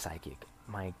must be psychic.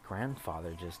 My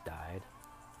grandfather just died.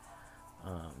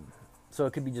 So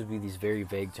it could just be these very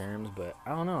vague terms, but I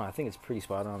don't know. I think it's pretty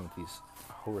spot on with these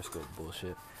horoscope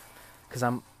bullshit. Because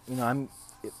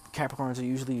Capricorns are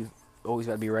usually always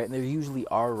got to be right, and they usually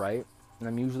are right.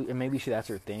 And maybe that's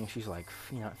her thing. She's like,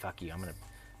 you know, fuck you. I'm gonna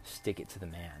stick it to the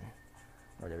man.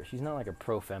 Or whatever. She's not like a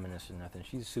pro-feminist or nothing.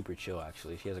 She's super chill,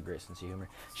 actually. She has a great sense of humor.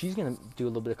 She's gonna do a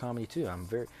little bit of comedy too. I'm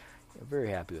very, very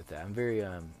happy with that. I'm very,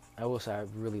 I will say I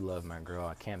really love my girl.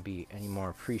 I can't be any more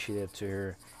appreciative to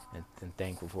her and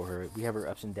thankful for her. We have our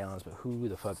ups and downs, but who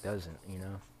the fuck doesn't, you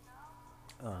know?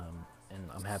 And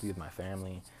I'm happy with my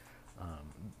family.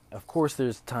 Of course,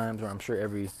 there's times where I'm sure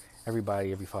every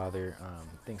father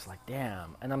thinks like,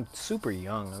 damn, and I'm super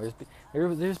young.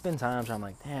 There's been times where I'm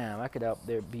like, damn, I could out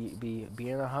there be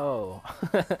in a hoe.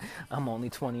 I'm only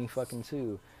 20 fucking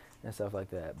 2 and stuff like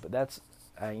that. But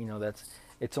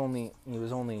it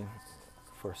was only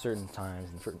for certain times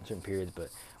and for certain periods, but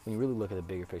when you really look at the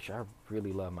bigger picture, I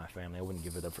really love my family. I wouldn't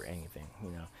give it up for anything,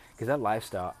 because that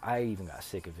lifestyle, I even got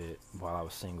sick of it while I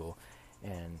was single,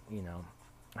 and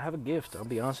I have a gift. I'll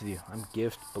be honest with you, I'm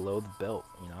gift below the belt.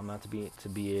 I'm not to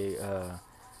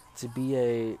be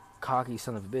a cocky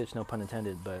son of a bitch, no pun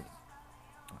intended, but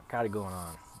I got it going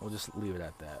on. We'll just leave it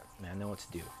at that. Man, I know what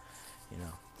to do,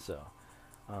 So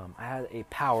I had a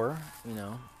power,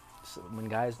 So when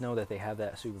guys know that they have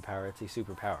that superpower, it's a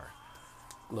superpower.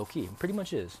 Low key, it pretty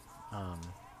much is.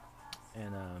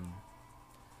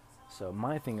 So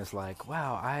my thing is like,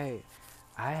 wow, I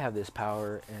have this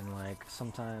power, and like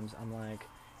sometimes I'm like,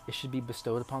 it should be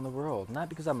bestowed upon the world. Not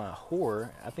because I'm a whore.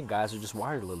 I think guys are just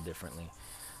wired a little differently.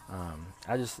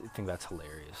 I just think that's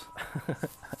hilarious.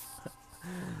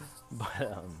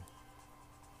 but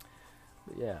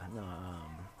yeah, no,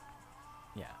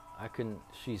 yeah, I couldn't.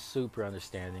 She's super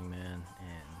understanding, man,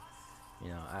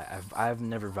 and I've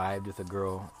never vibed with a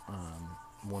girl,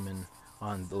 woman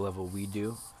on the level we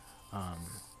do,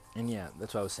 and yeah,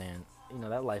 that's what I was saying.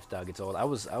 That lifestyle gets old. I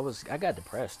got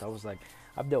depressed. I was like,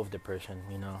 I've dealt with depression.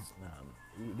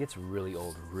 It gets really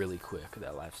old really quick.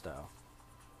 That lifestyle.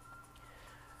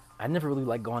 I never really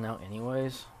liked going out,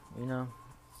 anyways. And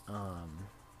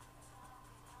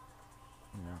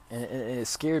it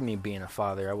scared me being a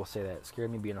father. I will say that it scared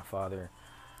me being a father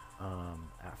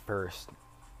at first.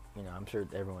 I'm sure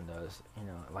everyone does.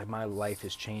 Like my life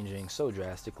is changing so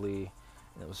drastically,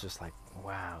 and it was just like,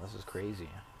 wow, this is crazy.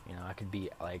 I could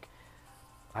be like,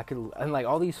 and like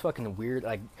all these fucking weird,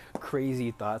 like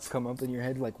crazy thoughts come up in your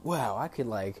head. Like, wow, I could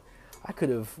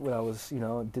have, when I was,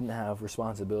 didn't have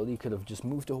responsibility, could have just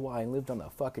moved to Hawaii and lived on the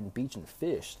fucking beach and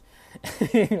fished.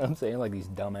 You know what I'm saying? Like these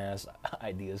dumbass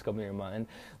ideas come to your mind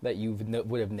that you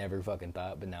would have never fucking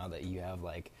thought, but now that you have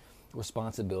like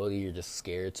responsibility, you're just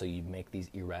scared, so you make these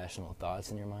irrational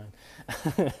thoughts in your mind.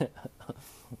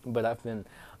 But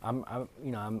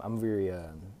I'm very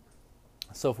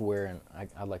self-aware, and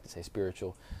I'd like to say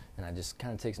spiritual, and I just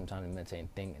kind of take some time to meditate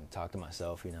and think and talk to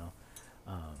myself, and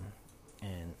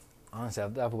honestly,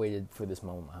 I've waited for this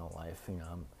moment my whole life.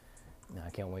 I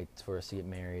can't wait for us to get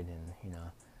married and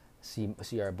see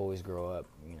our boys grow up.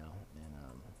 And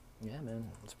yeah, man,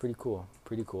 it's pretty cool.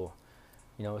 Pretty cool.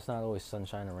 It's not always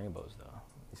sunshine and rainbows though.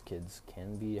 These kids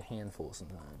can be a handful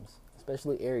sometimes,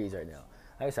 especially Aries right now.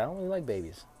 Like I said, I don't really like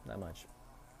babies that much,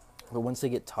 but once they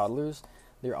get toddlers,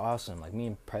 they're awesome. Like me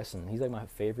and Preston, he's like my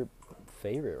favorite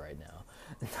right now.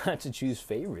 Not to choose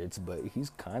favorites, but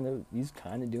he's kind of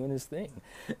doing his thing.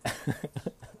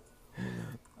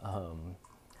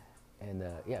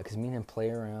 Yeah, because me and him play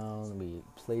around, we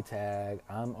play tag.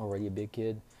 I'm already a big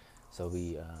kid, so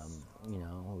we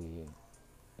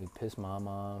piss mom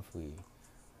off. We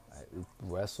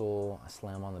wrestle. I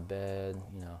slam on the bed.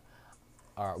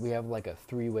 We have like a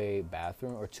 3-way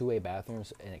bathroom or 2-way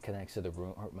bathrooms, and it connects to the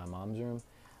room, or my mom's room.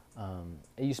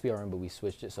 It used to be our room, but we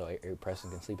switched it so Preston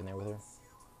can sleep in there with her.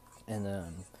 And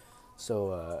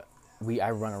I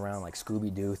run around like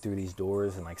Scooby-Doo through these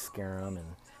doors and like scare them, and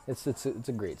it's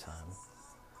a great time.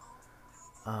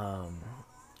 A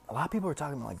lot of people are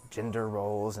talking about like gender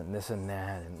roles and this and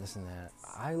that and this and that.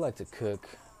 I like to cook.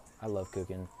 I love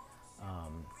cooking.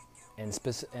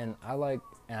 And I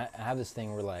have this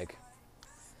thing where like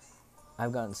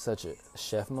I've gotten such a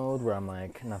chef mode where I'm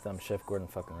like, not that I'm Chef Gordon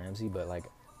fucking Ramsay, but like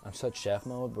I'm such chef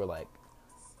mode where like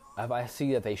if I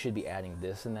see that they should be adding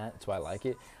this and that, that's why I like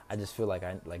it. I just feel like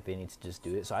they need to just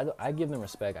do it. So I give them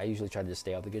respect. I usually try to just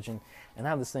stay out the kitchen. And I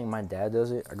have this thing. My dad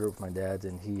does it. I grew up with my dad,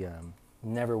 and he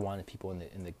never wanted people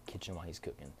in the kitchen while he's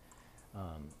cooking.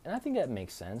 And I think that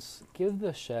makes sense. Give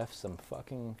the chef some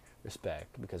fucking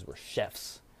respect because we're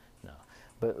chefs. No,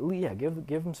 but yeah, give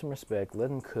them some respect. Let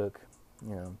them cook.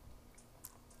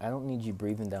 I don't need you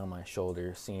breathing down my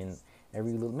shoulder, seeing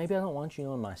every little. Maybe I don't want you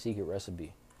knowing my secret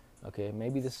recipe. Okay,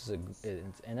 maybe this is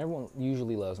and everyone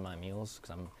usually loves my meals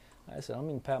because I don't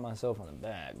mean to pat myself on the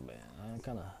back, but I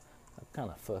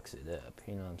kind of fucks it up.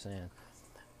 You know what I'm saying?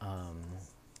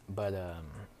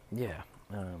 Yeah.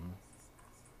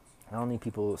 I don't need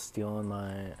people stealing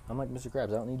my. I'm like Mr. Krabs.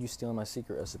 I don't need you stealing my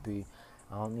secret recipe.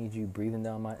 I don't need you breathing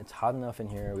down my. It's hot enough in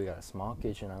here. We got a small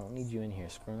kitchen. I don't need you in here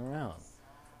screwing around.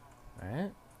 All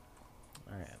right.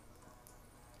 Yeah.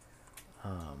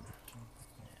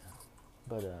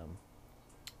 But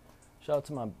shout out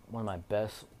to my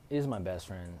best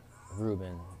friend,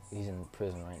 Ruben. He's in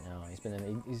prison right now.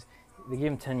 They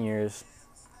gave him 10 years.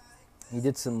 He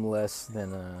did some less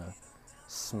than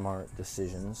smart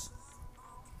decisions,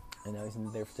 and now he's in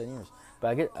there for 10 years.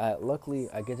 But luckily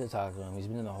I get to talk to him. He's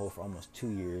been in the hole for almost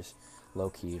 2 years, low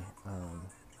key.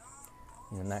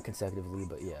 Not consecutively,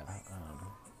 but yeah.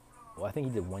 well, I think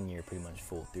he did 1 year pretty much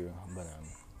full through. But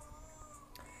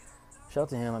shout out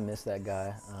to him. I miss that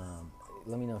guy.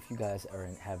 Let me know if you guys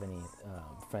have any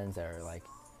friends that are like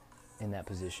in that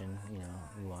position. You know,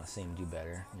 you want to see him do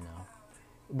better. You know,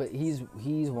 but he's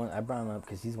one. I brought him up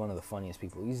because he's one of the funniest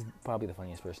people. He's probably the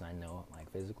funniest person I know,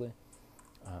 like physically.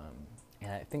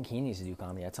 And I think he needs to do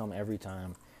comedy. I tell him every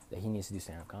time that he needs to do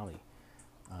stand-up comedy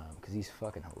because he's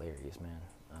fucking hilarious, man.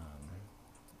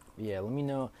 Yeah, let me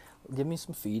know. Give me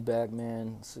some feedback,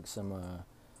 man. Some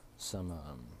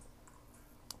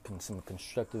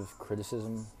constructive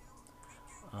criticism.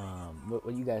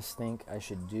 What you guys think I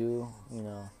should do? You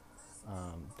know,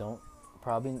 don't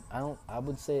probably. I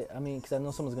would say. I mean, because I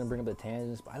know someone's gonna bring up the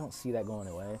tangents, but I don't see that going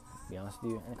away. To be honest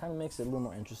with you, and it kind of makes it a little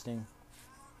more interesting.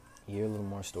 You hear a little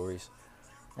more stories,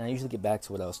 and I usually get back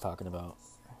to what I was talking about.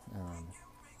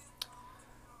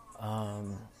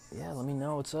 Yeah, let me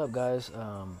know what's up, guys.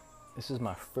 This is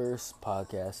my first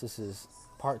podcast. This is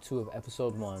part 2 of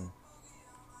episode 1.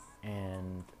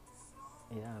 And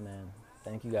yeah, man.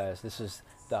 Thank you guys. This is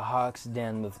the Hawk's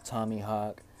Den with Tommy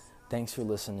Hawk. Thanks for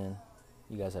listening.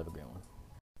 You guys have a great one.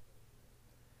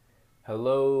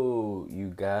 Hello,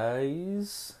 you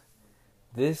guys.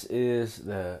 This is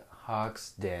the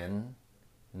Hawk's Den,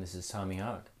 and this is Tommy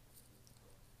Hawk.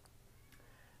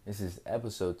 This is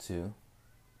episode 2.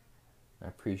 I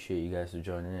appreciate you guys for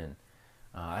joining in.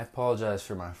 I apologize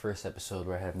for my first episode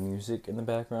where I had music in the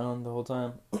background the whole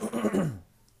time.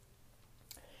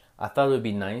 I thought it would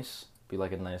be nice, be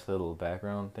like a nice little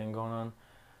background thing going on,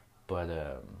 but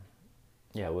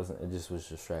yeah, it wasn't. It just was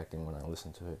distracting when I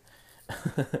listened to it.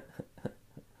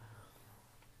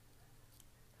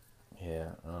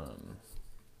 Yeah.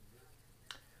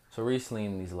 So recently,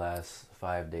 in these last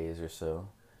 5 days or so,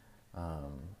 a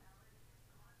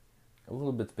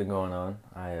little bit's been going on.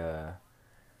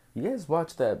 You guys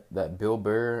watched that Bill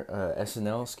Burr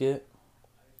SNL skit?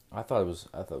 I thought it was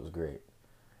great.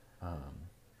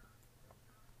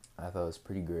 I thought it was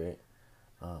pretty great.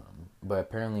 But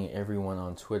apparently everyone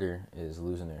on Twitter is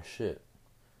losing their shit.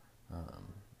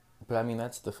 But I mean,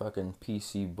 that's the fucking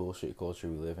PC bullshit culture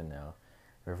we live in now.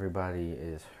 Everybody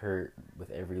is hurt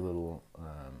with every little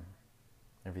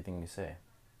everything you say.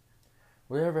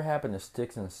 Whatever happened to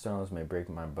sticks and stones may break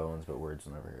my bones, but words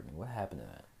will never hurt me? What happened to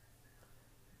that?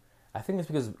 I think it's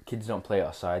because kids don't play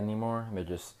outside anymore. They're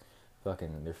just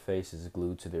fucking, their face is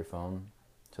glued to their phone,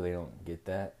 so they don't get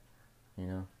that, you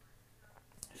know?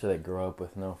 So they grow up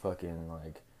with no fucking,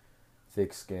 like,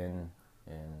 thick skin,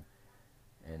 and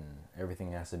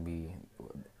everything has to be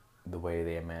the way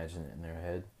they imagine it in their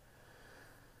head.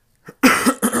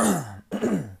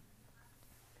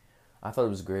 I thought it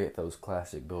was great. I thought it was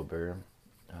classic Bill Burr.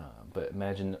 But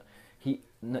imagine,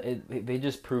 they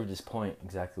just proved his point,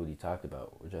 exactly what he talked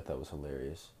about, which I thought was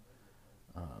hilarious.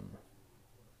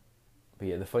 But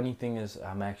yeah, the funny thing is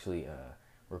I'm actually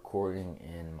recording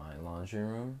in my laundry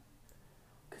room,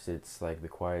 because it's like the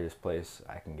quietest place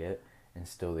I can get, and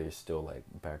there's still like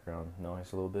background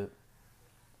noise a little bit.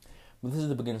 But this is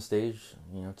the beginning stage,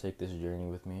 you know, take this journey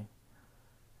with me,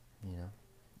 you know.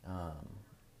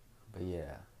 But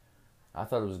yeah, I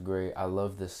thought it was great. I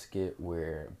love this skit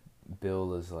where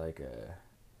Bill is like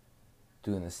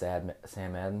doing the Sam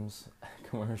Adams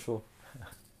commercial.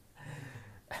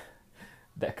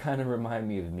 That kind of reminded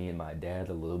me of me and my dad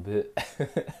a little bit.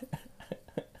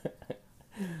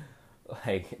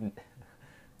 Like,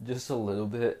 just a little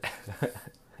bit.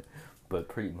 But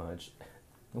pretty much.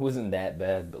 It wasn't that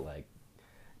bad, but like,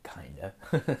 kinda.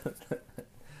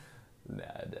 Nah,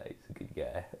 he's a good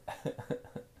guy.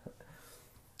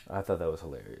 I thought that was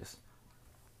hilarious.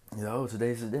 You know,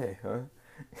 today's the day, huh?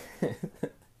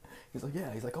 He's like,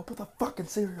 yeah. He's like, oh, put the fucking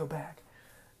cereal back.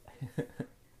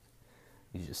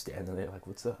 He's just standing there like,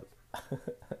 what's up? That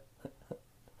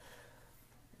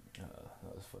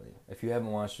was funny. If you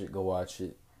haven't watched it, go watch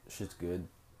it. Shit's good.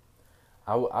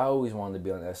 I always wanted to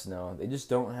be on SNL. They just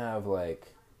don't have,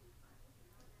 like,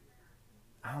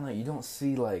 I don't know, you don't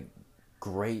see, like,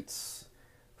 greats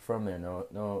from there.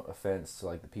 No offense to,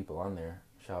 like, the people on there.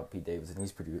 Shout out Pete Davidson.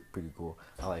 He's pretty cool.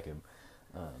 I like him.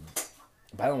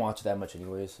 But I don't watch it that much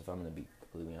anyways, if I'm going to be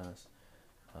completely honest.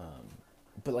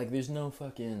 But, like, there's no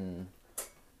fucking,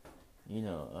 you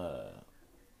know,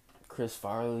 Chris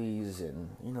Farley's,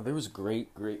 and, you know, there was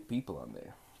great people on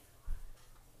there.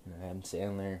 You know, Adam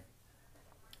Sandler,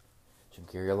 Jim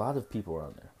Carrey, a lot of people were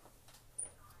on there.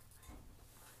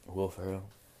 Will Ferrell.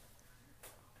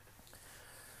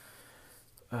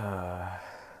 But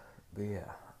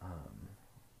yeah.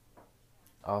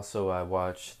 Also, I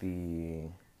watched the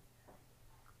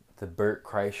Bert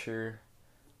Kreischer,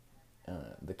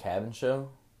 The Cabin Show.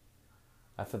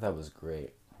 I thought that was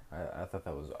great. I thought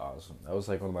that was awesome. That was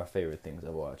like one of my favorite things I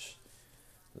watched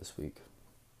this week.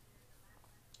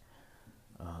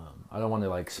 I don't want to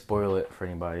like spoil it for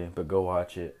anybody, but go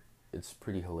watch it. It's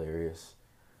pretty hilarious.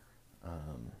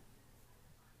 Um,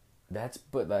 that's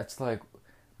like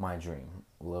my dream,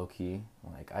 low key.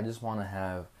 Like I just want to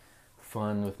have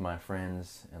fun with my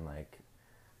friends and like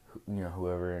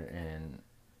whoever and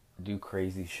do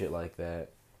crazy shit like that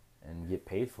and get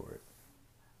paid for it.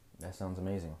 That sounds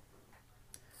amazing.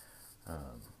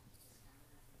 Um,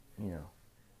 you know,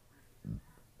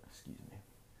 excuse me.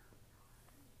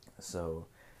 So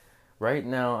right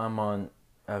now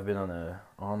I've been on a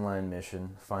online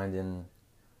mission finding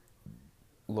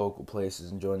local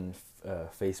places and joining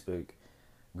Facebook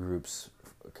groups,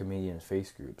 comedian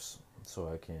face groups,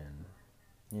 so I can,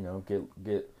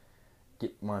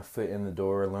 get my foot in the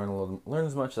door, learn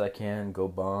as much as I can, go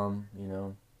bomb,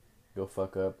 go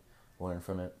fuck up, learn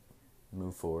from it,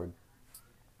 move forward.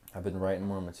 I've been writing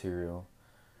more material,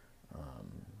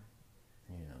 um,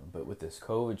 but with this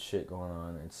COVID shit going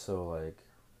on, it's so like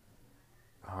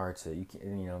hard to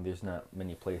there's not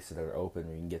many places that are open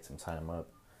where you can get some time up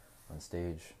on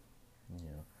stage,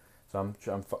 So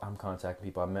I'm contacting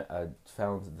people. I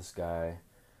found this guy.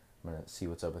 I'm gonna see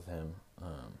what's up with him.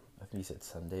 I think he said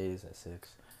Sundays at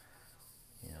 6.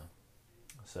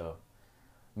 So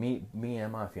me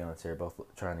and my fiance are both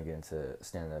trying to get into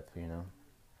stand up.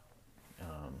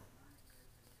 Um,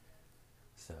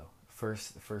 so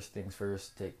first things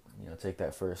first. Take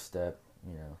that first step.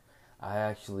 I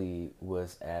actually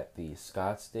was at the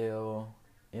Scottsdale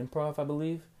Improv, I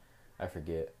believe. I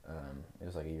forget. It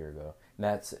was like a year ago. And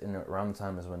that's around the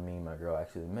time is when me and my girl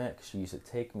actually met. 'Cause she used to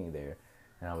take me there,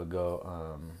 and I would go.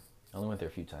 I only went there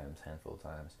a few times, handful of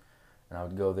times, and I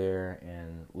would go there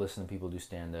and listen to people do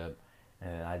stand up,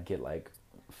 and I'd get like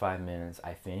 5 minutes,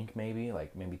 I think maybe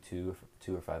 2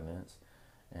 or 5 minutes,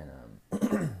 and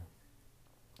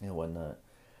whatnot,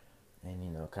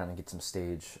 and kind of get some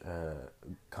stage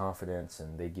confidence,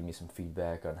 and they'd give me some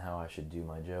feedback on how I should do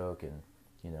my joke, and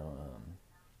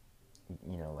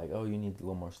like, oh, you need a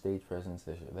little more stage presence,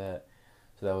 this or that.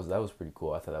 So that was pretty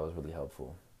cool. I thought that was really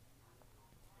helpful.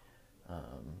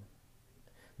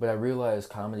 But I realized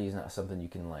comedy is not something you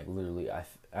can like literally. I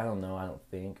don't know. I don't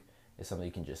think it's something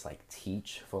you can just like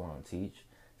teach, full on teach.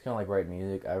 It's kind of like writing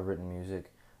music. I've written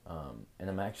music, and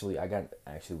I got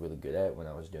actually really good at it when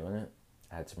I was doing it.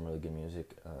 I had some really good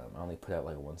music. I only put out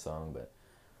like one song, but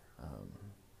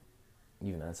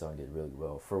even that song did really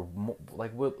well for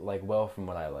well from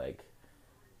what I like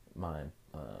my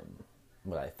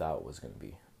what I thought was gonna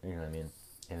be. You know what I mean?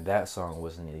 And that song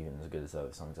wasn't even as good as the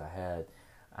other songs I had.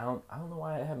 I don't know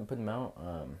why I haven't put them out.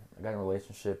 I got in a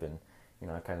relationship, and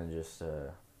I kind of just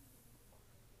put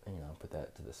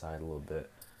that to the side a little bit,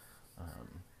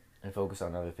 and focus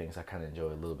on other things I kind of enjoy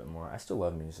a little bit more. I still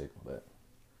love music, but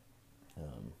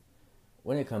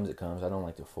when it comes, it comes. I don't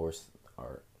like to force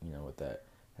art, with that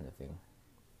kind of thing.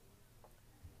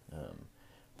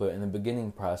 But in the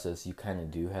beginning process, you kind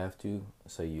of do have to.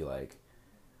 So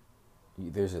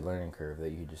there's a learning curve that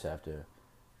you just have to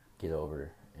get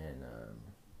over and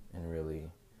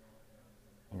really,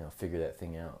 figure that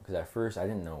thing out. Because at first I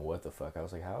didn't know what the fuck. I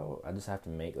was like, how? I just have to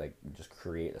just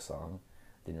create a song.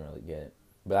 Didn't really get it.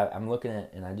 But I'm looking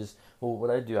at, and what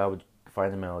I do, I would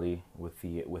find a melody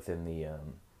within the,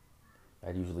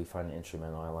 I'd usually find an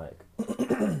instrumental I like.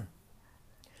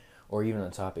 Or even a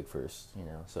topic first,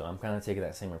 So I'm kind of taking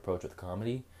that same approach with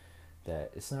comedy,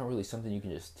 that it's not really something you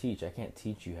can just teach. I can't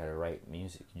teach you how to write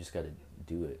music. You just got to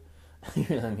do it. You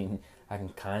know what I mean?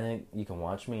 You can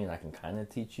watch me and I can kind of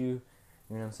teach you.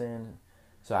 You know what I'm saying?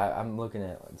 So I'm looking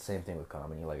at the same thing with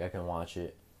comedy. Like I can watch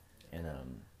it and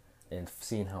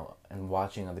seeing and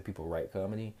watching other people write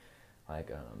comedy.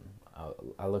 Like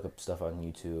I look up stuff on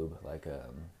YouTube. Like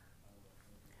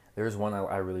there was one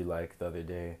I really liked the other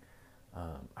day.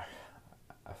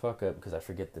 I fuck up because I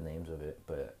forget the names of it,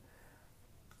 but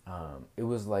it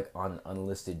was like on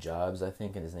Unlisted Jobs, I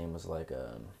think, and his name was like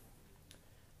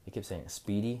he kept saying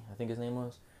Speedy, I think his name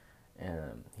was,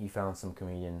 and he found some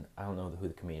comedian. I don't know who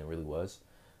the comedian really was,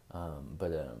 but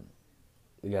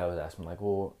the guy was asking like,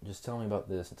 well, just tell me about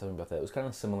this and tell me about that. It was kind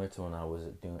of similar to when I was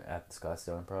doing at the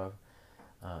Scottsdale Improv,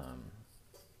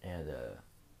 and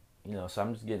so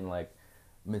I'm just getting like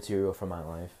material from my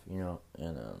life, and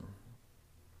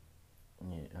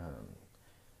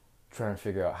trying to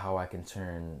figure out how I can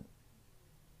turn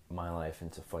my life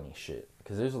into funny shit,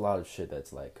 because there's a lot of shit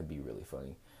that's like could be really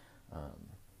funny,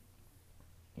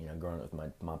 growing up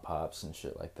with my pops and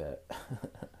shit like that.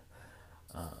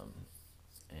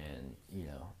 And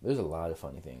there's a lot of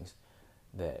funny things,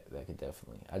 that could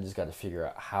definitely. I just got to figure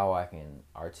out how I can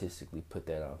artistically put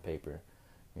that on paper.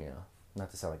 You know,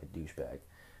 not to sound like a douchebag.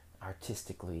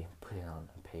 Artistically put it on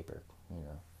paper. You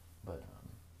know, but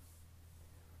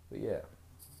yeah.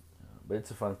 But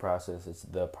it's a fun process. It's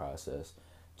the process.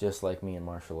 Just like me in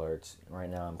martial arts. Right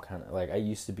now, I'm kind of like, I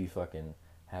used to be fucking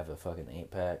have a fucking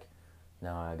 8-pack.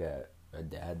 Now I got a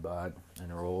dad bod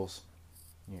and rolls.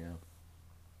 You know,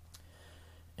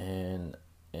 and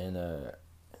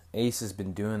Ace has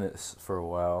been doing this for a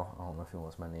while. I don't know if he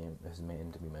wants his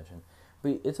name to be mentioned,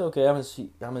 but it's okay.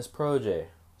 I'm his protege,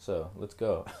 so let's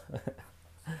go.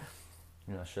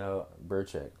 You know, shout out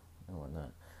Burchek and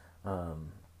whatnot.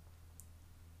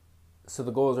 So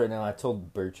the goal is right now. I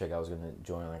told Burchek I was gonna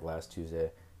join like last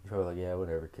Tuesday. He's probably like, yeah,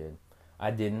 whatever, kid.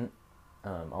 I didn't.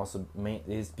 Also,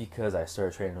 is because I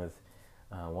started training with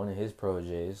one of his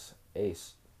proteges,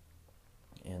 Ace,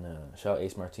 and shout out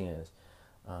Ace Martinez.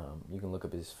 You can look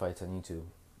up his fights on YouTube.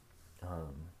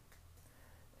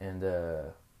 And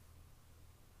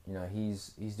you know,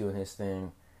 he's doing his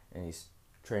thing, and he's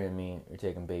training me. We're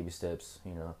taking baby steps.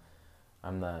 You know,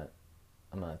 I'm not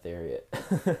there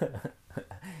yet.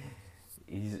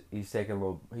 He's taking a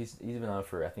little. He's been out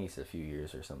for, I think he said a few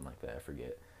years or something like that. I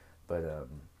forget, but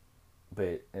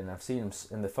and I've seen him.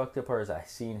 And the fucked up part is I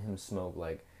seen him smoke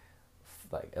like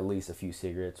at least a few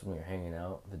cigarettes when we were hanging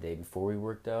out the day before we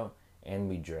worked out, and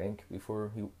we drank before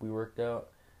we worked out,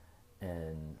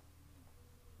 and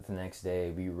the next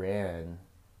day we ran,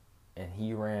 and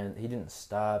he ran. He didn't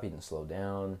stop. He didn't slow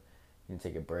down. He didn't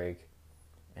take a break,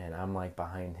 and I'm like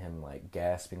behind him, like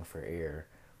gasping for air,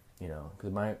 you know,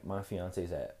 because my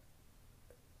fiance's at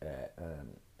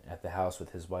the house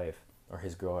with his wife, or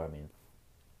his girl, I mean,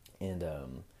 and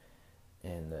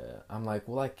I'm like,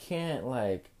 well, I can't,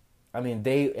 like, I mean,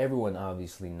 everyone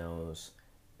obviously knows.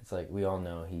 It's like we all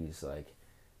know he's like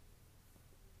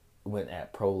went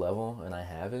at pro level, and I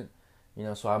haven't, you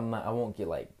know. So I won't get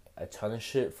like a ton of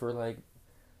shit for like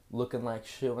looking like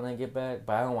shit when I get back,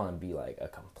 but I don't want to be like a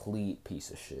complete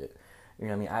piece of shit. You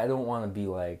know what I mean? I don't want to be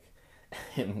like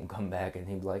him come back and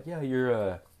he'd be like, yeah,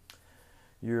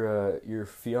 your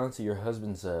fiance, your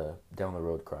husband's down the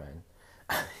road crying.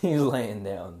 He's laying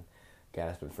down,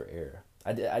 gasping for air.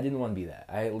 I didn't want to be that.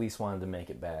 I at least wanted to make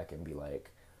it back and be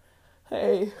like,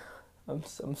 hey, I'm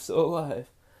still alive.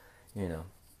 You know.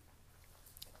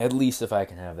 At least if I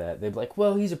can have that, they'd be like,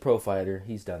 well, he's a pro fighter.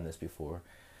 He's done this before.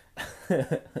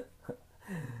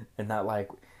 And not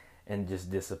like, and just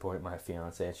disappoint my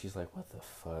fiance. And she's like, what the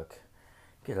fuck?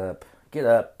 Get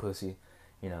up, pussy.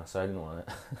 You know, so I didn't want it.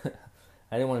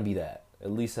 I didn't want to be that. At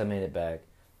least I made it back.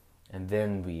 And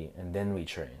then we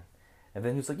train. And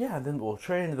then he was like, yeah, then we'll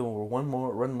train, and then we'll run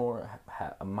more,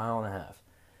 a mile and a half.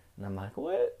 And I'm like,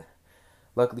 what?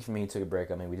 Luckily for me, he took a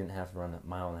break. I mean, we didn't have to run a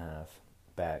mile and a half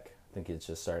back. I think it's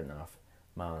just starting off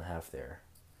mile and a half there.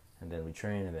 And then we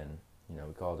train, and then, you know,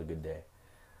 we call it a good day.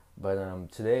 But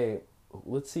today,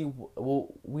 let's see.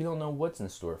 Well, we don't know what's in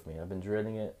store for me. I've been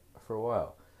dreading it for a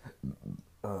while.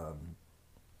 I'm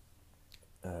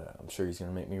sure he's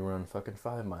going to make me run fucking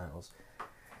 5 miles.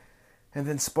 And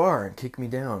then spar and kick me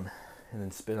down. And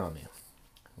then spit on me.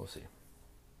 We'll see.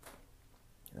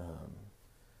 So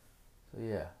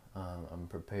yeah, I'm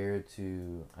prepared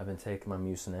to. I've been taking my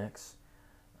Mucinex,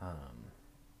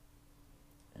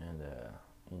 and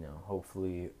you know,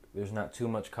 hopefully there's not too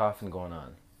much coughing going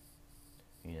on.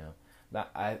 You know,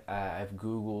 but I've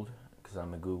Googled, because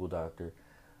I'm a Google doctor,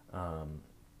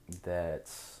 that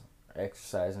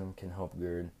exercising can help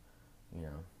GERD. You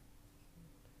know,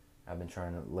 I've been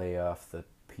trying to lay off the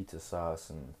pizza sauce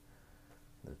and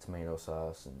the tomato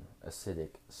sauce and acidic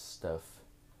stuff.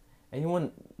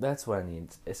 That's what I need.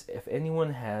 If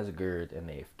anyone has GERD and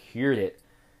they've cured it,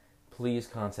 please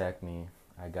contact me.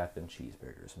 I got them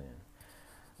cheeseburgers, man.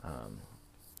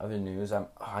 Other news,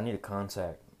 I need to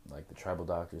contact like the tribal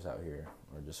doctors out here,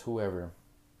 or just whoever,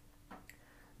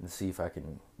 and see if I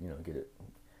can, you know, get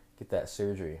that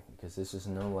surgery, because this is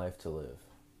no life to live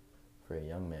for a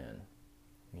young man,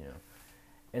 you know.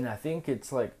 And I think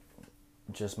it's like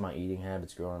just my eating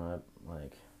habits growing up,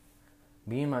 like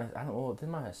me and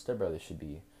then my stepbrother should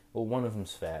be, well, one of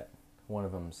them's fat, one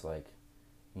of them's like,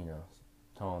 you know,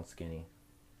 tall and skinny,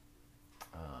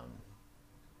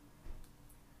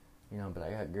 you know, but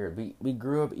I got GERD. We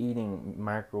grew up eating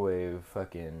microwave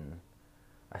fucking,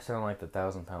 I sound like the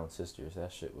 1,000-Pound Sisters,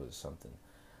 that shit was something,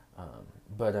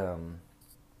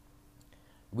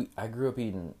 I grew up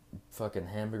eating fucking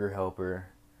Hamburger Helper,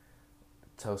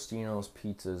 Tostino's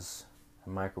pizzas,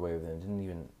 microwave them, didn't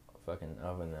even fucking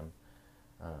oven them.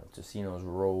 Tostino's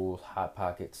rolls, Hot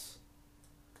Pockets,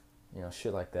 you know,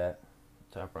 shit like that.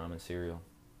 Top ramen cereal.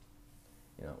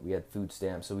 we had food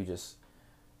stamps, so we just,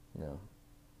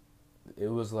 it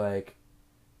was like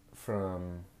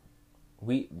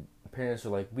parents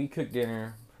were like, we cook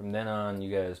dinner, from then on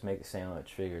you guys make a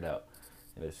sandwich, figure it out.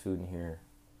 And there's food in here,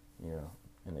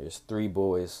 and there's 3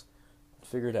 boys,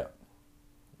 figure it out.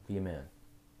 Be a man.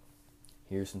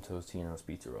 Here's some Totino's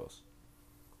pizza rolls.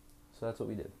 So that's what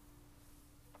we did.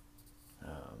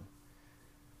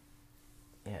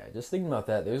 Just thinking about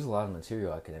that, there's a lot of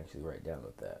material I could actually write down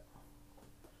with that.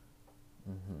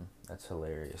 That's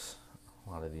hilarious. A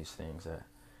lot of these things that.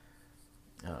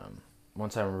 One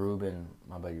time,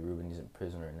 my buddy Ruben, he's in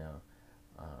prison right now.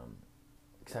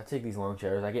 Because I take these long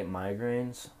showers, I get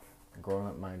migraines, growing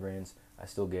up migraines. I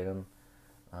still get them.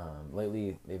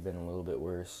 Lately, they've been a little bit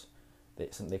worse.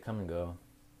 They come and go.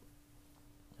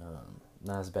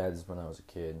 Not as bad as when I was a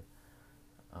kid.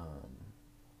 I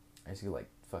used to get like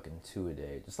fucking 2 a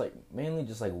day, mainly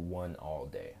just like 1 all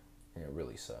day, and it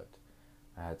really sucked.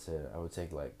 I would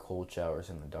take like cold showers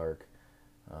in the dark,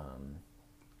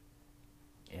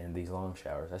 and these long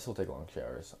showers. I still take long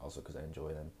showers also because I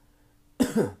enjoy them.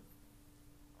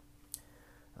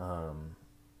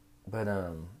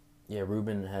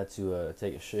 Ruben had to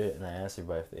take a shit, and I asked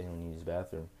everybody if anyone needs his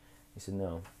bathroom. He said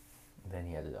no. And then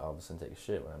he had to all of a sudden take a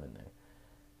shit when I'm in there,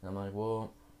 and I'm like,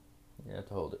 well, you have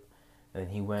to hold it. And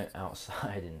then he went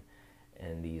outside,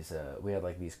 and these we had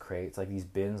like these crates, like these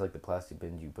bins, like the plastic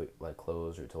bins you put like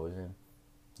clothes or toys in,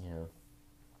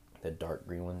 the dark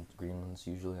green ones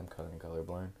usually. I'm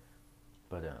colorblind,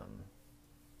 but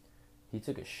he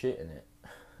took a shit in it,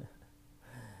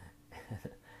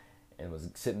 and was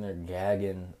sitting there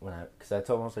gagging because I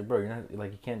told him, I was like, bro, you're not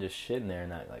like, you can't just shit in there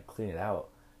and not like clean it out.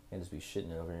 You can't just be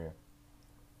shitting it over here.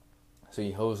 So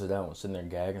he hosed it out and was sitting there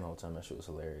gagging all the time. That shit was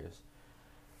hilarious.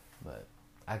 But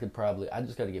I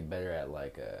just got to get better at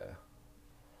like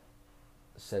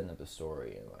setting up the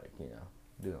story and like,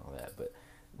 doing all that. But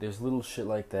there's little shit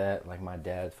like that. Like my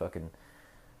dad fucking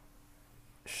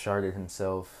sharted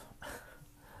himself.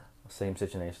 Same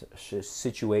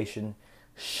situation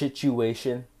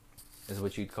is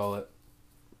what you'd call it.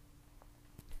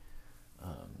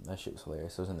 That shit was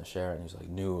hilarious. I was in the shower and he was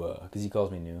like, because he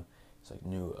calls me New. He's like,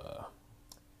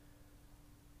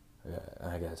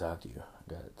 I gotta talk to you. I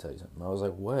gotta tell you something. I was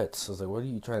like, what? I was like, what are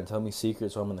you trying to tell me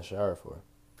secrets while I'm in the shower for?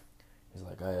 He's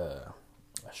like, I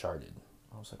sharted.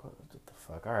 I was like, what the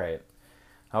fuck? Alright.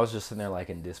 I was just sitting there like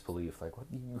in disbelief. Like, what,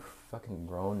 you fucking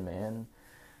grown man?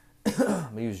 But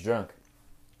he was drunk.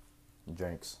 He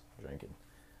drinking.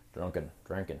 He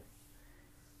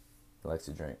likes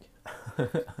to drink.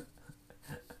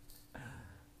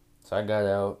 So I got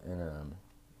out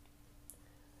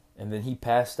and then he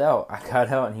passed out. I got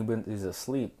out and he was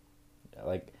asleep.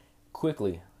 Like,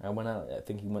 quickly. I went out. I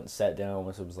think he went and sat down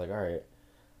once it was like, alright.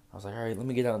 I was like, alright, let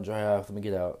me get out and dry off. Let me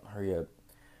get out. Hurry up.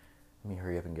 Let me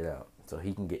hurry up and get out. So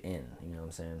he can get in. You know what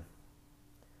I'm saying?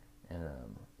 And,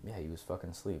 he was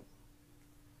fucking asleep.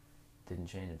 Didn't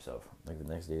change himself. Like, the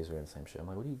next days we had the same shit. I'm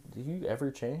like, did you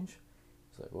ever change?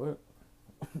 He's like, what?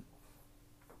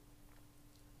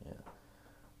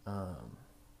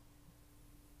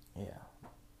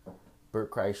 Bert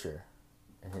Kreischer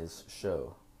and his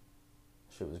show.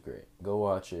 Shit was great. Go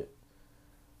watch it.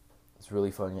 It's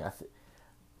really funny.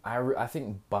 I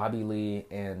think Bobby Lee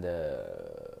and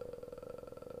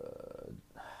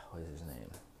what is his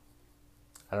name?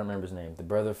 I don't remember his name. The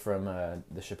brother from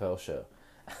the Chappelle Show.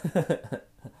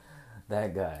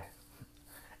 That guy.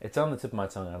 It's on the tip of my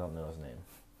tongue. I don't know his name.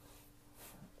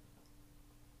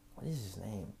 What is his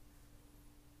name?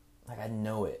 Like, I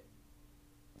know it.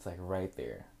 It's like right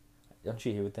there. Don't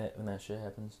you hear when that shit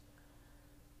happens?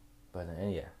 But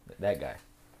that guy.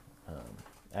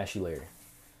 Ashy Larry.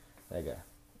 That guy.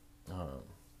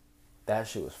 That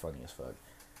shit was funny as fuck.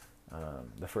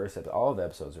 The first episode, all of the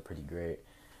episodes are pretty great.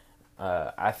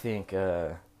 I think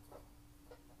the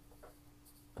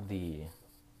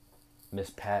Miss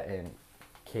Pat and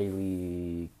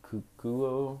Kaylee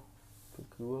Kukuo,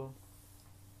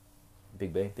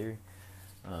 Big Bang Theory.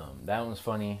 That one's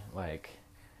funny. Like,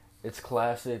 it's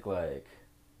classic, like,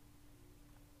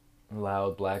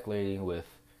 loud black lady with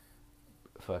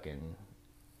fucking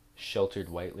sheltered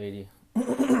white lady.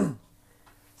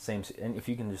 Same, and if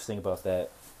you can just think about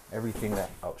that, everything that,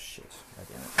 oh shit, God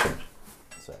damn it.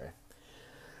 Sorry.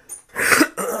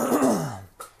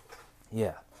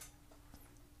 Yeah.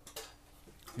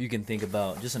 You can think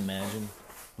about, just imagine,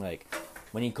 like,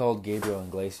 when he called Gabriel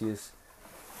Iglesias,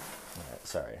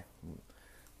 sorry.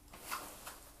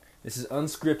 This is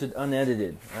unscripted,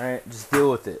 unedited, alright? Just deal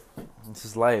with it. This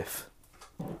is life.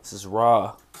 This is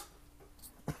raw.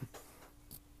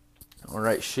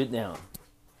 Alright, shit down.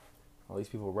 All these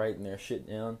people writing their shit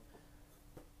down.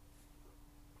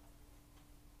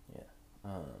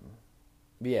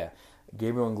 But yeah,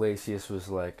 Gabriel Iglesias was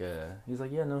like, he's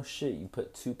like, yeah, no shit. You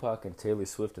put Tupac and Taylor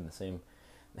Swift in the same.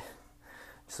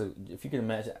 So if you can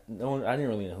imagine, no one, I didn't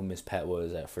really know who Miss Pat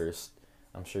was at first.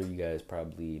 I'm sure you guys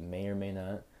probably may or may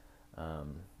not.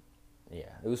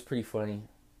 Yeah, it was pretty funny.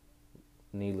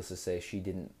 Needless to say, she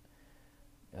didn't.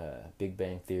 Big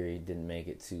Bang Theory didn't make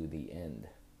it to the end.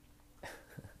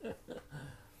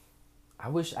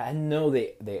 I know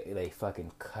they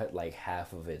fucking cut like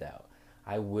half of it out.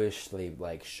 I wish they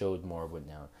like showed more of it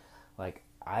now. Like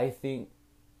I think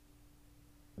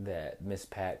that Miss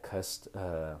Pat cussed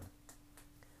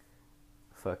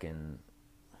fucking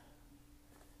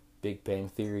Big Bang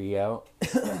Theory out.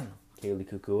 Kaylee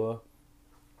Kukua.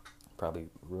 Probably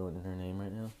ruining her name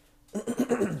right now.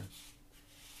 Drink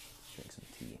some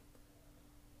tea.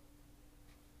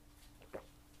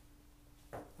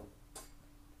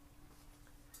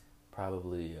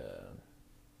 Probably,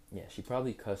 yeah, she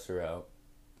probably cussed her out.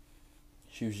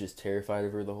 She was just terrified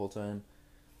of her the whole time.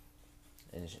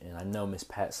 And I know Miss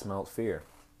Pat smelled fear.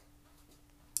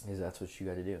 Because that's what you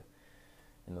gotta do.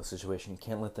 In those situations, you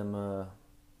can't let them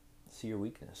see your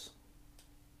weakness.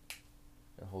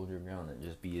 And hold your ground and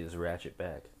just be his ratchet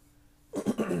back.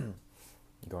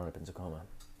 Growing up in Tacoma.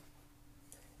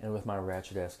 And with my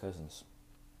ratchet ass cousins.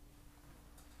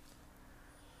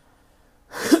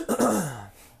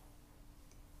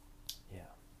 Yeah.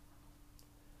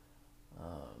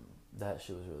 That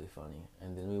shit was really funny.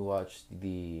 And then we watched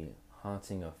The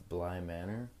Haunting of Bly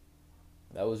Manor.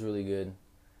 That was really good.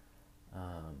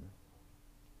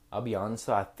 I'll be honest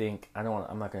though,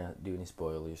 I'm not gonna do any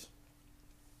spoilers.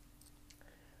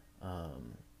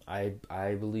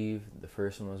 I believe the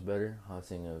first one was better,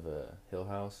 Haunting of Hill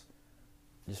House.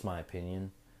 Just my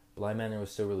opinion. Bly Manor was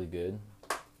still really good,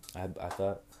 I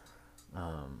thought.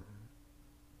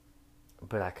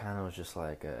 But I kind of was just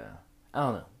like, I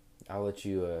don't know. I'll let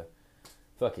you,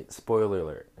 fuck it, spoiler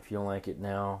alert. If you don't like it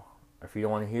now, or if you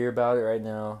don't want to hear about it right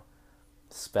now,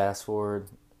 just fast forward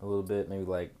a little bit, maybe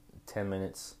like 10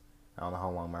 minutes. I don't know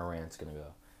how long my rant's gonna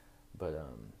go. But,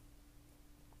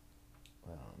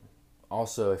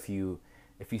 also, if you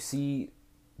see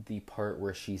the part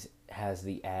where she has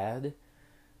the ad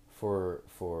for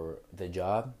the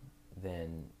job,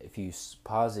 then if you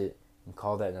pause it and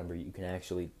call that number, you can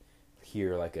actually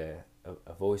hear like a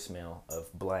voicemail of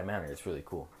Bly Manor. It's really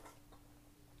cool.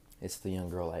 It's the young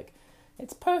girl like,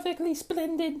 "It's perfectly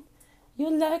splendid.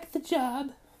 You'll like the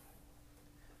job."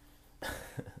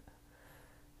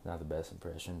 Not the best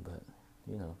impression, but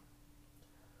you know.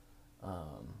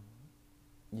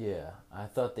 Yeah, I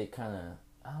thought they kind of,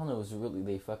 I don't know, it was really,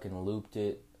 they fucking looped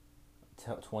it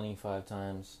 25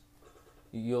 times.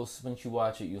 Once you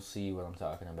watch it, you'll see what I'm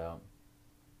talking about.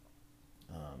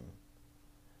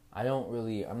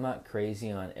 I'm not crazy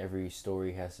on every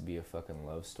story has to be a fucking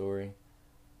love story.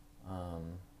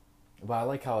 But I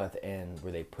like how at the end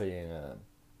where they put in,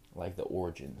 like the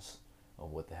origins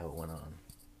of what the hell went on.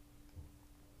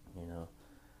 You know?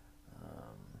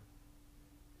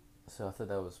 So I thought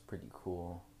that was pretty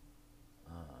cool.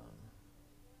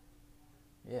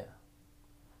 Yeah.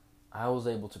 I was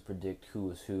able to predict who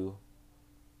was who.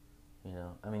 You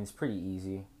know, I mean, it's pretty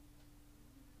easy.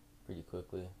 Pretty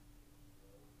quickly.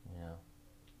 You know.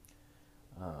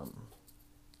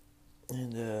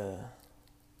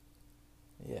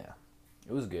 Yeah.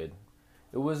 It was good.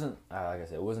 It wasn't, like I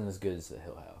said, it wasn't as good as The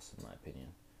Hill House, in my opinion.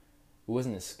 It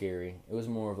wasn't as scary. It was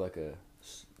more of like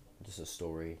just a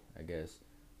story, I guess.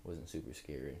 It wasn't super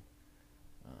scary.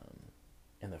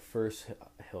 In the first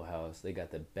Hill House, they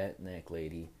got the bent neck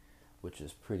lady, which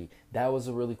is pretty. That was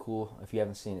a really cool. If you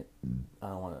haven't seen it, I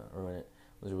don't want to ruin it.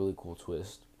 It was a really cool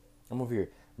twist. I'm over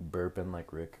here burping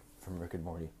like Rick from Rick and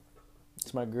Morty.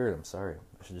 It's my GERD. I'm sorry.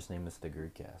 I should just name this the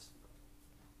GERD cast.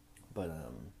 But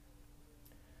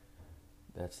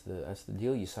that's the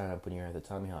deal. You sign up when you're at the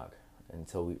Tommy Hawk.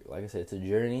 Until like I said, it's a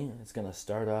journey. It's gonna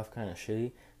start off kind of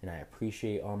shitty, and I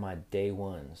appreciate all my day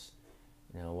ones.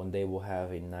 You know, one day we'll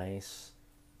have a nice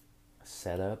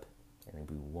setup, and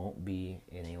we won't be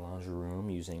in a lounge room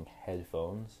using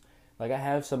headphones. Like I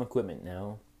have some equipment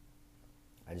now,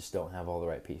 I just don't have all the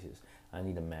right pieces. I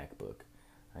need a MacBook.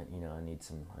 I need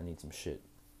some shit.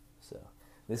 So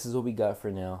this is what we got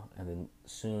for now, and then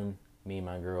soon me and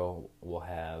my girl will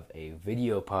have a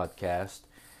video podcast,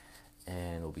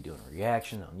 and we'll be doing a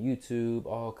reaction on YouTube,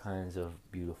 all kinds of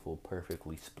beautiful,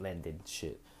 perfectly splendid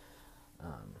shit.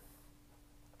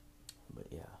 But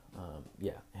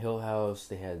yeah, Hill House,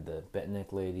 they had the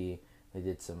Betneck lady, they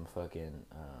did some fucking,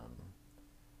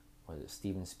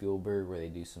 Steven Spielberg, where they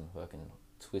do some fucking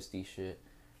twisty shit,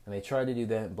 and they tried to do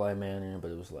that in Bly Manor,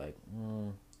 but it was like,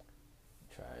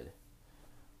 tried,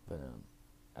 but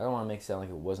I don't want to make it sound like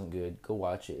it wasn't good. Go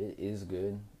watch it. It is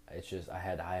good. It's just I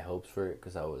had high hopes for it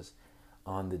because I was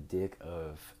on the dick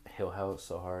of Hill House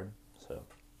so hard. So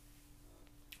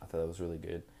I thought it was really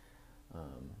good.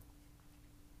 Um,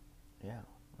 yeah,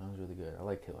 that was really good. I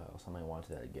liked Hill House. I might watch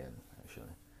that again,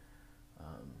 actually.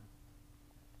 Um,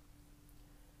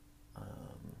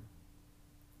 um,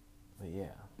 but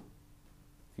yeah,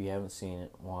 if you haven't seen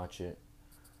it, watch it.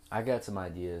 I got some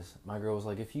ideas. My girl was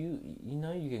like, if you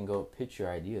can go pitch your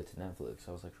idea to Netflix.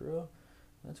 I was like, for real?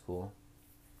 That's cool.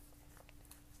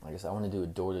 Like I said, I want to do a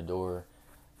door-to-door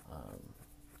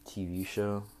TV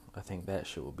show. I think that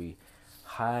shit will be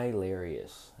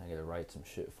hilarious. I gotta write some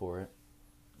shit for it.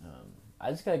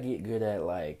 I just gotta get good at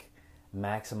like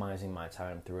maximizing my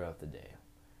time throughout the day,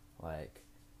 like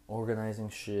organizing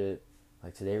shit.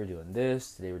 Like today we're doing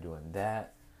this, today we're doing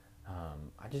that. I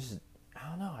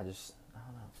don't know. I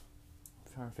don't know.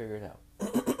 I'm trying to figure it out.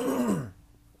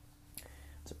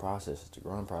 It's a process. It's a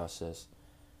growing process.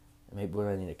 Maybe what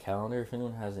I need a calendar. If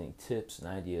anyone has any tips and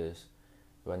ideas,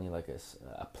 do I need like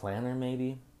a planner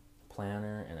maybe?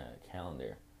 Planner and a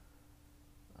calendar.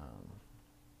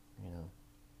 You know,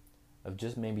 of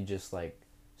just maybe just like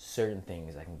certain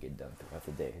things I can get done throughout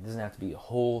the day. It doesn't have to be a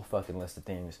whole fucking list of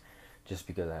things just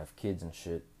because I have kids and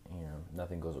shit. You know,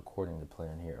 nothing goes according to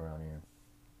plan here around here.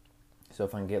 So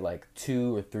if I can get like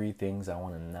 2 or 3 things I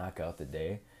want to knock out the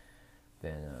day,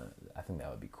 then I think that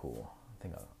would be cool. I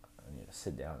think I need to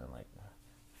sit down and like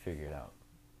figure it out.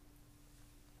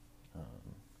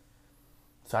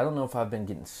 So I don't know if I've been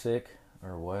getting sick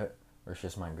or what, or it's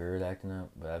just my GERD acting up,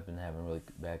 but I've been having really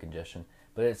bad congestion.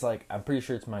 But it's like, I'm pretty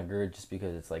sure it's my GERD just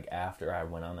because it's like after I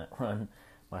went on that run,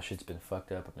 my shit's been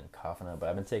fucked up, I've been coughing up, but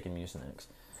I've been taking Mucinex.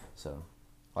 So,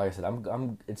 like I said,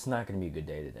 it's not going to be a good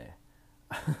day today.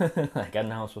 Like, I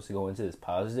know I'm supposed to go into this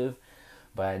positive,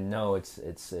 but I know it's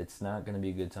not going to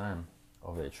be a good time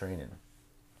over there training.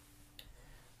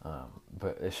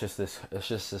 But it's just this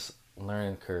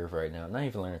learning curve right now. Not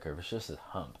even learning curve. It's just this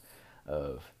hump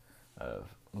of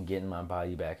getting my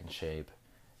body back in shape,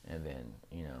 and then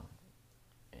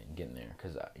and getting there.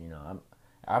 Because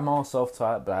I'm all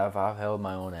self-taught, but I've held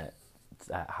my own at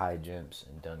high gyms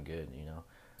and done good.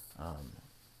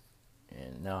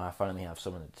 And now I finally have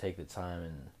someone to take the time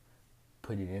and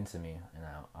put it into me, and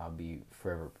I'll be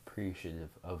forever appreciative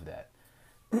of that.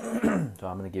 So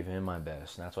I'm gonna give him my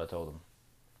best, and that's what I told him.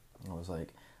 I was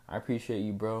like, I appreciate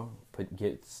you, bro.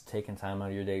 Taking time out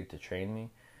of your day to train me,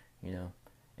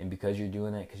 and because you're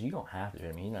doing that, because you don't have to.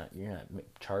 I mean, you're not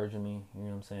charging me. You know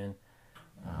what I'm saying?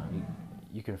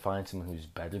 You can find someone who's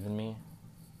better than me,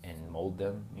 and mold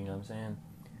them. You know what I'm saying?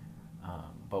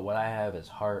 But what I have is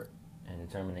heart and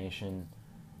determination,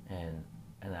 and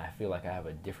I feel like I have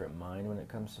a different mind when it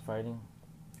comes to fighting.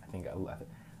 I think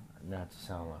not to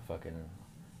sound like fucking,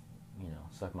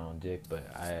 suck my own dick,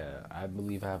 but I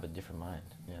believe I have a different mind.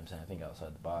 You know what I'm saying? I think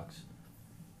outside the box.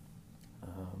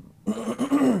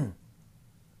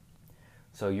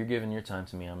 So you're giving your time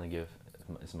to me. I'm gonna give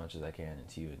as much as I can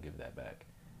into you and give that back.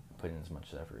 Put in as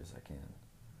much effort as I can.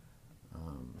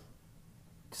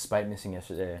 Despite missing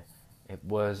yesterday, it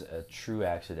was a true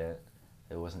accident.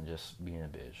 It wasn't just being a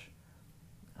bitch.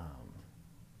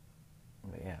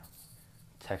 But yeah,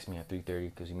 text me at 3:30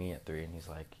 because we meet at 3, and he's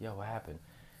like, "Yo, what happened?"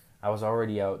 I was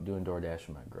already out doing DoorDash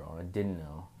with my girl, and I didn't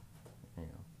know.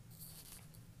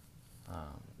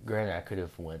 Granted, I could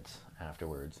have went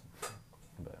afterwards,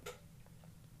 but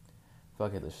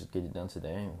fuck it. Let's just get it done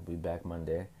today. We'll be back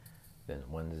Monday, then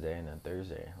Wednesday, and then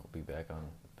Thursday. We'll be back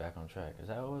on track. Is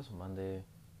that what it was? Monday,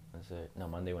 Wednesday? No,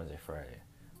 Monday, Wednesday, Friday.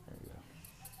 There we go.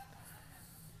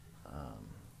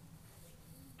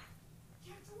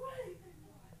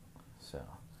 So,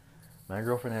 my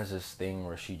girlfriend has this thing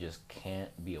where she just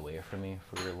can't be away from me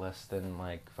for less than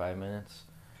like 5 minutes.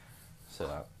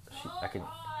 So I can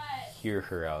hear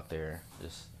her out there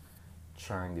just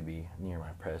trying to be near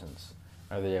my presence.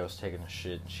 The other day I was taking a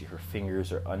shit and her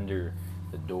fingers are under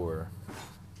the door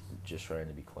just trying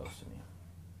to be close to me.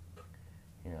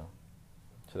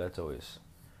 So that's always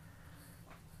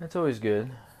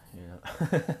good,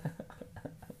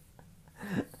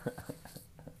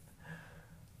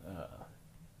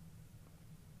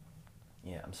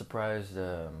 Yeah, I'm surprised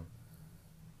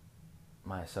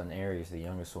my son Aries, the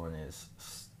youngest one,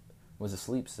 was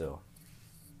asleep still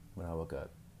when I woke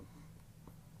up.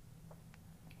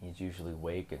 He's usually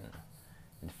awake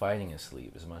and fighting his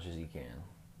sleep as much as he can.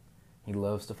 He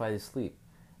loves to fight his sleep.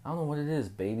 I don't know what it is.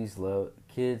 Babies love,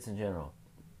 kids in general.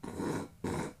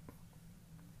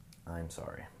 I'm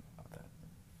sorry about that.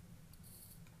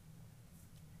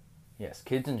 Yes,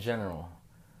 kids in general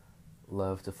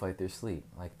love to fight their sleep.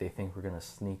 Like, they think we're going to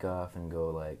sneak off and go,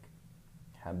 like,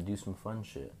 have do some fun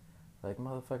shit. Like,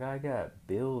 motherfucker, I got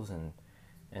bills and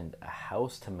a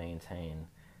house to maintain.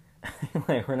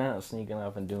 Like, we're not sneaking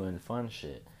off and doing fun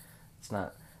shit. It's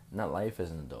not life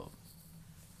as an adult.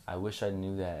 I wish I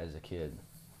knew that as a kid.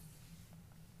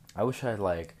 I wish I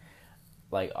like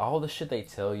all the shit they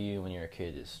tell you when you're a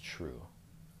kid is true.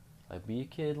 Like, be a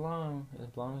kid as long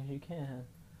as you can.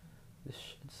 This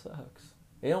shit sucks.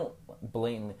 They don't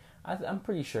blatantly. I'm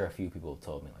pretty sure a few people have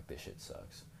told me like this shit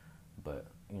sucks, but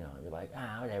you're like,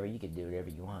 whatever. You can do whatever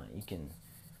you want. You can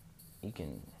you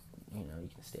can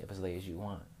stay up as late as you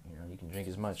want. You can drink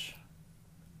as much,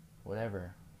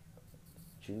 whatever,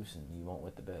 juice, and you won't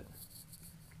wet the bed.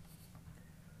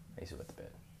 I used to wet the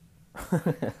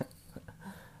bed.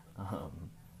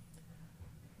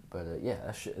 But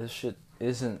yeah, this shit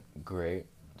isn't great.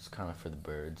 It's kind of for the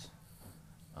birds.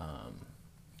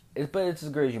 But it's as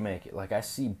great as you make it. Like, I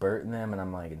see Bert in them, and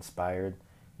I'm like inspired.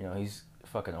 He's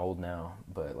fucking old now,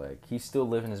 but like he's still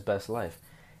living his best life.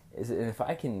 And if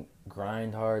I can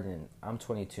grind hard, and I'm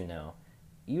 22 now,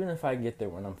 even if I get there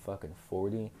when I'm fucking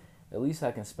 40, at least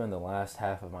I can spend the last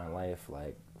half of my life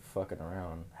like fucking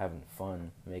around, having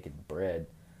fun, making bread.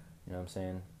 You know what I'm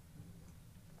saying?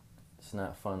 It's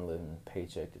not fun living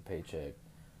paycheck to paycheck,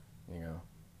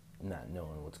 not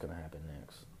knowing what's going to happen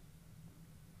next.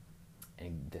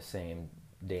 And the same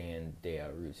day in, day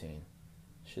out routine.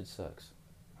 Shit sucks.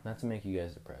 Not to make you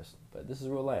guys depressed, but this is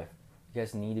real life. You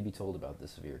guys need to be told about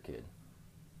this if you're a kid.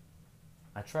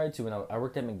 I tried to when I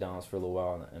worked at McDonald's for a little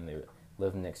while, and they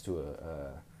lived next to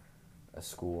a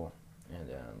school, and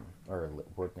or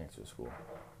worked next to a school.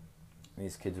 And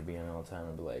these kids would be in all the time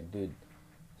and be like, dude,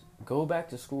 go back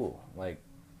to school. Like,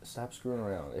 stop screwing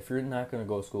around. If you're not going to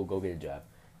go to school, go get a job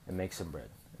and make some bread.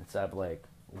 And stop, like,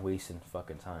 wasting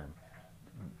fucking time.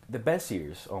 The best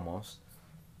years, almost,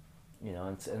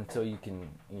 until you can,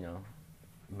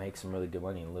 make some really good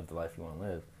money and live the life you want to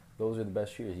live. Those are the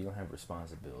best years. You don't have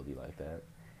responsibility like that.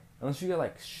 Unless you got,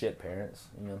 like, shit parents,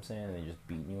 you know what I'm saying? And they just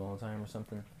beating you all the time or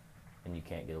something. And you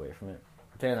can't get away from it.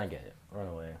 Then I get it. Run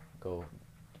away. Go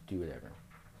do whatever.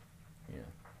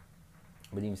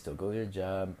 But even still, go get a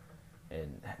job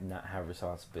and not have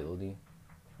responsibility.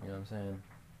 You know what I'm saying?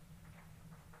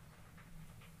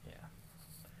 Yeah.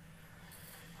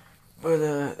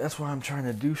 But that's why I'm trying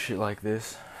to do shit like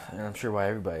this. And I'm sure why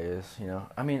everybody is,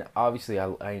 I mean, obviously,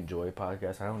 I enjoy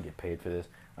podcasts. I don't get paid for this.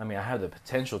 I mean, I have the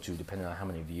potential to, depending on how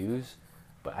many views.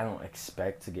 But I don't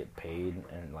expect to get paid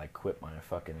and, like, quit my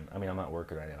fucking... I mean, I'm not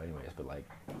working right now anyways. But, like,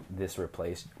 this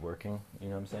replaced working. You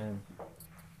know what I'm saying?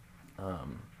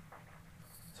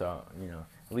 So,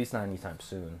 at least not anytime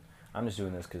soon. I'm just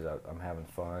doing this because I'm having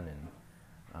fun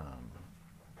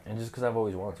and just because I've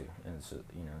always wanted to. And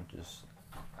it's,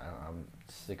 I'm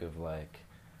sick of, like,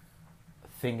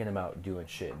 thinking about doing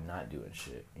shit and not doing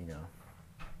shit,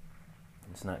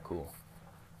 It's not cool.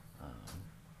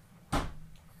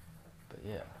 But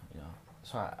yeah,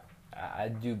 So I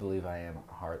do believe I am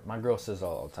hard. My girl says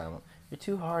all the time, you're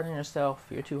too hard on yourself.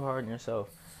 You're too hard on yourself.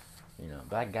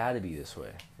 But I gotta be this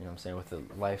way. You know what I'm saying? With the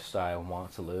lifestyle I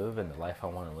want to live and the life I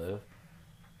want to live,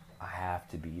 I have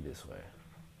to be this way.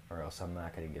 Or else I'm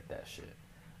not gonna get that shit.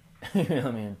 You know what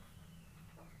I mean?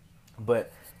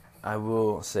 But I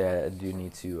will say I do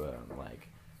need to,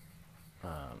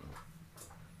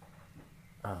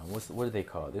 what do they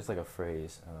call it? There's like a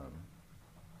phrase,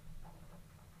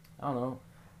 I don't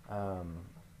know,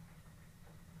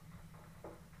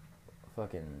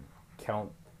 fucking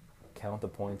count the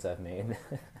points I've made.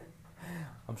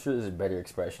 I'm sure there's a better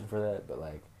expression for that, but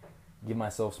like, give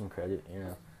myself some credit,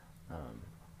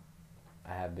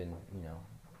 I have been,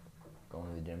 going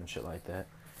to the gym and shit like that,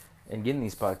 and getting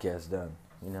these podcasts done,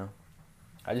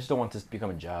 I just don't want this to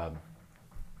become a job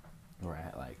where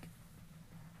I, like,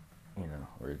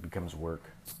 where it becomes work,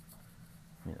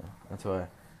 that's why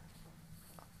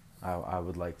I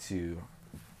would like to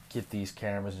get these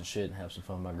cameras and shit and have some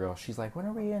fun with my girl. She's like, when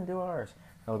are we gonna do ours?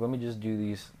 I'm like, let me just do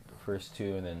these first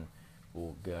two and then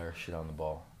we'll get our shit on the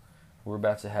ball. We're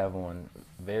about to have one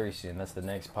very soon. That's the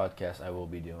next podcast I will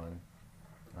be doing.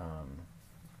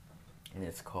 And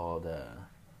it's called,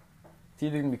 it's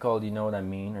either going to be called You Know What I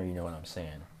Mean or You Know What I'm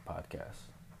Saying podcast.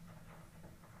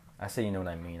 I say you know what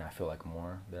I mean, I feel like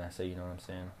more than I say you know what I'm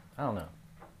saying. I don't know.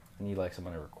 I need like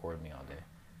someone to record me all day.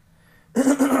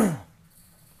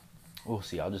 We'll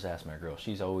see. I'll just ask my girl.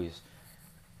 She's always,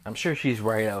 I'm sure she's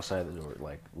right outside the door,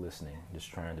 like listening,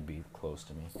 just trying to be close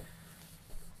to me.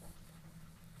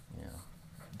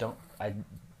 I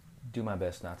do my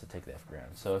best not to take that for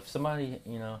granted. So if somebody,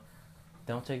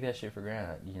 don't take that shit for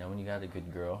granted. When you got a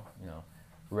good girl,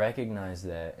 recognize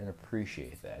that and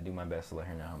appreciate that. I do my best to let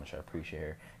her know how much I appreciate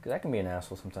her. Because I can be an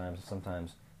asshole sometimes.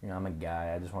 Sometimes, you know, I'm a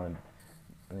guy. I just want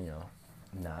to, you know,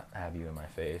 not have you in my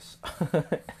face.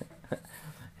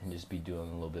 And just be doing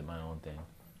a little bit my own thing.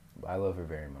 But I love her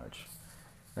very much.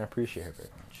 And I appreciate her very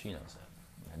much. She knows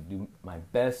that. I do my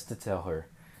best to tell her.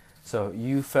 So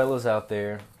you fellas out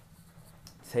there,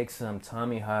 take some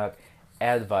Tommy Hawk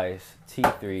advice,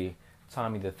 T3,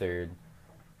 Tommy the Third,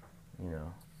 you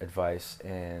know, advice,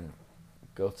 and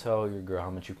go tell your girl how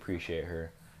much you appreciate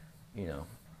her. You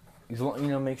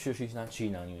know, make sure she's not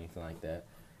cheating on you or anything like that,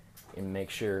 and make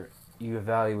sure you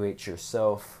evaluate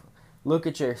yourself. Look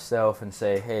at yourself and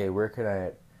say, hey, where could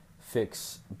I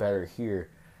fix better here?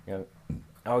 You know,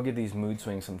 I'll get these mood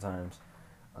swings sometimes,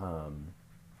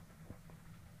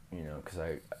 you know, because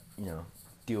I, you know,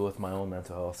 deal with my own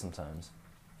mental health sometimes.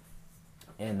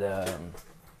 And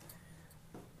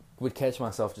would catch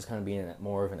myself just kind of being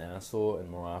more of an asshole and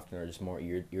more often, or just more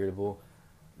irritable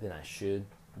than I should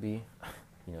be,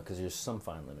 you know, because there's some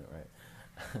fine limit,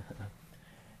 right?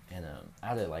 And I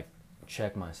had to, like,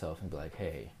 check myself and be like,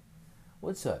 hey,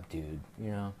 what's up, dude?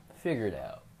 You know, figure it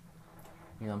out.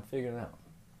 You know, I'm figuring it out.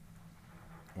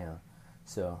 You know,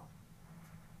 so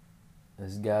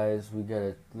as guys, we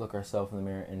gotta look ourselves in the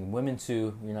mirror, and women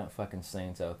too. You're not fucking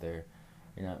saints out there.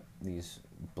 You're not these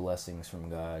blessings from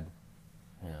God.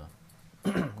 You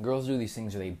know, girls do these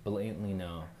things where they blatantly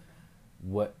know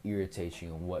what irritates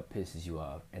you and what pisses you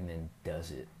off, and then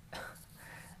does it,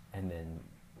 and then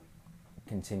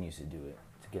continues to do it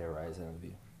to get a rise out of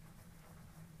you.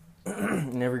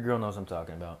 And every girl knows what I'm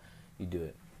talking about. You do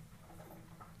it.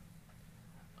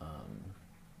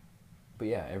 But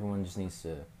yeah, everyone just needs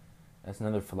to. That's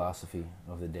another philosophy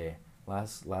of the day.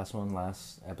 Last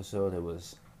episode, it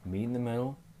was meet in the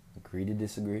middle, agree to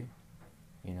disagree.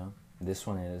 You know, this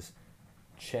one is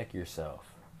check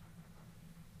yourself.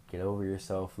 Get over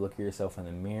yourself. Look at yourself in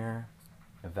the mirror.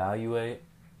 Evaluate.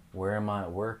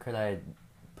 Where could I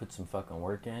put some fucking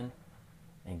work in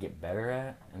and get better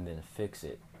at, and then fix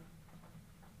it.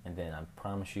 And then I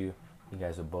promise you, you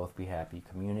guys will both be happy.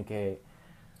 Communicate.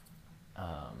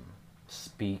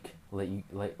 Speak.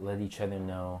 Let each other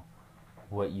know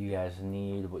what you guys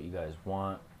need, what you guys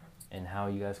want, and how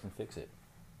you guys can fix it.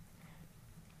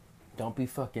 Don't be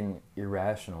fucking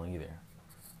irrational either.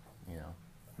 You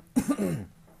know.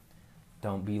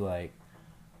 Don't be like,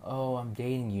 oh, I'm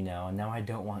dating you now, and now I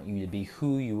don't want you to be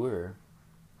who you were,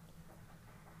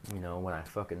 you know, when I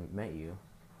fucking met you.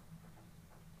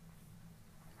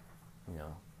 You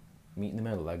know, meet in the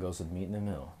middle. That goes with meet in the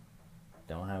middle.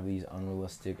 Don't have these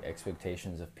unrealistic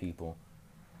expectations of people,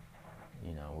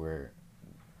 you know, where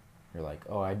you're like,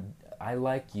 oh, I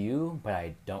like you, but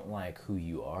I don't like who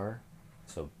you are,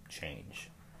 so change.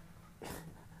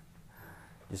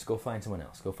 Just go find someone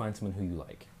else. Go find someone who you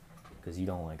like, because you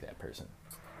don't like that person.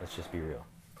 Let's just be real.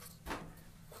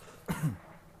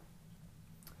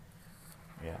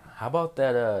 Yeah. How about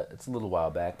that, it's a little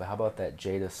while back, but how about that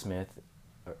Jada Smith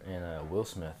and Will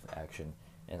Smith action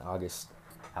in August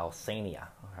Alsina,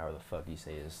 or however the fuck you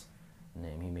say his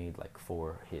name. He made like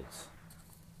 4 hits.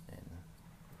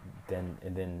 And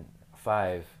then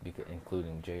 5,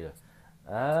 including Jada.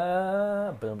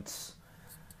 Boomts.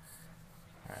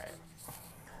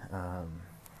 Alright.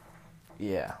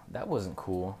 Yeah, that wasn't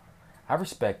cool. I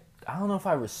don't know if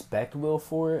I respect Will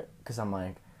for it, because I'm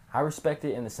like, I respect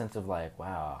it in the sense of like,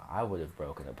 wow, I would have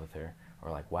broken up with her,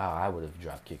 or like, wow, I would have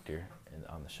drop kicked her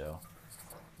on the show,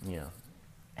 you know.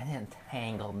 An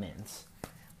entanglement.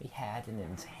 We had an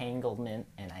entanglement,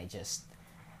 and I just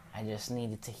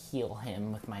needed to heal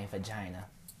him with my vagina.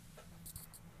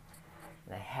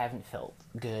 And I haven't felt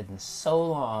good in so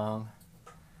long,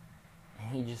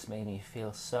 and he just made me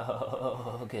feel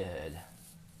so good.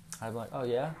 I'd be like, oh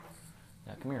yeah?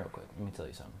 Yeah, come here real quick. Let me tell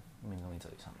you something. Let me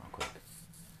tell you something real quick.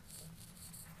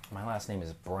 My last name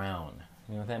is Brown.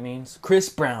 You know what that means? Chris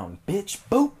Brown, bitch.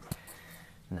 Boop.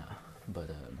 No, but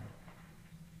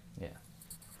yeah,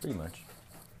 pretty much.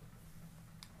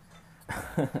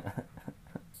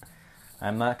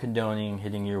 I'm not condoning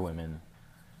hitting your women.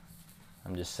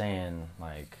 I'm just saying,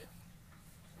 like,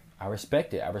 I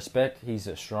respect it. I respect he's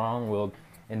a strong-willed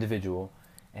individual,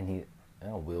 and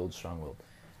strong-willed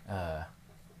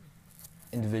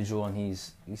individual, and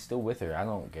he's still with her. I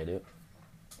don't get it.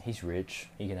 He's rich.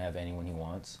 He can have anyone he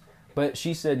wants. But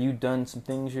she said you've done some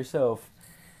things yourself,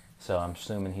 so I'm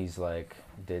assuming he's like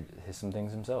did some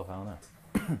things himself. I don't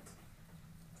know.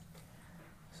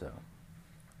 So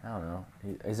I don't know.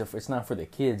 It's not for the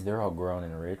kids. They're all grown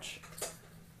and rich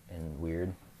and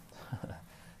weird.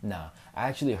 Nah, I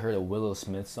actually heard a Willow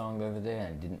Smith song the other day, and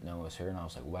I didn't know it was her, and I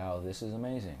was like, wow, this is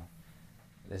amazing.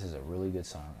 This is a really good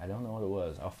song. I don't know what it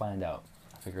was. I'll find out.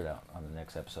 I'll figure it out on the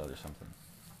next episode or something.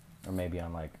 Or maybe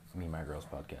on like Me and My Girls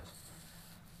podcast.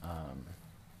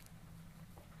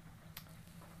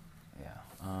 Yeah.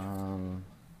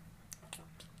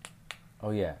 Oh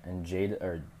yeah, and Jade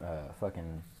or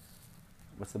fucking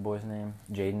what's the boy's name?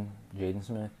 Jaden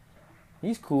Smith.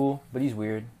 He's cool, but he's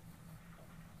weird.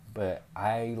 But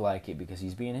I like it because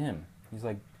he's being him. He's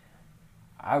like,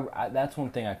 I that's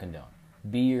one thing I condone.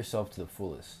 Be yourself to the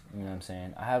fullest. You know what I'm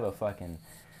saying? I have a fucking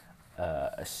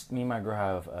me and my girl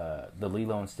have the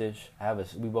Lilo and Stitch.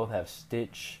 We both have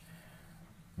Stitch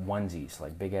onesies,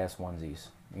 like big ass onesies.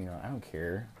 You know, I don't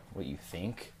care what you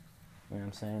think. You know what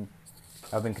I'm saying?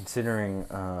 I've been considering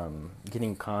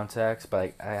getting contacts,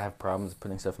 but I have problems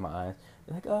putting stuff in my eyes.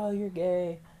 They're like, oh, you're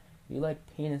gay. You like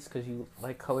penis because you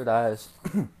like colored eyes.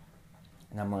 And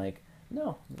I'm like,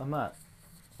 no, I'm not.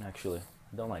 Actually,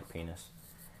 I don't like penis.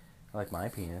 I like my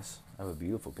penis. I have a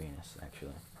beautiful penis,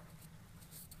 actually.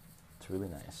 It's really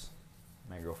nice.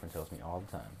 My girlfriend tells me all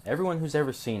the time. Everyone who's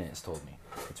ever seen it has told me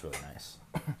it's really nice.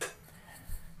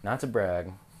 Not to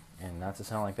brag, and not to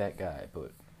sound like that guy,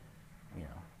 but, you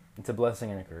know, it's a blessing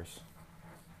and a curse.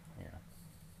 Yeah.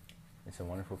 It's a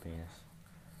wonderful penis.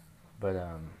 But,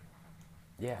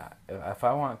 yeah, if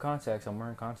I want contacts, I'm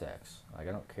wearing contacts. Like,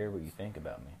 I don't care what you think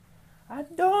about me. I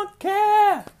don't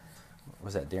care!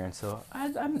 Was that Darren Silva?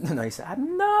 No, he said,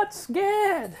 I'm not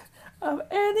scared of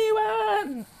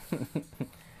anyone!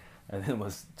 And then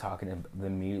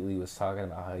immediately was talking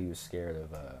about how he was scared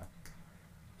of,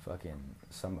 fucking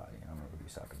somebody. I don't know who he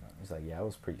was talking about. He's like, yeah, I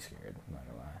was pretty scared. I'm not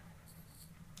gonna lie.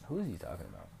 Who is he talking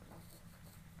about?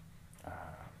 I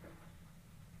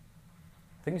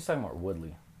think he's talking about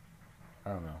Woodley. I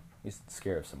don't know. He's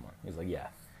scared of someone. He's like, yeah,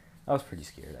 I was pretty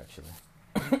scared, actually.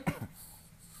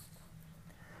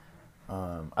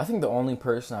 I think the only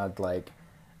person I'd like,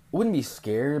 wouldn't be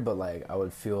scared, but like I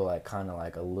would feel like kind of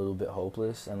like a little bit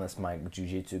hopeless unless my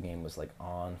jiu-jitsu game was like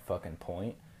on fucking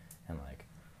point, and like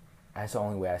that's the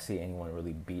only way I see anyone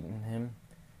really beating him.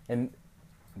 And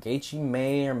Gaethje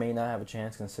may or may not have a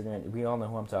chance, considering we all know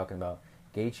who I'm talking about.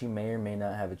 Gaethje may or may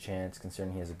not have a chance,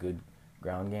 considering he has a good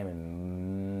ground game,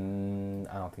 and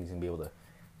I don't think he's gonna be able to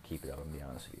keep it up. To be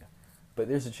honest with you, but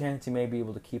there's a chance he may be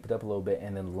able to keep it up a little bit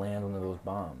and then land one of those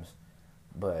bombs.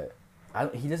 But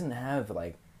he doesn't have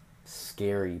like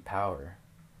scary power.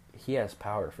 He has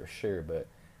power for sure, but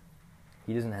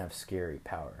he doesn't have scary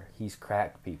power. He's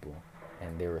cracked people,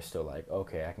 and they were still like,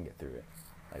 okay, I can get through it.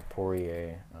 Like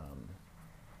Poirier,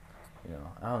 you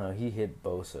know, I don't know. He hit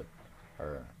Barbosa,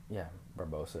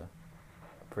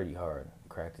 pretty hard.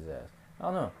 Cracked his ass. I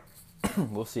don't know.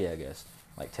 We'll see, I guess.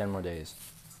 Like 10 more days.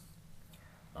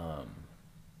 I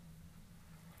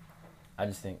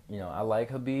just think, you know, I like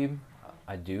Khabib.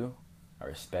 I do. I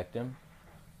respect him.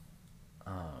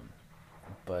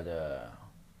 But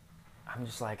I'm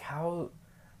just like, how...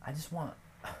 I just want...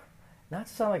 Not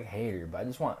to sound like a hater, but I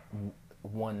just want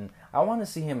one... I want to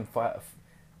see him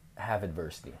have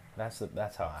adversity. That's it.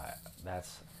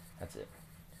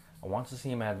 I want to see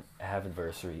him have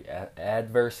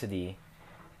adversity.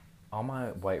 All my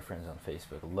white friends on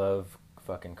Facebook love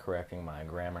fucking correcting my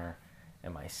grammar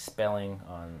and my spelling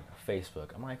on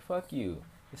Facebook. I'm like, fuck you.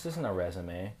 This isn't a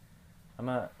resume. I'm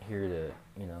not here to,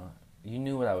 you know, you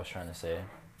knew what I was trying to say.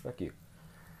 Fuck you.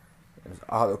 It was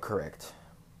autocorrect.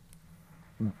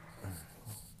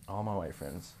 All my white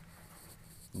friends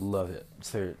love it.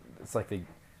 It's like it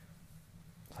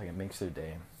makes their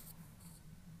day.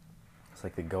 It's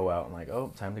like they go out and like,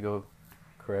 oh, time to go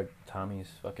correct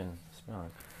Tommy's fucking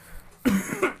spelling.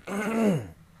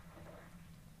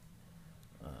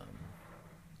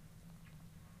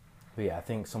 But yeah, I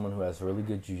think someone who has really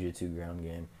good jiu-jitsu ground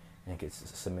game and can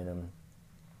submit him.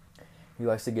 He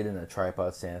likes to get in a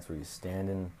tripod stance where he's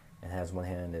standing and has one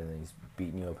hand and then he's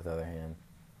beating you up with the other hand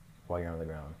while you're on the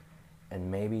ground.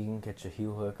 And maybe he can catch a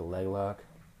heel hook, a leg lock.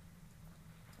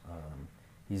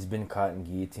 He's been caught in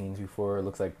guillotines before. It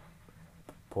looks like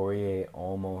Poirier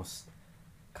almost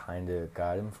kind of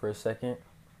got him for a second.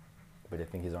 But I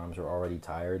think his arms were already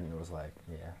tired and it was like,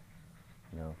 yeah,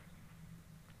 you know.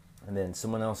 And then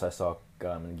someone else I saw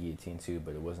got him in a guillotine too,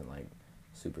 but it wasn't like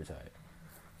super tight.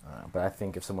 But I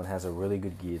think if someone has a really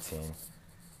good guillotine,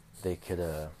 they could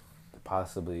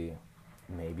possibly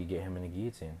maybe get him in a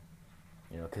guillotine.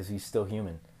 You know, because he's still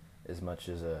human. As much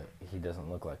as he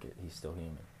doesn't look like it, he's still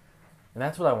human. And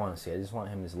that's what I want to see. I just want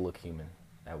him to look human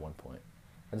at one point.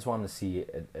 I just want him to see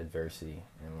adversity.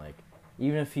 And like,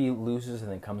 even if he loses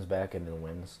and then comes back and then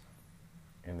wins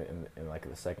in like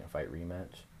the second fight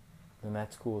rematch, then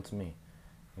that's cool to me.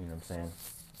 You know what I'm saying?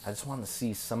 I just want to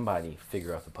see somebody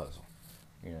figure out the puzzle.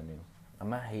 You know what I mean? I'm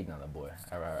not hating on the boy.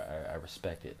 I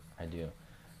respect it. I do.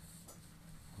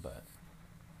 But,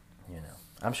 you know.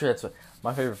 I'm sure that's what...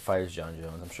 My favorite fighter is John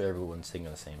Jones. I'm sure everyone's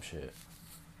thinking the same shit.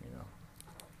 You know.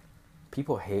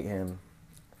 People hate him.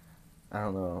 I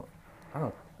don't know. I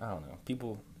don't know.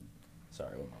 People...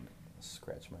 Sorry, let me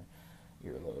scratch my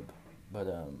earlobe. But,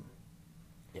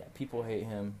 yeah, people hate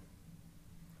him.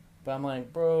 But I'm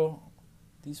like, bro,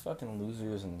 these fucking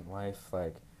losers in life,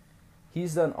 like,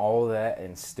 he's done all that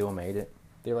and still made it.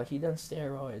 They're like, he done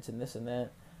steroids and this and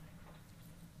that.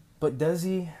 But does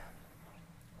he?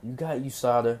 You got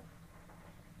USADA.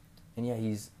 And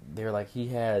yeah, they're like, he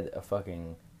had a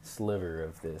fucking sliver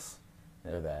of this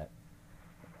or that.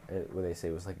 What they say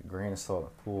was like a grain of salt in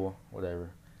a pool, whatever.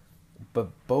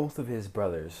 But both of his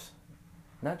brothers,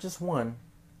 not just one,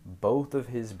 both of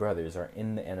his brothers are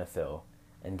in the NFL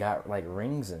and got like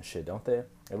rings and shit, don't they?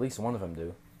 At least one of them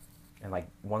do. And like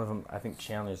one of them, I think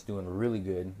Chandler's doing really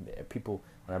good. People,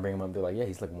 when I bring him up, they're like, yeah,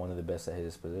 he's like one of the best at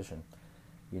his position.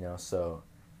 You know, so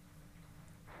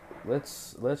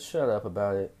let's shut up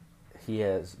about it. He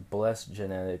has blessed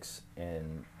genetics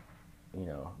and, you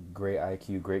know, great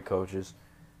IQ, great coaches,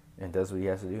 and does what he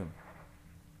has to do.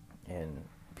 And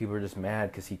people are just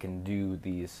mad because he can do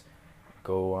these,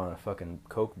 go on a fucking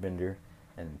coke bender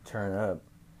and turn up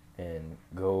and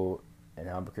go in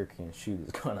Albuquerque and shoot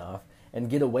his gun off and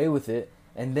get away with it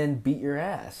and then beat your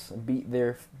ass. Beat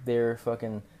their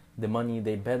fucking, the money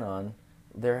they bet on,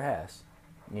 their ass.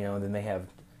 You know, and then they have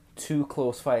 2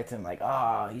 close fights and like,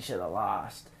 he should have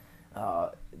lost.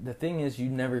 The thing is,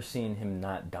 you've never seen him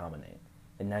not dominate.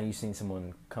 And now you've seen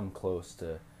someone come close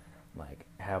to, like,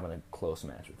 having a close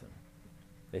match with him.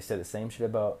 They said the same shit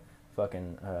about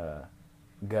fucking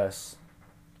Gus.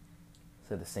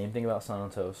 Said the same thing about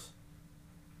Santos.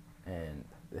 And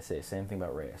they say the same thing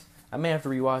about Reyes. I may have to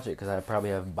rewatch it because I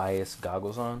probably have biased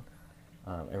goggles on.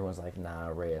 Everyone's like, nah,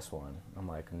 Reyes won. I'm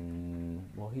like,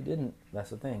 well, he didn't. That's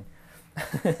the thing.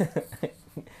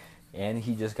 And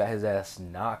he just got his ass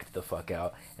knocked the fuck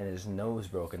out and his nose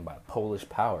broken by Polish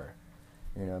Power.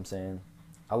 You know what I'm saying?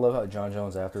 I love how John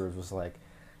Jones afterwards was like,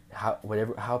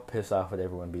 how pissed off would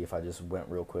everyone be if I just went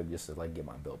real quick just to like get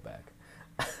my belt back?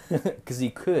 Because he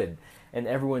could, and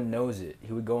everyone knows it.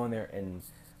 He would go in there and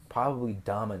probably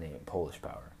dominate Polish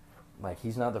Power. Like,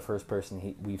 he's not the first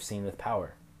person we've seen with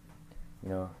power. You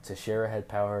know, Teixeira had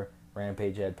power,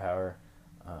 Rampage had power,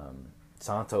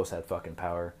 Santos had fucking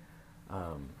power,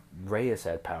 Reyes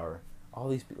had power. A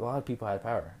lot of people had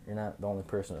power. You're not the only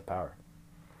person with power.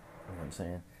 You know what I'm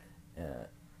saying?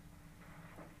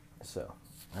 So,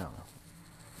 I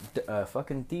don't know.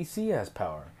 Fucking DC has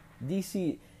power.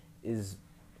 DC is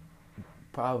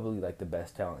probably like the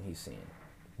best talent he's seen.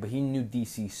 But he knew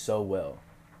DC so well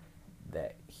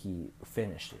that he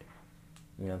finished it.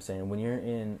 You know what I'm saying? When you're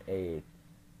in a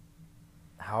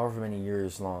however many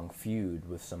years long feud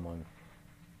with someone,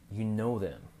 you know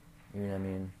them. You know what I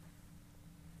mean?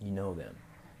 You know them.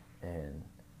 And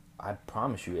I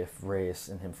promise you, if Reyes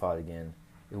and him fought again,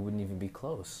 it wouldn't even be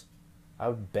close. I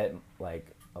would bet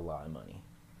like a lot of money.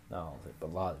 Not all of it, but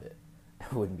a lot of it.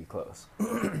 It wouldn't be close.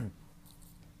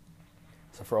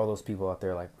 So for all those people out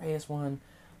there like, Reyes won,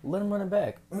 let him run it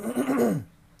back.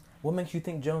 What makes you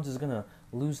think Jones is going to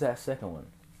lose that second one?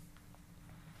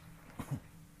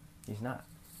 He's not.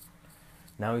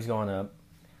 Now he's going up.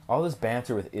 All this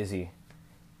banter with Izzy.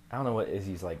 I don't know what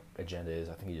Izzy's like agenda is.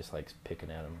 I think he just likes picking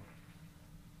at him.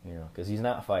 You know, because he's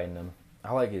not fighting them.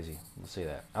 I like Izzy. Let's say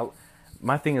that.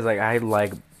 My thing is, like, I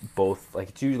like both. Like,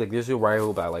 it's usually, like, there's a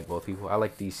rival, but I like both people. I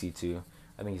like DC, too.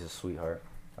 I think he's a sweetheart.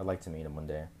 I'd like to meet him one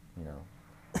day, you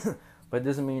know. But it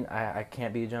doesn't mean I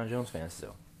can't be a John Jones fan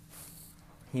still.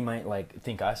 He might, like,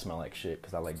 think I smell like shit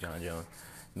because I like John Jones.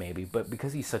 Maybe. But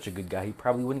because he's such a good guy, he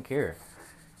probably wouldn't care.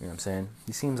 You know what I'm saying?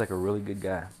 He seems like a really good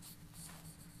guy.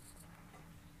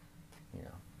 You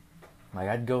know. Like,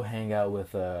 I'd go hang out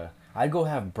with, I'd go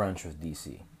have brunch with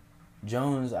DC.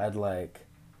 Jones, I'd like,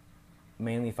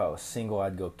 mainly if I was single,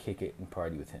 I'd go kick it and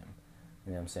party with him.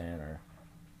 You know what I'm saying? Or,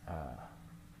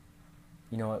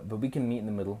 you know what? But we can meet in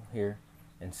the middle here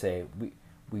and say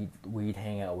we'd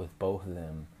hang out with both of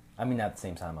them. I mean, not at the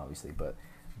same time, obviously, but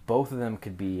both of them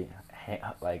could be,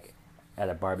 like, at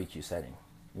a barbecue setting.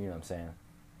 You know what I'm saying?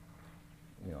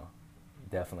 You know,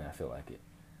 definitely I feel like it.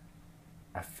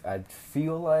 I'd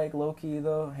feel like low-key,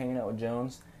 though, hanging out with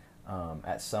Jones.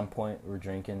 At some point, we're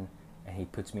drinking, and he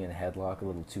puts me in a headlock a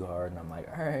little too hard, and I'm like,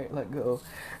 all right, let go.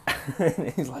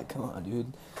 And he's like, come on,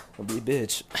 dude, don't be a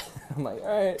bitch. I'm like,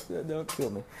 all right, don't kill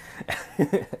me.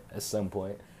 At some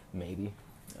point, maybe.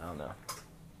 I don't know.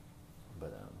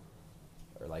 But,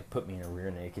 or like put me in a rear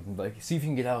naked and like, see if you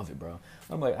can get out of it, bro.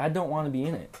 I'm like, I don't want to be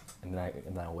in it. And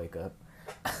then I wake up.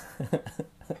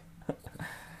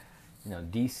 You know,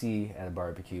 DC at a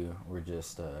barbecue, we're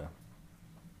just,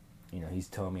 you know, he's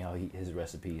telling me how his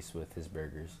recipes with his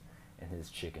burgers and his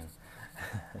chicken.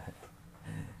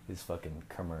 His fucking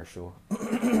commercial.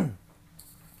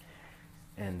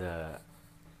 And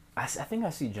I think I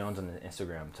see Jones on the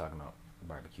Instagram talking about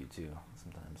barbecue too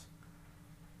sometimes.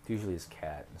 Usually his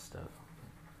cat and stuff.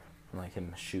 And like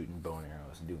him shooting bow and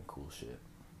arrows and doing cool shit.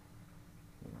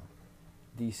 You know.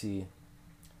 DC, I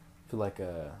feel like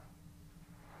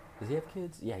does he have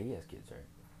kids? Yeah, he has kids, right?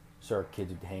 So our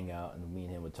kids would hang out and me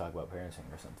and him would talk about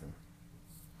parenting or something.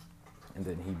 And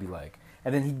then he'd be like,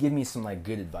 and then he'd give me some like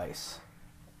good advice,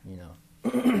 you know.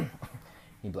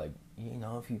 He'd be like, you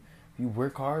know, if you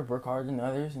work harder than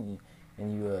others, and you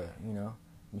you know,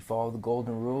 you follow the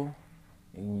golden rule,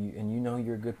 and you know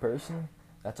you're a good person,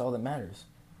 that's all that matters.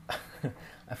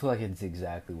 I feel like it's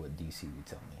exactly what DC would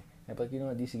tell me. I'd be like, you know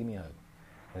what, DC, give me a hug.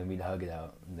 And then we'd hug it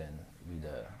out, and then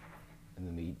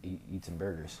we'd eat some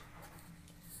burgers.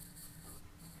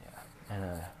 Yeah.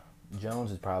 And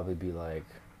Jones would probably be like,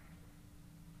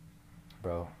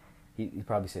 bro, he'd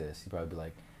probably say this. He'd probably be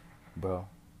like, bro,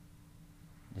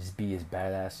 just be as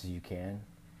badass as you can.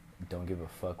 Don't give a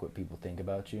fuck what people think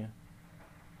about you.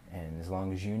 And as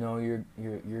long as you know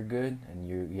you're good and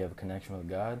you have a connection with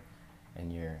God,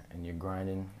 and you're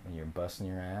grinding and you're busting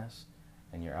your ass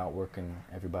and you're outworking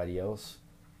everybody else,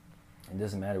 it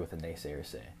doesn't matter what the naysayers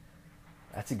say.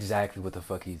 That's exactly what the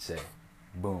fuck he'd say.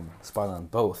 Boom, spot on.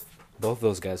 Both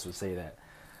those guys would say that.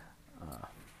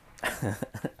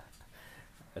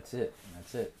 That's it.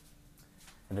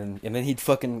 And then he'd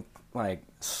fucking like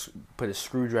put a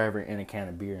screwdriver in a can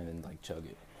of beer and then like chug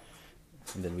it.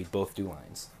 And then we'd both do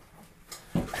lines.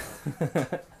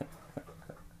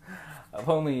 I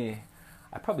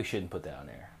probably shouldn't put that on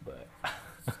there, but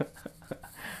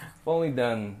I've only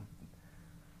done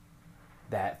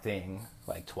that thing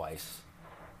like twice.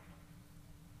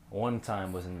 One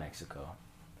time was in Mexico.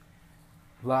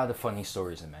 A lot of funny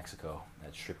stories in Mexico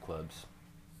at strip clubs.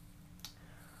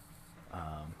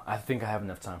 I think I have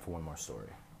enough time for one more story.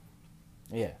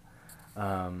 Yeah.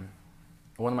 One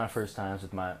of my first times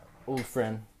with my old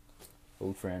friend.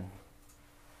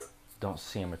 Don't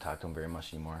see him or talk to him very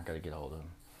much anymore. Gotta get a hold of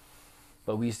him.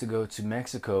 But we used to go to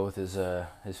Mexico with his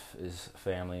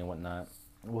family and whatnot.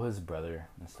 Well, his brother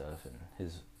and stuff, and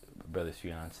his brother's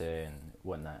fiance and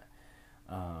whatnot.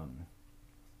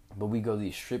 But we go to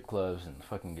these strip clubs and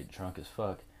fucking get drunk as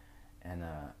fuck. And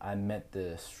I met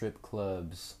the strip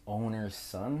club's owner's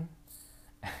son.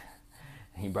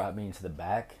 He brought me into the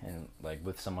back and like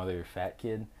with some other fat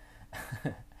kid.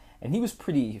 And he was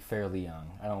fairly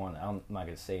young. I'm not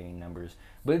gonna say any numbers,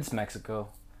 but it's Mexico.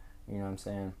 You know what I'm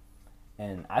saying?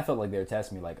 And I felt like they were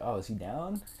testing me like, oh, is he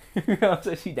down? You know what I'm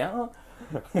saying? Is he down?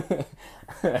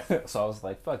 So I was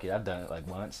like, fuck it, I've done it like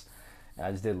once. And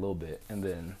I just did a little bit. And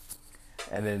then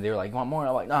they were like, want more?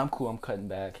 I'm like, no, I'm cool, I'm cutting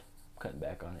back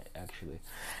on it, actually.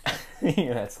 You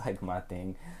know, that's like my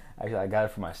thing. Actually, I got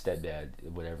it from my stepdad,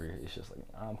 whatever. It's just like,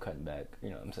 I'm cutting back, you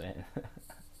know what I'm saying?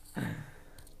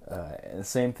 And the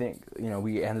same thing, you know,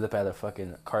 we ended up at a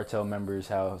fucking cartel member's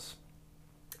house,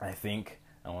 I think.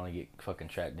 I want to get fucking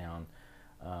tracked down.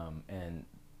 And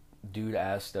dude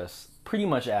pretty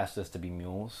much asked us to be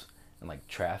mules and like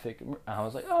traffic. And I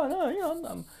was like, oh no, you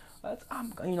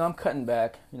know, I'm cutting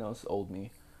back. You know, it's old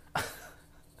me.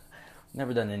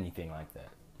 Never done anything like that.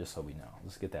 Just so we know.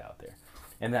 Let's get that out there.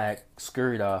 And then I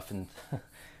scurried off and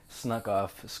snuck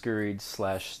off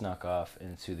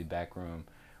into the back room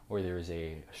where there was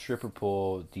a stripper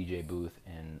pole, DJ booth,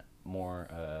 and more,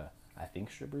 I think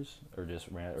strippers, or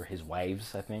his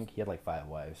wives, I think. He had like 5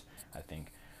 wives, I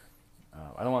think.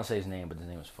 I don't want to say his name, but his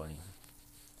name was funny.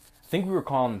 I think we were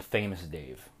calling him Famous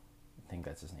Dave. I think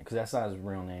that's his name. Because that's not his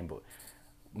real name, but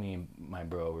me and my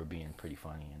bro were being pretty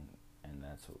funny, and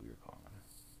that's what we were calling him.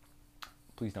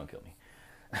 Please don't kill me.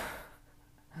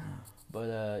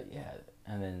 But, yeah.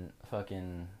 And then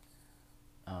fucking,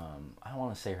 I don't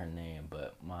want to say her name,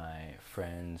 but my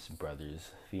friend's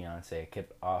brother's fiance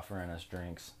kept offering us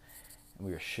drinks. And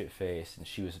we were shit-faced, and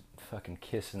she was fucking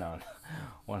kissing on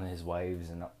one of his wives,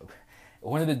 and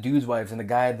one of the dude's wives, and the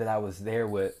guy that I was there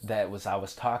with, I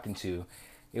was talking to,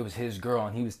 it was his girl,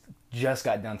 and he just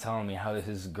got done telling me how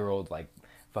his girl like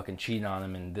fucking cheated on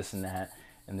him and this and that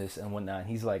and this and whatnot. And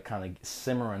he's like kind of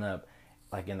simmering up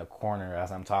like in the corner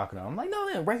as I'm talking to him. I'm like,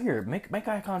 no, right here, make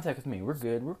eye contact with me. We're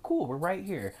good, we're cool, we're right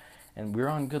here, and we're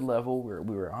on good level.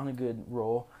 We were on a good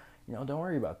roll. You know, don't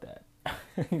worry about that.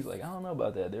 He's like, I don't know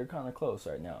about that. They're kind of close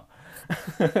right now.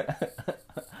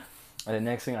 And the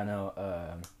next thing I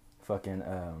know,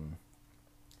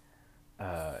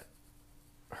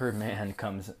 her man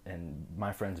comes, and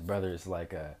my friend's brother is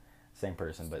like a same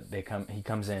person, but he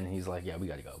comes in, and he's like, yeah, we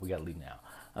gotta go, we gotta leave now.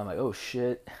 I'm like, oh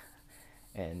shit.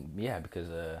 And yeah, because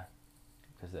of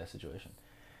that situation.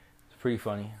 It's pretty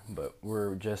funny, but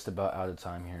we're just about out of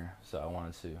time here, so I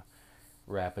wanted to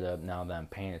wrap it up now that I'm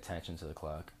paying attention to the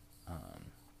clock.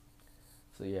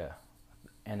 So yeah,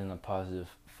 and on a positive,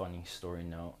 funny story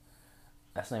note,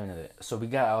 that's not even it. So we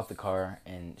got out the car,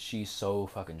 and she's so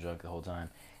fucking drunk the whole time,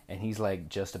 and he's like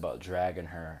just about dragging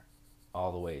her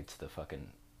all the way to the fucking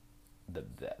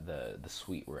the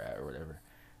suite we're at or whatever.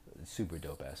 Super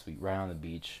dope ass suite, right on the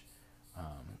beach,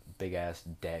 big ass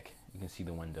deck. You can see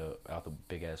the window out the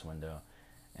big ass window,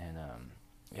 and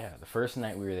yeah, the first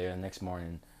night we were there, the next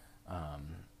morning,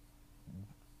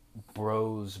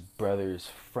 bro's brother's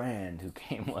friend who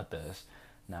came with us,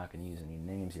 not gonna use any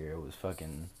names here, was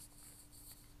fucking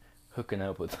hooking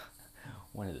up with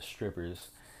one of the strippers,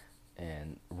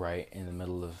 and right in the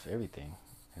middle of everything.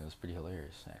 It was pretty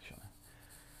hilarious, actually.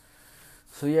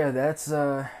 So yeah, that's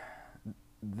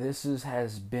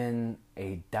has been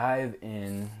a dive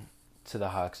in to the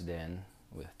Hawk's Den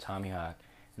with Tommy Hawk,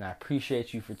 and I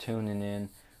appreciate you for tuning in.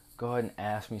 Go ahead and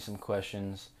ask me some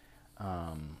questions.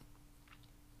 I'm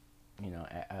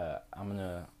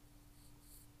gonna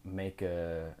make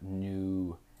a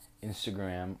new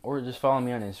Instagram, or just follow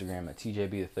me on Instagram at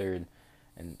TJB3rd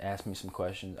and ask me some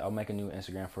questions. I'll make a new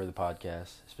Instagram for the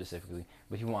podcast specifically.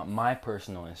 But if you want my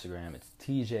personal Instagram, it's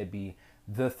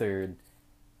TJB3rd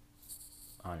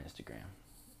on Instagram.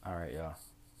 Alright, y'all.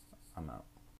 I'm out.